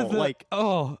 horrible, one of the, like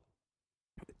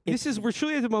this is we're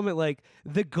truly at the moment like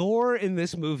the gore in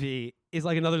this movie is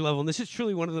like another level, and this is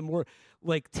truly one of the more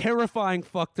like terrifying,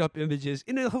 fucked up images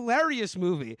in a hilarious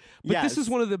movie. But this is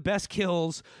one of the best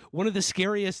kills, one of the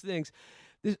scariest things.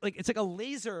 It's like a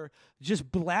laser just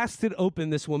blasted open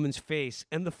this woman's face,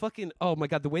 and the fucking oh my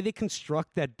god, the way they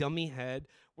construct that dummy head,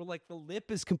 where like the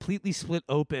lip is completely split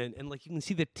open, and like you can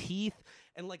see the teeth,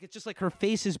 and like it's just like her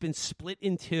face has been split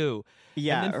in two.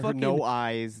 Yeah, and then her no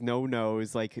eyes, no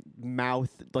nose, like mouth,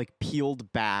 like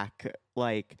peeled back,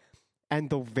 like. And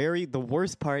the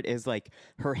worst part is like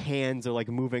her hands are like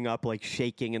moving up, like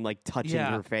shaking and like touching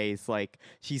her face, like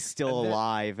she's still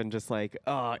alive, and just like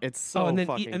it's so and then,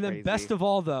 fucking and then crazy. best of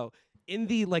all though, in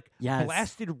the like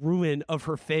blasted ruin of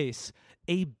her face,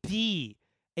 a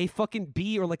fucking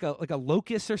bee or like a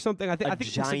locust or something. I think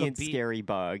it's giant like a bee. scary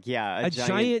bug. Yeah, a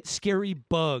giant scary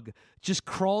bug just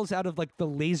crawls out of like the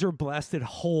laser blasted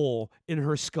hole in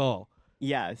her skull.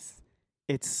 Yes,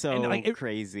 it's so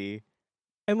crazy.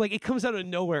 And like it comes out of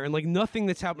nowhere, and like nothing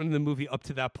that's happened in the movie up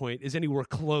to that point is anywhere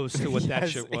close to what that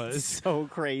shit was. It's so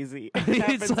crazy.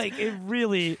 It's like it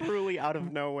really truly out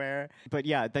of nowhere. But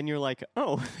yeah, then you're like,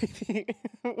 oh,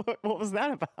 what was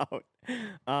that about?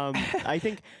 I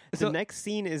think the next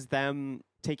scene is them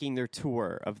taking their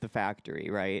tour of the factory,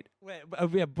 right?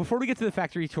 Yeah, before we get to the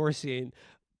factory tour scene,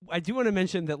 I do want to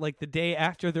mention that like the day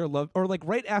after their love, or like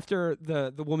right after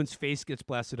the woman's face gets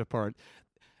blasted apart,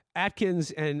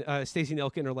 Atkins and Stacey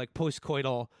Nelkin are like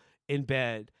post-coital in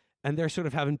bed, and they're sort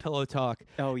of having pillow talk.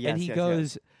 Oh yes,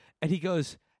 and he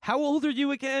goes, "How old are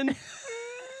you again?"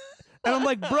 And I'm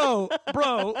like, bro,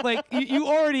 like you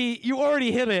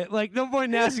already hit it. Like no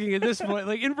point in asking at this point.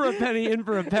 Like in for a penny, in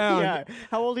for a pound. Yeah.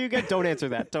 How old are you again? Don't answer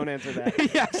that. Don't answer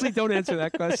that. Yeah, actually, don't answer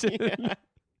that question. Yeah.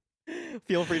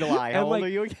 Feel free to lie. How old are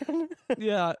you again?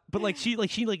 Yeah, but like she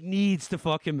needs to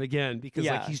fuck him again because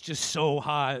like he's just so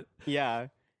hot. Yeah.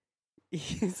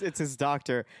 It's his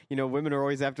doctor. Women are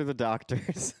always after the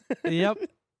doctors. Yep.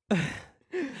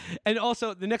 And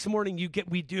also, the next morning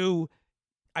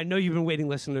I know you've been waiting,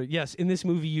 listener. Yes, in this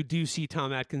movie, you do see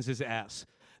Tom Atkins' ass.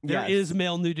 There is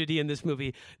male nudity in this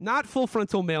movie. Not full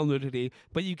frontal male nudity,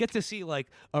 but you get to see like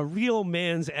a real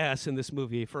man's ass in this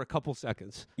movie for a couple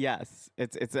seconds. Yes,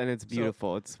 it's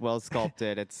beautiful. It's well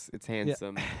sculpted. It's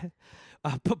handsome. Yeah.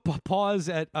 Pause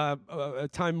at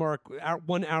time mark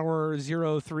 1 hour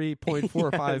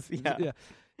 03.45. Yes, yeah.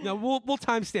 No, we'll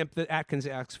timestamp the Atkins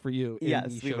acts for you.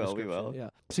 Yes, we will. Yeah.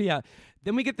 So yeah,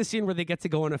 then we get the scene where they get to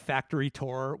go on a factory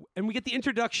tour, and we get the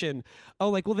introduction. Oh,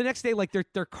 like the next day, like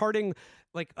they're carting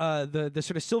like the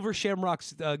sort of Silver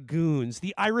Shamrock's goons,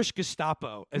 the Irish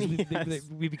Gestapo, as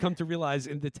we become to realize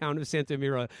in the town of Santa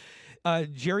Mira.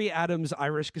 Jerry Adams'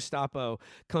 Irish Gestapo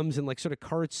comes and like sort of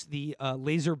carts the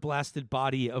laser blasted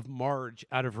body of Marge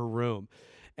out of her room.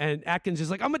 And Atkins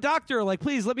is like, I'm a doctor. Like,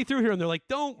 please let me through here. And they're like,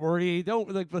 don't worry.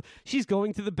 Don't. Like, she's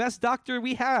going to the best doctor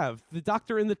we have, the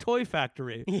doctor in the toy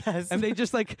factory. Yes. And they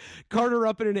just like cart her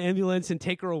up in an ambulance and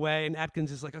take her away. And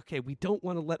Atkins is like, okay, we don't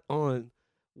want to let on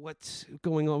what's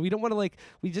going on. We don't want to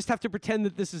we just have to pretend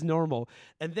that this is normal.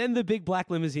 And then the big black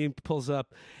limousine pulls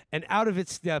up, and out of it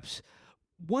steps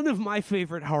one of my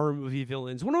favorite horror movie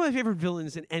villains, one of my favorite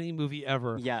villains in any movie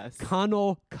ever. Yes.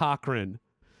 Connell Cochran,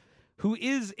 who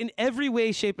is in every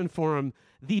way, shape, and form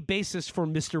the basis for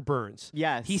Mr. Burns.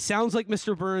 Yes. He sounds like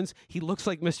Mr. Burns. He looks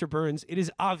like Mr. Burns. It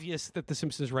is obvious that the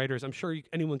Simpsons writers, I'm sure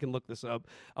anyone can look this up.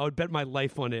 I would bet my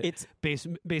life on it. It's base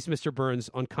Mr. Burns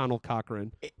on Connell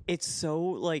Cochran. It's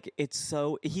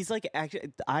so he's like,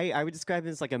 actually, I would describe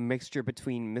him as like a mixture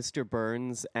between Mr.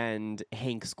 Burns and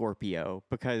Hank Scorpio,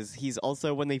 because he's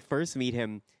also, when they first meet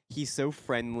him, he's so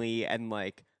friendly and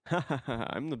like,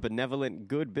 I'm the benevolent,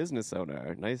 good business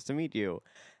owner. Nice to meet you.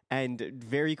 And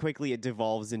very quickly it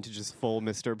devolves into just full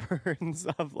Mr. Burns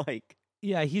of like...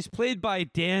 Yeah, he's played by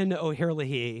Dan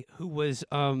O'Herlihy, who was...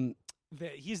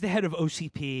 he's the head of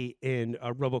OCP in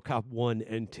RoboCop 1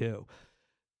 and 2.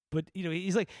 But, you know,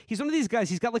 he's one of these guys,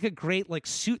 he's got like a great like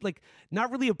suit, like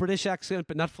not really a British accent,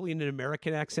 but not fully an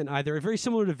American accent either. Very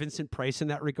similar to Vincent Price in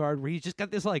that regard, where he's just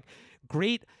got this like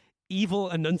great evil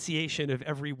enunciation of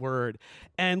every word.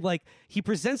 And like he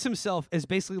presents himself as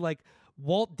basically like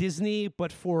Walt Disney,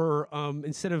 but for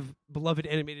instead of beloved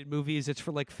animated movies, it's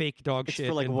for like fake dog shit. It's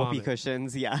for like and whoopee vomit.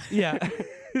 cushions, yeah. Yeah.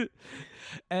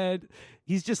 And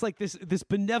he's just like this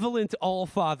benevolent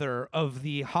all-father of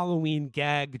the Halloween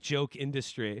gag joke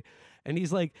industry. And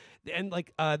he's like,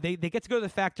 they get to go to the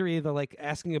factory. They're like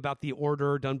asking about the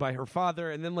order done by her father.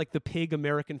 And then like the pig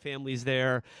American family's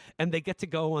there. And they get to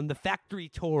go on the factory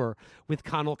tour with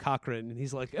Connell Cochran. And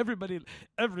he's like, everybody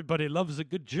loves a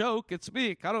good joke. It's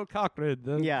me, Connell Cochran,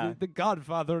 the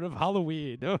godfather of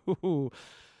Halloween. Oh.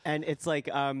 And it's like,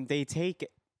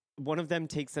 one of them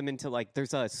takes them into like,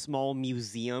 there's a small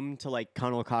museum to like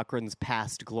Connell Cochran's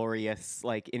past glorious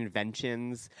like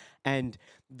inventions. And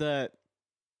the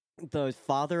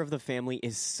father of the family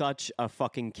is such a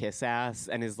fucking kiss ass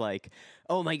and is like,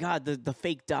 oh my God, the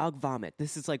fake dog vomit.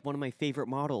 This is like one of my favorite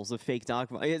models of fake dog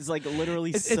vomit. It's like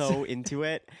literally so into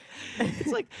it.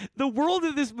 It's like the world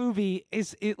of this movie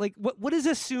like what is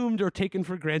assumed or taken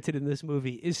for granted in this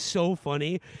movie is so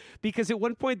funny, because at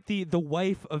one point the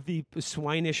wife of the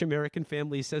swinish American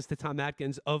family says to Tom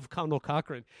Atkins of Connell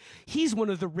Cochran, he's one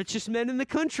of the richest men in the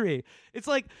country. It's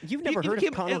like, you've never heard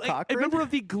of Connell Cochran? A member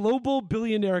of the global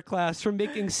billionaire class from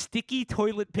making sticky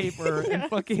toilet paper and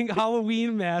fucking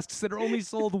Halloween masks that are only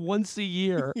sold once a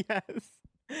year. Yes.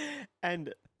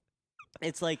 And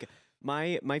it's like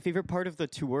my favorite part of the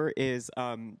tour is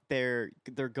they're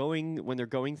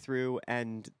going through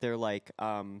and they're like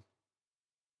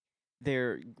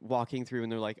they're walking through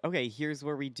and they're like, okay, here's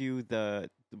where we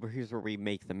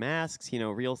make the masks, you know,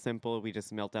 real simple. We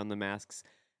just melt down the masks.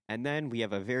 And then we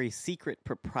have a very secret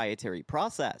proprietary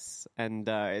process. And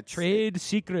it's Trade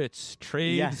secrets.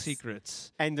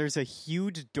 And there's a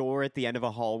huge door at the end of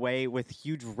a hallway with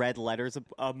huge red letters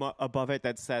above it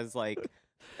that says like,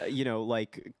 you know,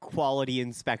 like quality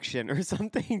inspection or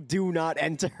something. Do not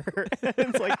enter.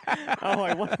 It's like, oh,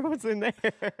 I wonder what's in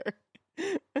there.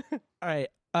 All right.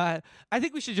 I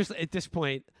think we should just, at this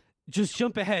point, just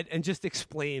jump ahead and just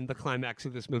explain the climax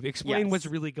of this movie. Explain what's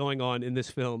really going on in this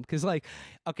film. Because, like,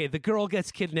 okay, the girl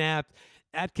gets kidnapped.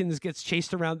 Atkins gets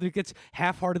chased around. He gets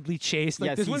half-heartedly chased.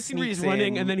 Like, there's one scene where he's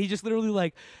running, and then he just literally,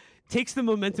 like, takes the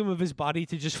momentum of his body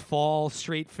to just fall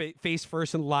straight face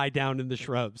first and lie down in the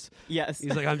shrubs. Yes.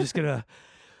 He's like, I'm just gonna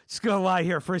lie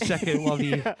here for a second while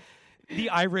the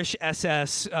Irish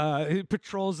SS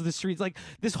patrols the streets. Like,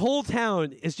 this whole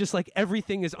town is just like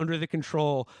everything is under the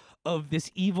control of this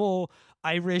evil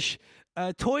Irish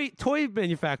toy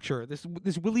manufacturer. This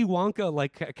Willy Wonka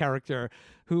like character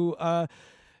who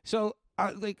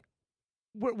like.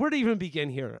 Where to even begin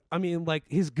here? I mean, like,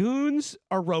 his goons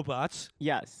are robots.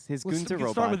 Yes, his goons are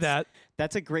robots. Start with that.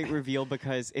 That's a great reveal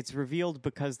because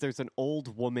there's an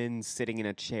old woman sitting in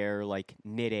a chair, like,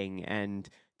 knitting, and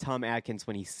Tom Atkins,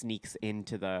 when he sneaks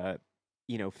into the,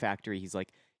 you know, factory, he's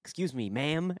like, excuse me,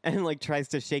 ma'am, and, like, tries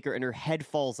to shake her, and her head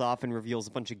falls off and reveals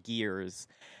a bunch of gears.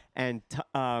 And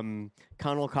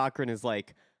Connell Cochran is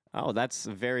like, oh, that's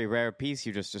a very rare piece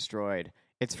you just destroyed.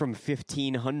 It's from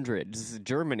 1500s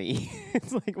Germany.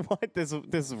 It's like, what?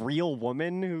 This real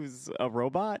woman who's a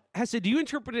robot? Hessa, do you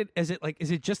interpret it as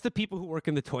is it just the people who work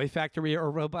in the toy factory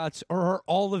are robots, or are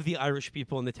all of the Irish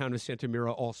people in the town of Santa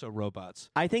Mira also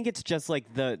robots? I think it's just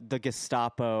like the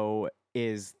Gestapo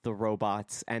is the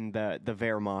robots, and the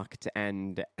Wehrmacht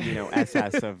and, you know,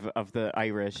 SS of the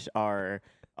Irish are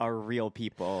are real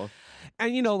people.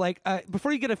 And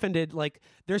before you get offended,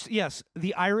 there's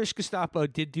the Irish Gestapo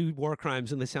did do war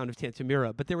crimes in The Sound of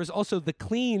Tantamira, but there was also the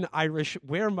clean Irish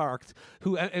Wehrmacht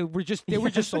who were just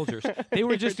soldiers. They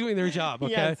were just doing their job.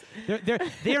 Okay,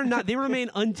 they are not. They remain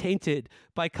untainted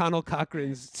by Conal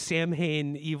Cochran's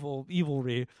Samhain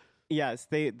evilry. Yes,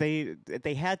 they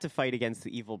had to fight against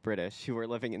the evil British who were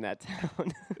living in that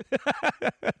town.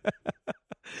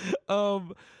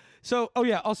 Also,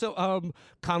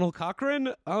 Conal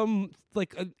Cochran,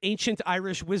 like an ancient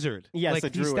Irish wizard. Yes, like a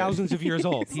he's druid. thousands of years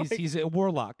old. He's a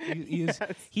warlock. He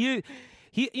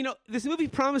this movie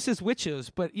promises witches,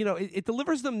 but it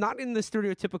delivers them not in the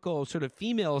stereotypical sort of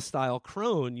female style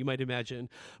crone you might imagine,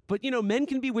 but men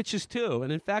can be witches too,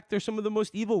 and in fact they're some of the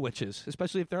most evil witches,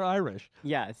 especially if they're Irish.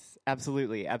 Yes,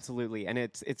 absolutely, and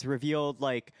it's revealed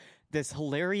like this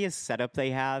hilarious setup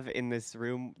they have in this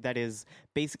room that is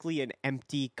basically an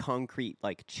empty concrete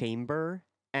like chamber,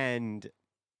 and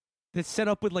that's set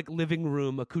up with like living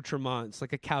room accoutrements,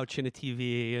 like a couch and a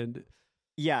TV and.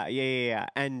 Yeah.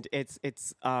 And it's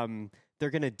they're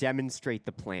gonna demonstrate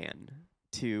the plan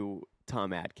to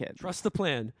Tom Atkins. Trust the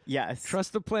plan. Yes.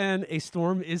 Trust the plan. A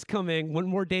storm is coming. One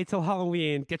more day till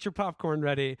Halloween. Get your popcorn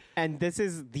ready. And this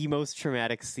is the most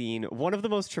traumatic scene. One of the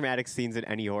most traumatic scenes in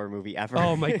any horror movie ever.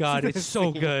 Oh my God, it's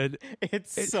so good.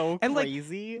 It's so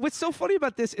crazy. What's so funny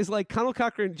about this is like Conal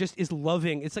Cochran just is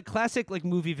loving. It's a classic like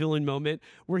movie villain moment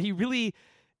where he really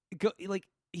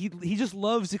He just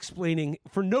loves explaining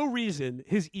for no reason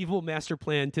his evil master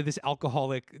plan to this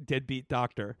alcoholic deadbeat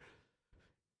doctor.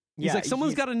 He's like,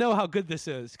 someone's got to know how good this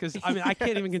is, because I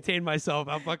can't even contain myself.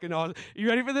 How fucking awesome! You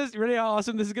ready for this? You ready how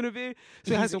awesome this is going to be?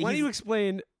 So why don't you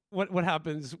explain what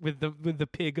happens with the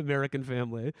pig American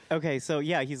family? Okay, so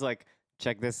he's like,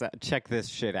 check this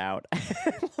shit out.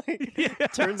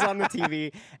 Turns on the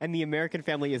TV, and the American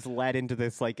family is led into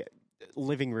this like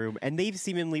living room, and they've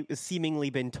seemingly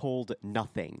been told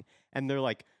nothing, and they're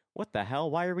like, what the hell,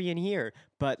 why are we in here?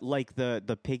 But like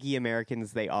the piggy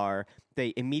Americans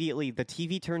they immediately, the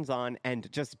TV turns on,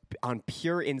 and just on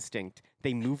pure instinct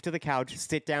they move to the couch,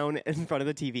 sit down in front of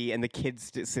the TV, and the kid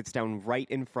sits down right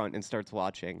in front and starts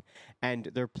watching. And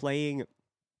they're playing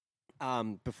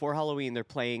before Halloween, they're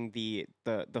playing the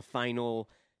final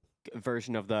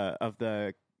version of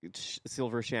the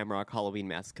Silver Shamrock Halloween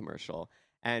mask commercial.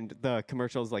 And the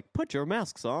commercial is like, put your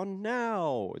masks on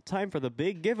now. Time for the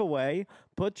big giveaway.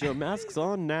 Put your masks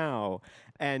on now.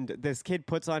 And this kid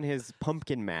puts on his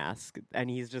pumpkin mask,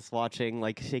 and he's just watching,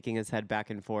 like shaking his head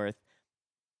back and forth.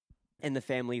 And the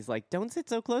family's like, don't sit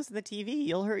so close to the TV.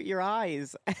 You'll hurt your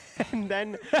eyes. And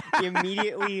then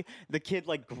immediately the kid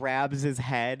like grabs his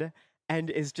head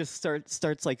and is just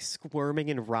starts like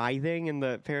squirming and writhing. And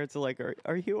the parents are like,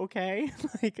 are you okay?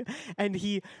 And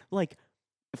he like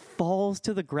falls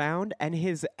to the ground, and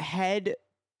his head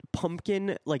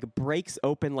pumpkin like breaks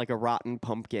open like a rotten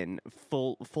pumpkin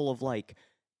full of like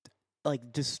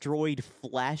destroyed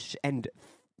flesh, and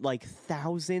like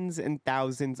thousands and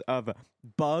thousands of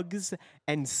bugs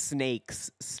and snakes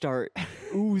start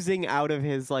oozing out of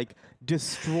his like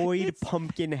destroyed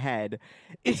pumpkin head.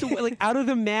 It's like out of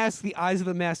the mask, the eyes of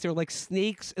the mask, they're like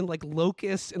snakes and like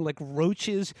locusts and like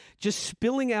roaches just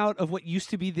spilling out of what used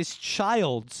to be this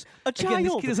child's. A child. Again,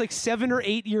 this kid is like 7 or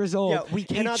 8 years old. Yeah, we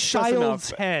cannot a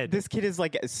child's head. This kid is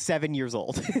like 7 years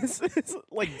old. It's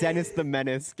like Dennis the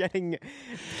Menace getting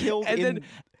killed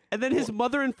And then his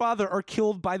mother and father are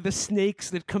killed by the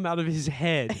snakes that come out of his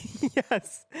head.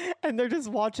 Yes. And they're just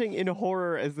watching in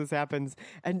horror as this happens.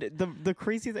 And the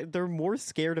crazy thing, they're more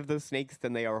scared of the snakes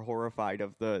than they are horrified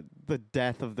of the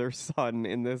death of their son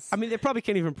in this. I mean, they probably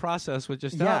can't even process what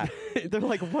just happened. They're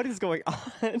like, what is going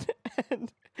on?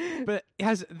 But it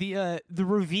has the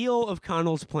reveal of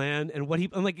Connell's plan and what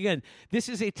and like, again, this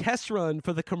is a test run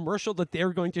for the commercial that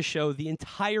they're going to show the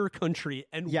entire country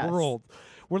and world.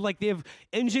 Where like they have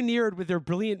engineered with their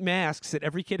brilliant masks that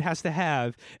every kid has to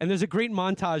have, and there's a great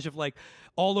montage of like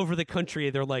all over the country.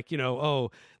 They're like,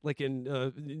 like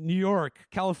in New York,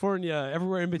 California,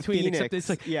 everywhere in between. Phoenix, except it's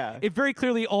like it very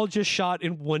clearly all just shot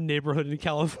in one neighborhood in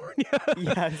California.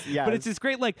 Yes. But it's this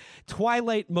great like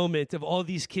twilight moment of all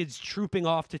these kids trooping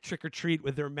off to trick or treat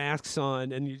with their masks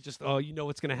on, and you just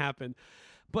what's going to happen.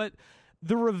 But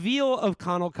the reveal of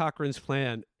Conal Cochran's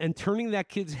plan and turning that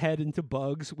kid's head into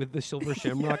bugs with the Silver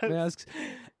Shamrock masks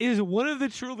is one of the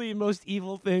truly most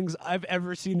evil things I've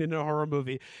ever seen in a horror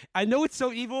movie. I know it's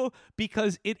so evil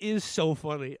because it is so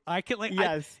funny.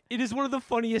 It is one of the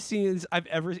funniest scenes I've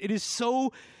ever. It is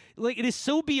so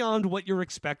beyond what you're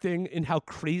expecting in how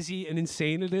crazy and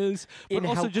insane it is, but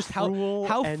also just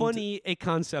how funny a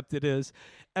concept it is.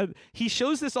 He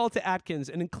shows this all to Atkins,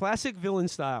 and in classic villain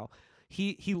style,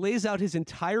 he lays out his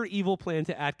entire evil plan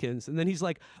to Atkins, and then he's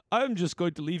like, I'm just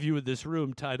going to leave you in this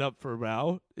room tied up for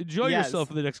now. Enjoy yourself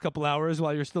for the next couple hours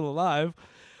while you're still alive.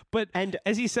 But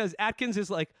as he says, Atkins is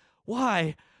like,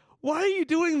 why? Why are you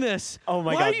doing this? Oh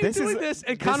my why God, are you doing this?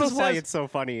 And Connell this is why says, it's so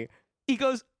funny. he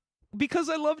goes, because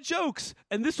I love jokes,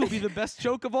 and this will be the best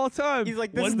joke of all time. He's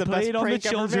like, this One is the best played on the prank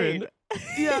ever children. made.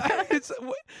 Yeah,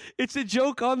 it's a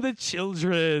joke on the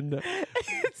children.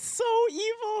 It's so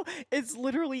evil. It's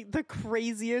literally the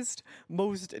craziest,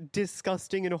 most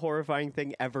disgusting and horrifying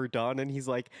thing ever done. And he's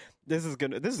like, this is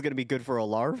gonna be good for a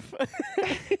larf.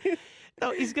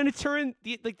 No, he's going to turn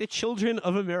the children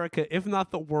of America, if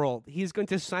not the world. He's going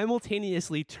to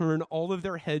simultaneously turn all of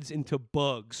their heads into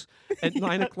bugs at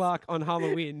 9 o'clock on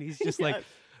Halloween. He's just like,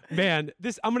 man,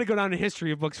 I'm going to go down in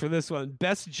history books for this one.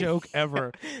 Best joke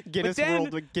ever.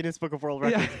 Guinness Book of World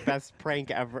Records, best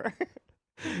prank ever.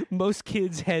 Most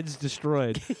kids' heads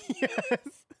destroyed.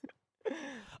 Yes.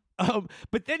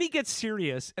 But then he gets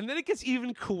serious, and then it gets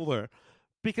even cooler.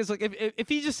 Because like if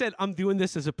he just said, I'm doing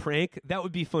this as a prank, that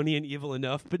would be funny and evil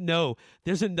enough. But no,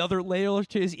 there's another layer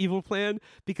to his evil plan,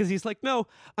 because he's like, no,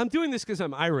 I'm doing this because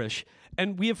I'm Irish,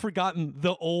 and we have forgotten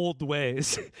the old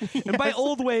ways. And by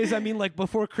old ways, I mean like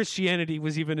before Christianity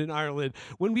was even in Ireland,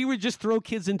 when we would just throw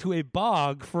kids into a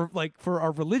bog for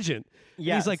our religion.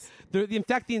 Yes. He's like, in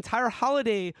fact, the entire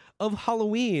holiday of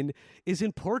Halloween is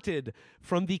imported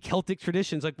from the Celtic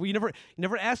traditions. Like, you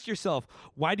never asked yourself,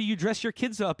 why do you dress your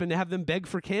kids up and have them beg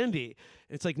for candy?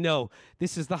 And it's like, no,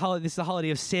 this is the holiday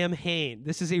of Samhain.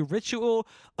 This is a ritual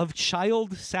of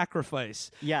child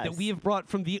sacrifice that we have brought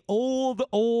from the old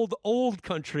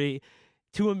country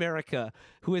to America,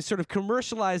 who has sort of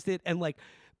commercialized it. And like,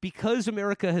 because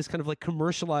America has kind of like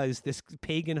commercialized this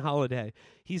pagan holiday,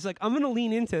 he's like, I'm going to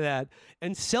lean into that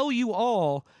and sell you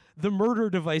all the murder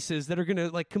devices that are going to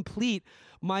like complete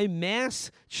my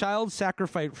mass child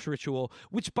sacrifice ritual,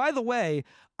 which, by the way,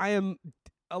 I am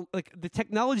like, the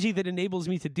technology that enables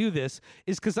me to do this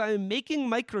is because I am making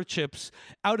microchips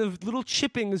out of little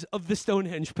chippings of the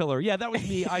Stonehenge pillar. Yeah, that was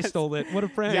me. I stole it. What a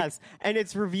prank. Yes. And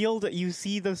it's revealed, you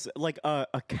see this like a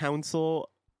council,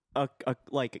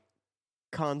 like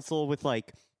console with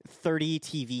like 30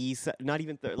 TVs, not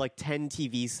even like 10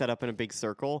 TVs set up in a big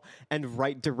circle, and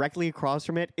right directly across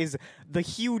from it is the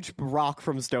huge rock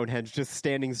from Stonehenge just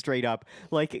standing straight up,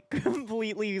 like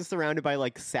completely surrounded by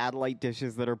like satellite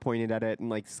dishes that are pointed at it and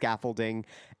like scaffolding.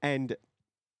 And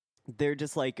they're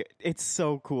just like, it's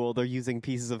so cool. They're using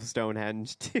pieces of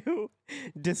Stonehenge to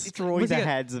destroy the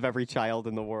heads of every child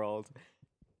in the world.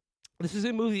 This is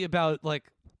a movie about like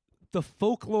the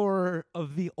folklore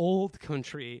of the old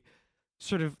country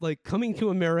sort of like coming to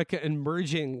America and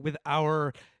merging with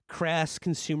our crass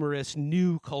consumerist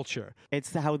new culture.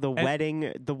 It's how the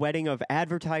wedding of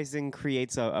advertising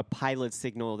creates a pilot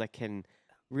signal that can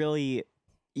really,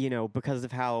 because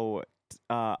of how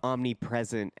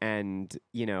omnipresent and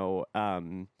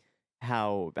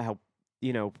how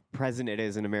present it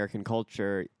is in American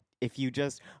culture. If you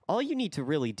just, all you need to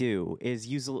really do is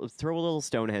throw a little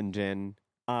Stonehenge in.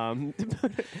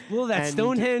 Little that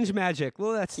Stonehenge magic,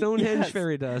 little that Stonehenge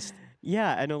fairy dust.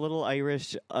 Yeah, and a little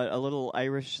Irish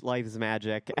lives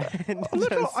magic. And a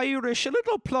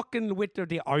little plucking with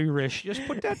the Irish. Just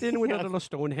put that in with a little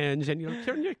Stonehenge, and you'll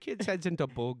turn your kids' heads into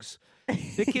bugs.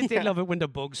 The kids, they love it when the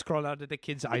bugs crawl out of the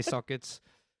kids' eye sockets.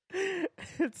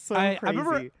 It's so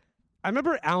crazy. I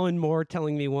remember Alan Moore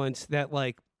telling me once that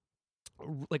like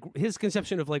his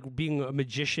conception of like being a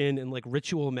magician and like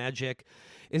ritual magic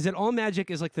is that all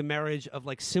magic is like the marriage of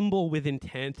like symbol with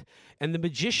intent, and the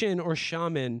magician or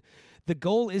shaman, the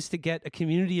goal is to get a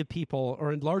community of people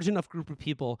or a large enough group of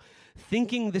people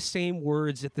thinking the same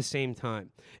words at the same time.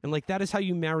 And like that is how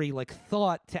you marry like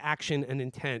thought to action and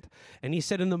intent. And he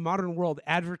said in the modern world,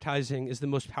 advertising is the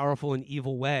most powerful and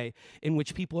evil way in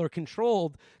which people are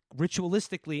controlled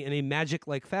ritualistically in a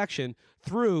magic-like fashion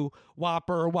through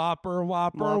whopper.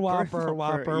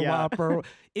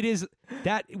 It is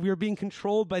that we are being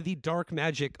controlled by the dark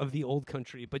magic of the old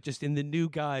country, but just in the new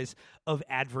guise of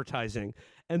advertising.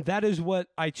 And that is what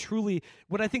I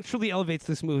think truly elevates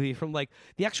this movie from like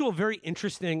the actual very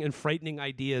interesting and frightening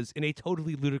ideas in a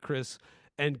totally ludicrous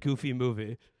and goofy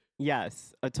movie.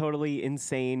 Yes, a totally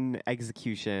insane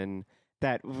execution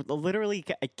that literally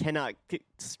I cannot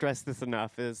stress this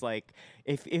enough is like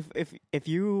if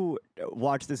you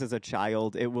watch this as a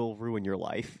child, it will ruin your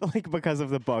life, like because of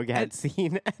the bug head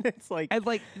scene. And it's like, and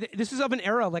like this is of an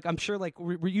era, like I'm sure like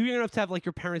were you young enough to have like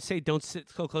your parents say don't sit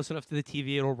so close enough to the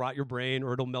TV, it'll rot your brain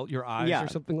or it'll melt your eyes or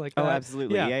something like that. Oh,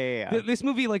 absolutely. Yeah. This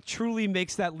movie like truly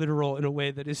makes that literal in a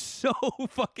way that is so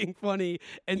fucking funny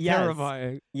and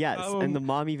terrifying. Yes, and the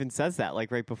mom even says that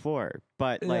like right before.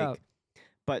 But like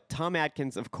but Tom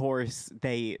Atkins, of course,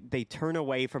 they turn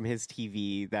away from his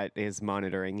TV that is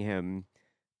monitoring him.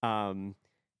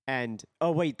 And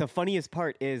oh wait, the funniest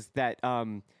part is that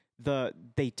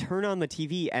they turn on the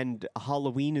TV and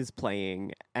Halloween is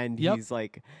playing, and he's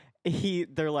like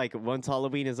they're like, once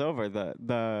Halloween is over,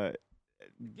 the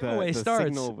giveaway starts.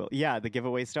 Signal will, the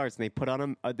giveaway starts, and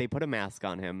they put a mask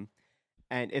on him.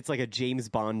 And it's like a James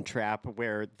Bond trap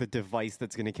where the device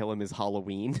that's going to kill him is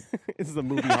Halloween. Is the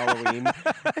movie Halloween.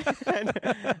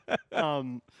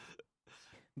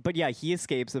 But yeah, he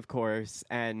escapes, of course,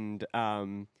 and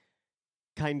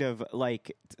kind of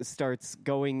like starts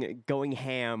going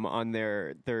ham on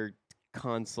their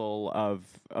console of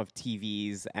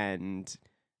TVs, and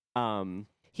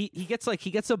he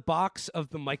gets a box of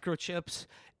the microchips,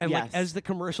 and like as the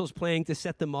commercial's playing to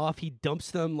set them off, he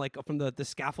dumps them like from the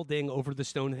scaffolding over the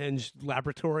Stonehenge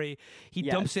laboratory. He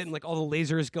dumps it, and like all the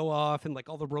lasers go off, and like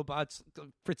all the robots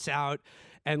fritz out,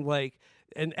 and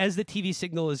as the TV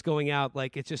signal is going out,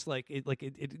 like it's just like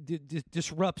it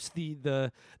disrupts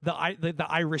the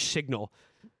Irish signal.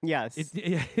 Yes,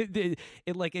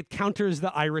 it counters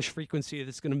the Irish frequency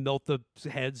that's going to melt the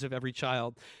heads of every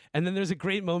child. And then there's a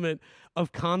great moment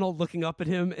of Connell looking up at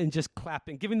him and just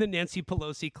clapping, giving the Nancy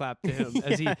Pelosi clap to him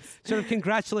as he sort of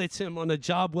congratulates him on a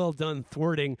job well done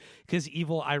thwarting his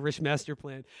evil Irish master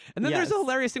plan. And then there's a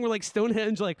hilarious thing where like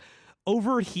Stonehenge like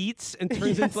overheats and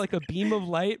turns into like a beam of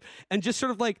light, and just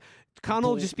sort of like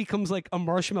Connell just becomes like a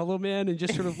marshmallow man and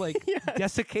just sort of like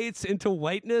desiccates into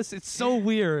whiteness. It's so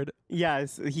weird.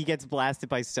 Yes, he gets blasted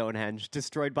by Stonehenge,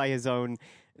 destroyed by his own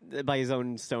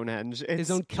Stonehenge. It's, his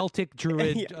own Celtic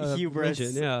druid hubris.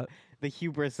 Religion, the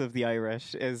hubris of the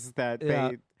Irish is that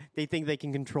they think they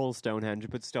can control Stonehenge,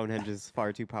 but Stonehenge is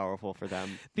far too powerful for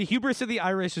them. The hubris of the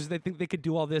Irish is they think they could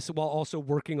do all this while also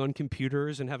working on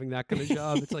computers and having that kind of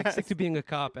job. It's like, stick to being a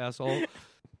cop, asshole.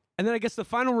 And then I guess the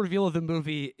final reveal of the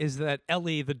movie is that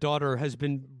Ellie, the daughter, has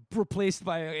been replaced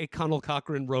by a Connell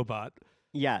Cochran robot.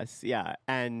 Yes, yeah.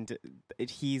 And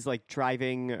he's like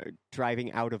driving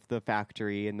out of the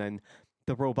factory, and then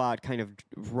the robot kind of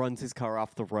runs his car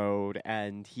off the road,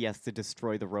 and he has to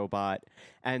destroy the robot.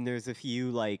 And there's a few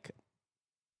like,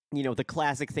 the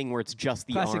classic thing where it's just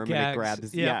the classic arm gags. and it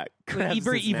grabs, like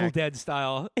very his Evil neck. Dead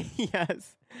style.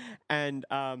 Yes. And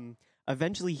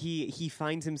eventually he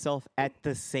finds himself at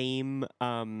the same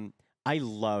I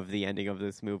love the ending of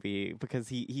this movie because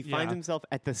he finds himself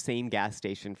at the same gas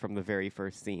station from the very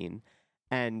first scene.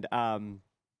 And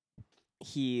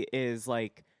he is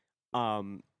like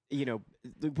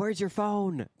where's your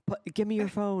phone? Give me your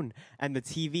phone. And the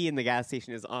TV in the gas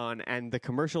station is on, and the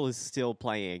commercial is still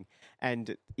playing.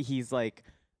 And he's like,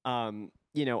 on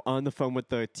the phone with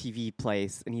the TV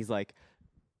place, and he's like,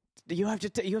 you have to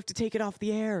take it off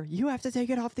the air. You have to take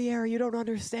it off the air. You don't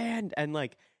understand. And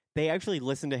like, they actually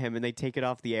listen to him and they take it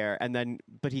off the air. And then,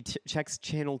 but he checks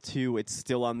channel 2. It's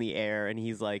still on the air. And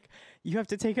he's like, you have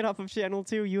to take it off of channel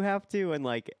 2. You have to. And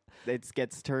like, it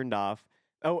gets turned off.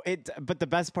 But the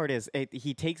best part is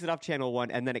he takes it off channel 1,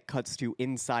 and then it cuts to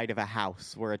inside of a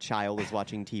house where a child is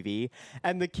watching TV,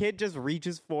 and the kid just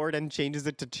reaches forward and changes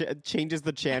it to changes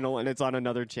the channel, and it's on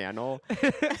another channel.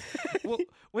 Well,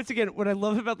 once again, what I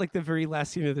love about like the very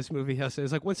last scene of this movie, Hessa,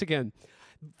 is like once again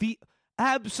the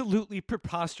absolutely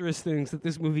preposterous things that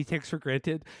this movie takes for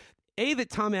granted. That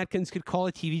Tom Atkins could call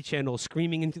a TV channel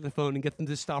screaming into the phone and get them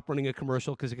to stop running a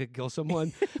commercial because it could kill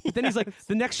someone. But then he's like,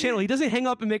 the next channel, he doesn't hang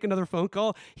up and make another phone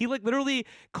call. He like literally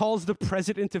calls the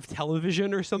president of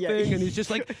television or something. And he's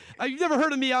just like, you've never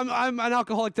heard of me. I'm an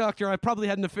alcoholic doctor. I probably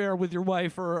had an affair with your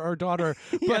wife or daughter.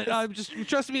 But just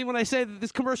trust me when I say that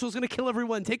this commercial is going to kill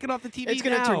everyone. Take it off the TV It's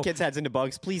going to turn kids' heads into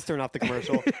bugs. Please turn off the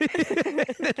commercial.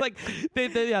 Like,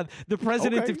 the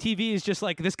president of TV is just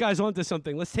like, this guy's onto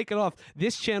something. Let's take it off.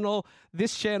 This channel, doing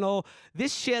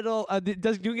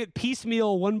it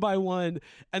piecemeal one by one.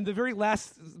 And the very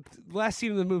last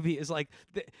scene of the movie is like,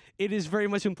 it is very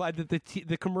much implied that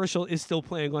the commercial is still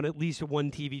playing on at least one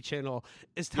TV channel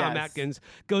as Tom Atkins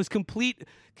goes complete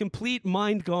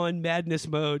mind gone madness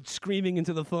mode, screaming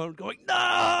into the phone, going,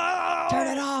 no! turn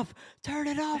it off, turn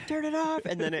it off, turn it off,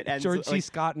 and then it ends. George C.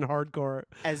 Scott in hardcore.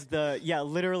 As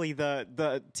literally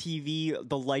the TV,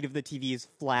 the light of the TV is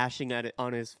flashing at it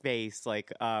on his face,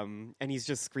 and he's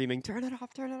just screaming, "Turn it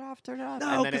off, turn it off, turn it off!"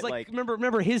 No, and then because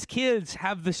remember, his kids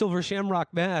have the silver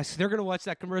shamrock mask. They're gonna watch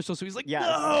that commercial, so he's like,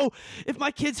 "No, if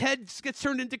my kid's head gets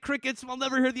turned into crickets, I'll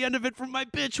never hear the end of it from my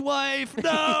bitch wife."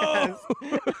 No.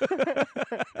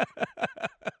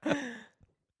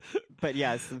 But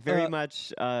yes, very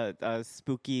much a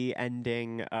spooky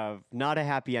ending of not a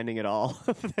happy ending at all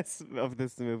of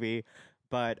this movie,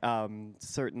 but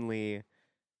certainly,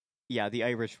 yeah, the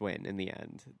Irish win in the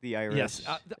end. The Irish,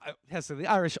 yes, the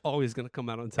Irish always going to come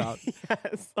out on top.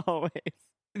 Yes, always.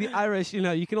 The Irish,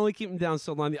 you can only keep them down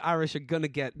so long. The Irish are gonna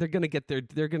get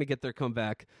their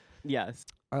comeback. Yes.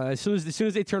 As soon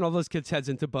as they turn all those kids' heads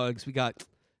into bugs, we got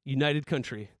united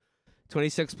country.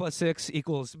 26 plus 6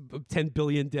 equals 10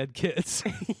 billion dead kids.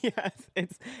 Yes,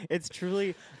 it's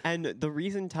truly, and the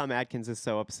reason Tom Atkins is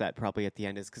so upset probably at the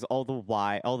end is because all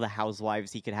the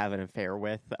housewives he could have an affair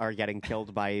with are getting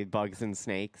killed by bugs and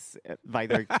snakes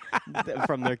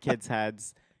from their kids'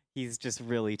 heads. He's just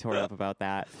really torn up about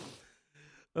that.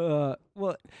 So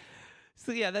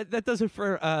yeah, that does it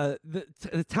for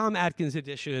the Tom Atkins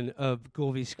edition of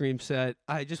Ghoul v. Scream Set.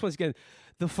 I just once again,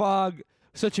 The Fog.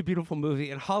 Such a beautiful movie,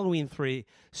 and Halloween 3,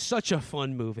 such a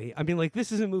fun movie. I mean,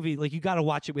 this is a movie, you got to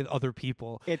watch it with other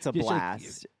people. It's a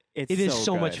blast. It is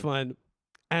so much fun.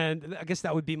 And I guess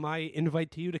that would be my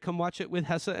invite to you to come watch it with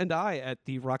Hessa and I at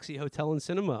the Roxy Hotel and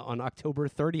Cinema on October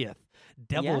 30th.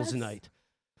 Devil's Night.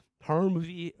 Horror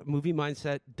movie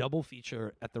mindset double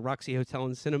feature at the Roxy Hotel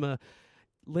and Cinema.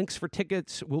 Links for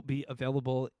tickets will be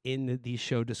available in the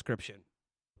show description.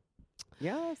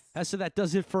 Yes. So that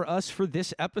does it for us for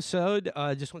this episode.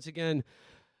 Just once again,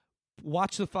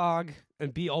 watch The Fog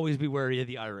and always be wary of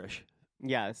the Irish.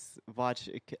 Yes. Watch,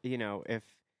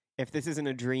 if this isn't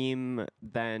a dream,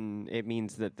 then it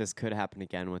means that this could happen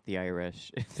again with the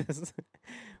Irish.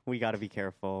 We got to be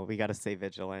careful. We got to stay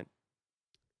vigilant.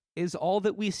 Is all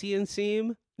that we see and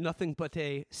seem nothing but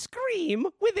a scream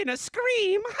within a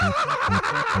scream? Happy,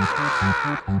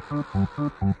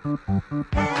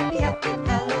 happy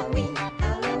Halloween,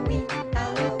 Halloween,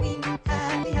 Halloween.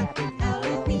 Happy, happy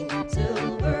Halloween,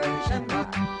 silver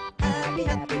shamrock. Happy,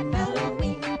 happy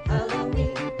Halloween,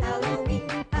 Halloween, Halloween.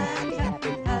 Happy,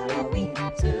 happy Halloween,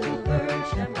 silver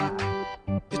shamrock.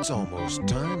 It's almost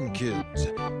time, kids.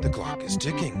 The clock is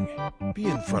ticking. Be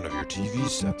in front of your TV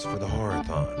sets for the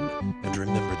Horror-thon. And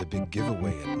remember the big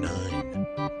giveaway at 9.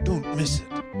 Don't miss it.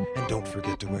 And don't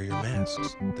forget to wear your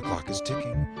masks. The clock is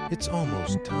ticking. It's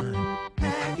almost time.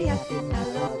 Happy, happy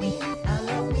Halloween,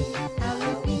 Halloween,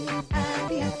 Halloween.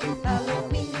 Happy, happy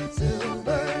Halloween,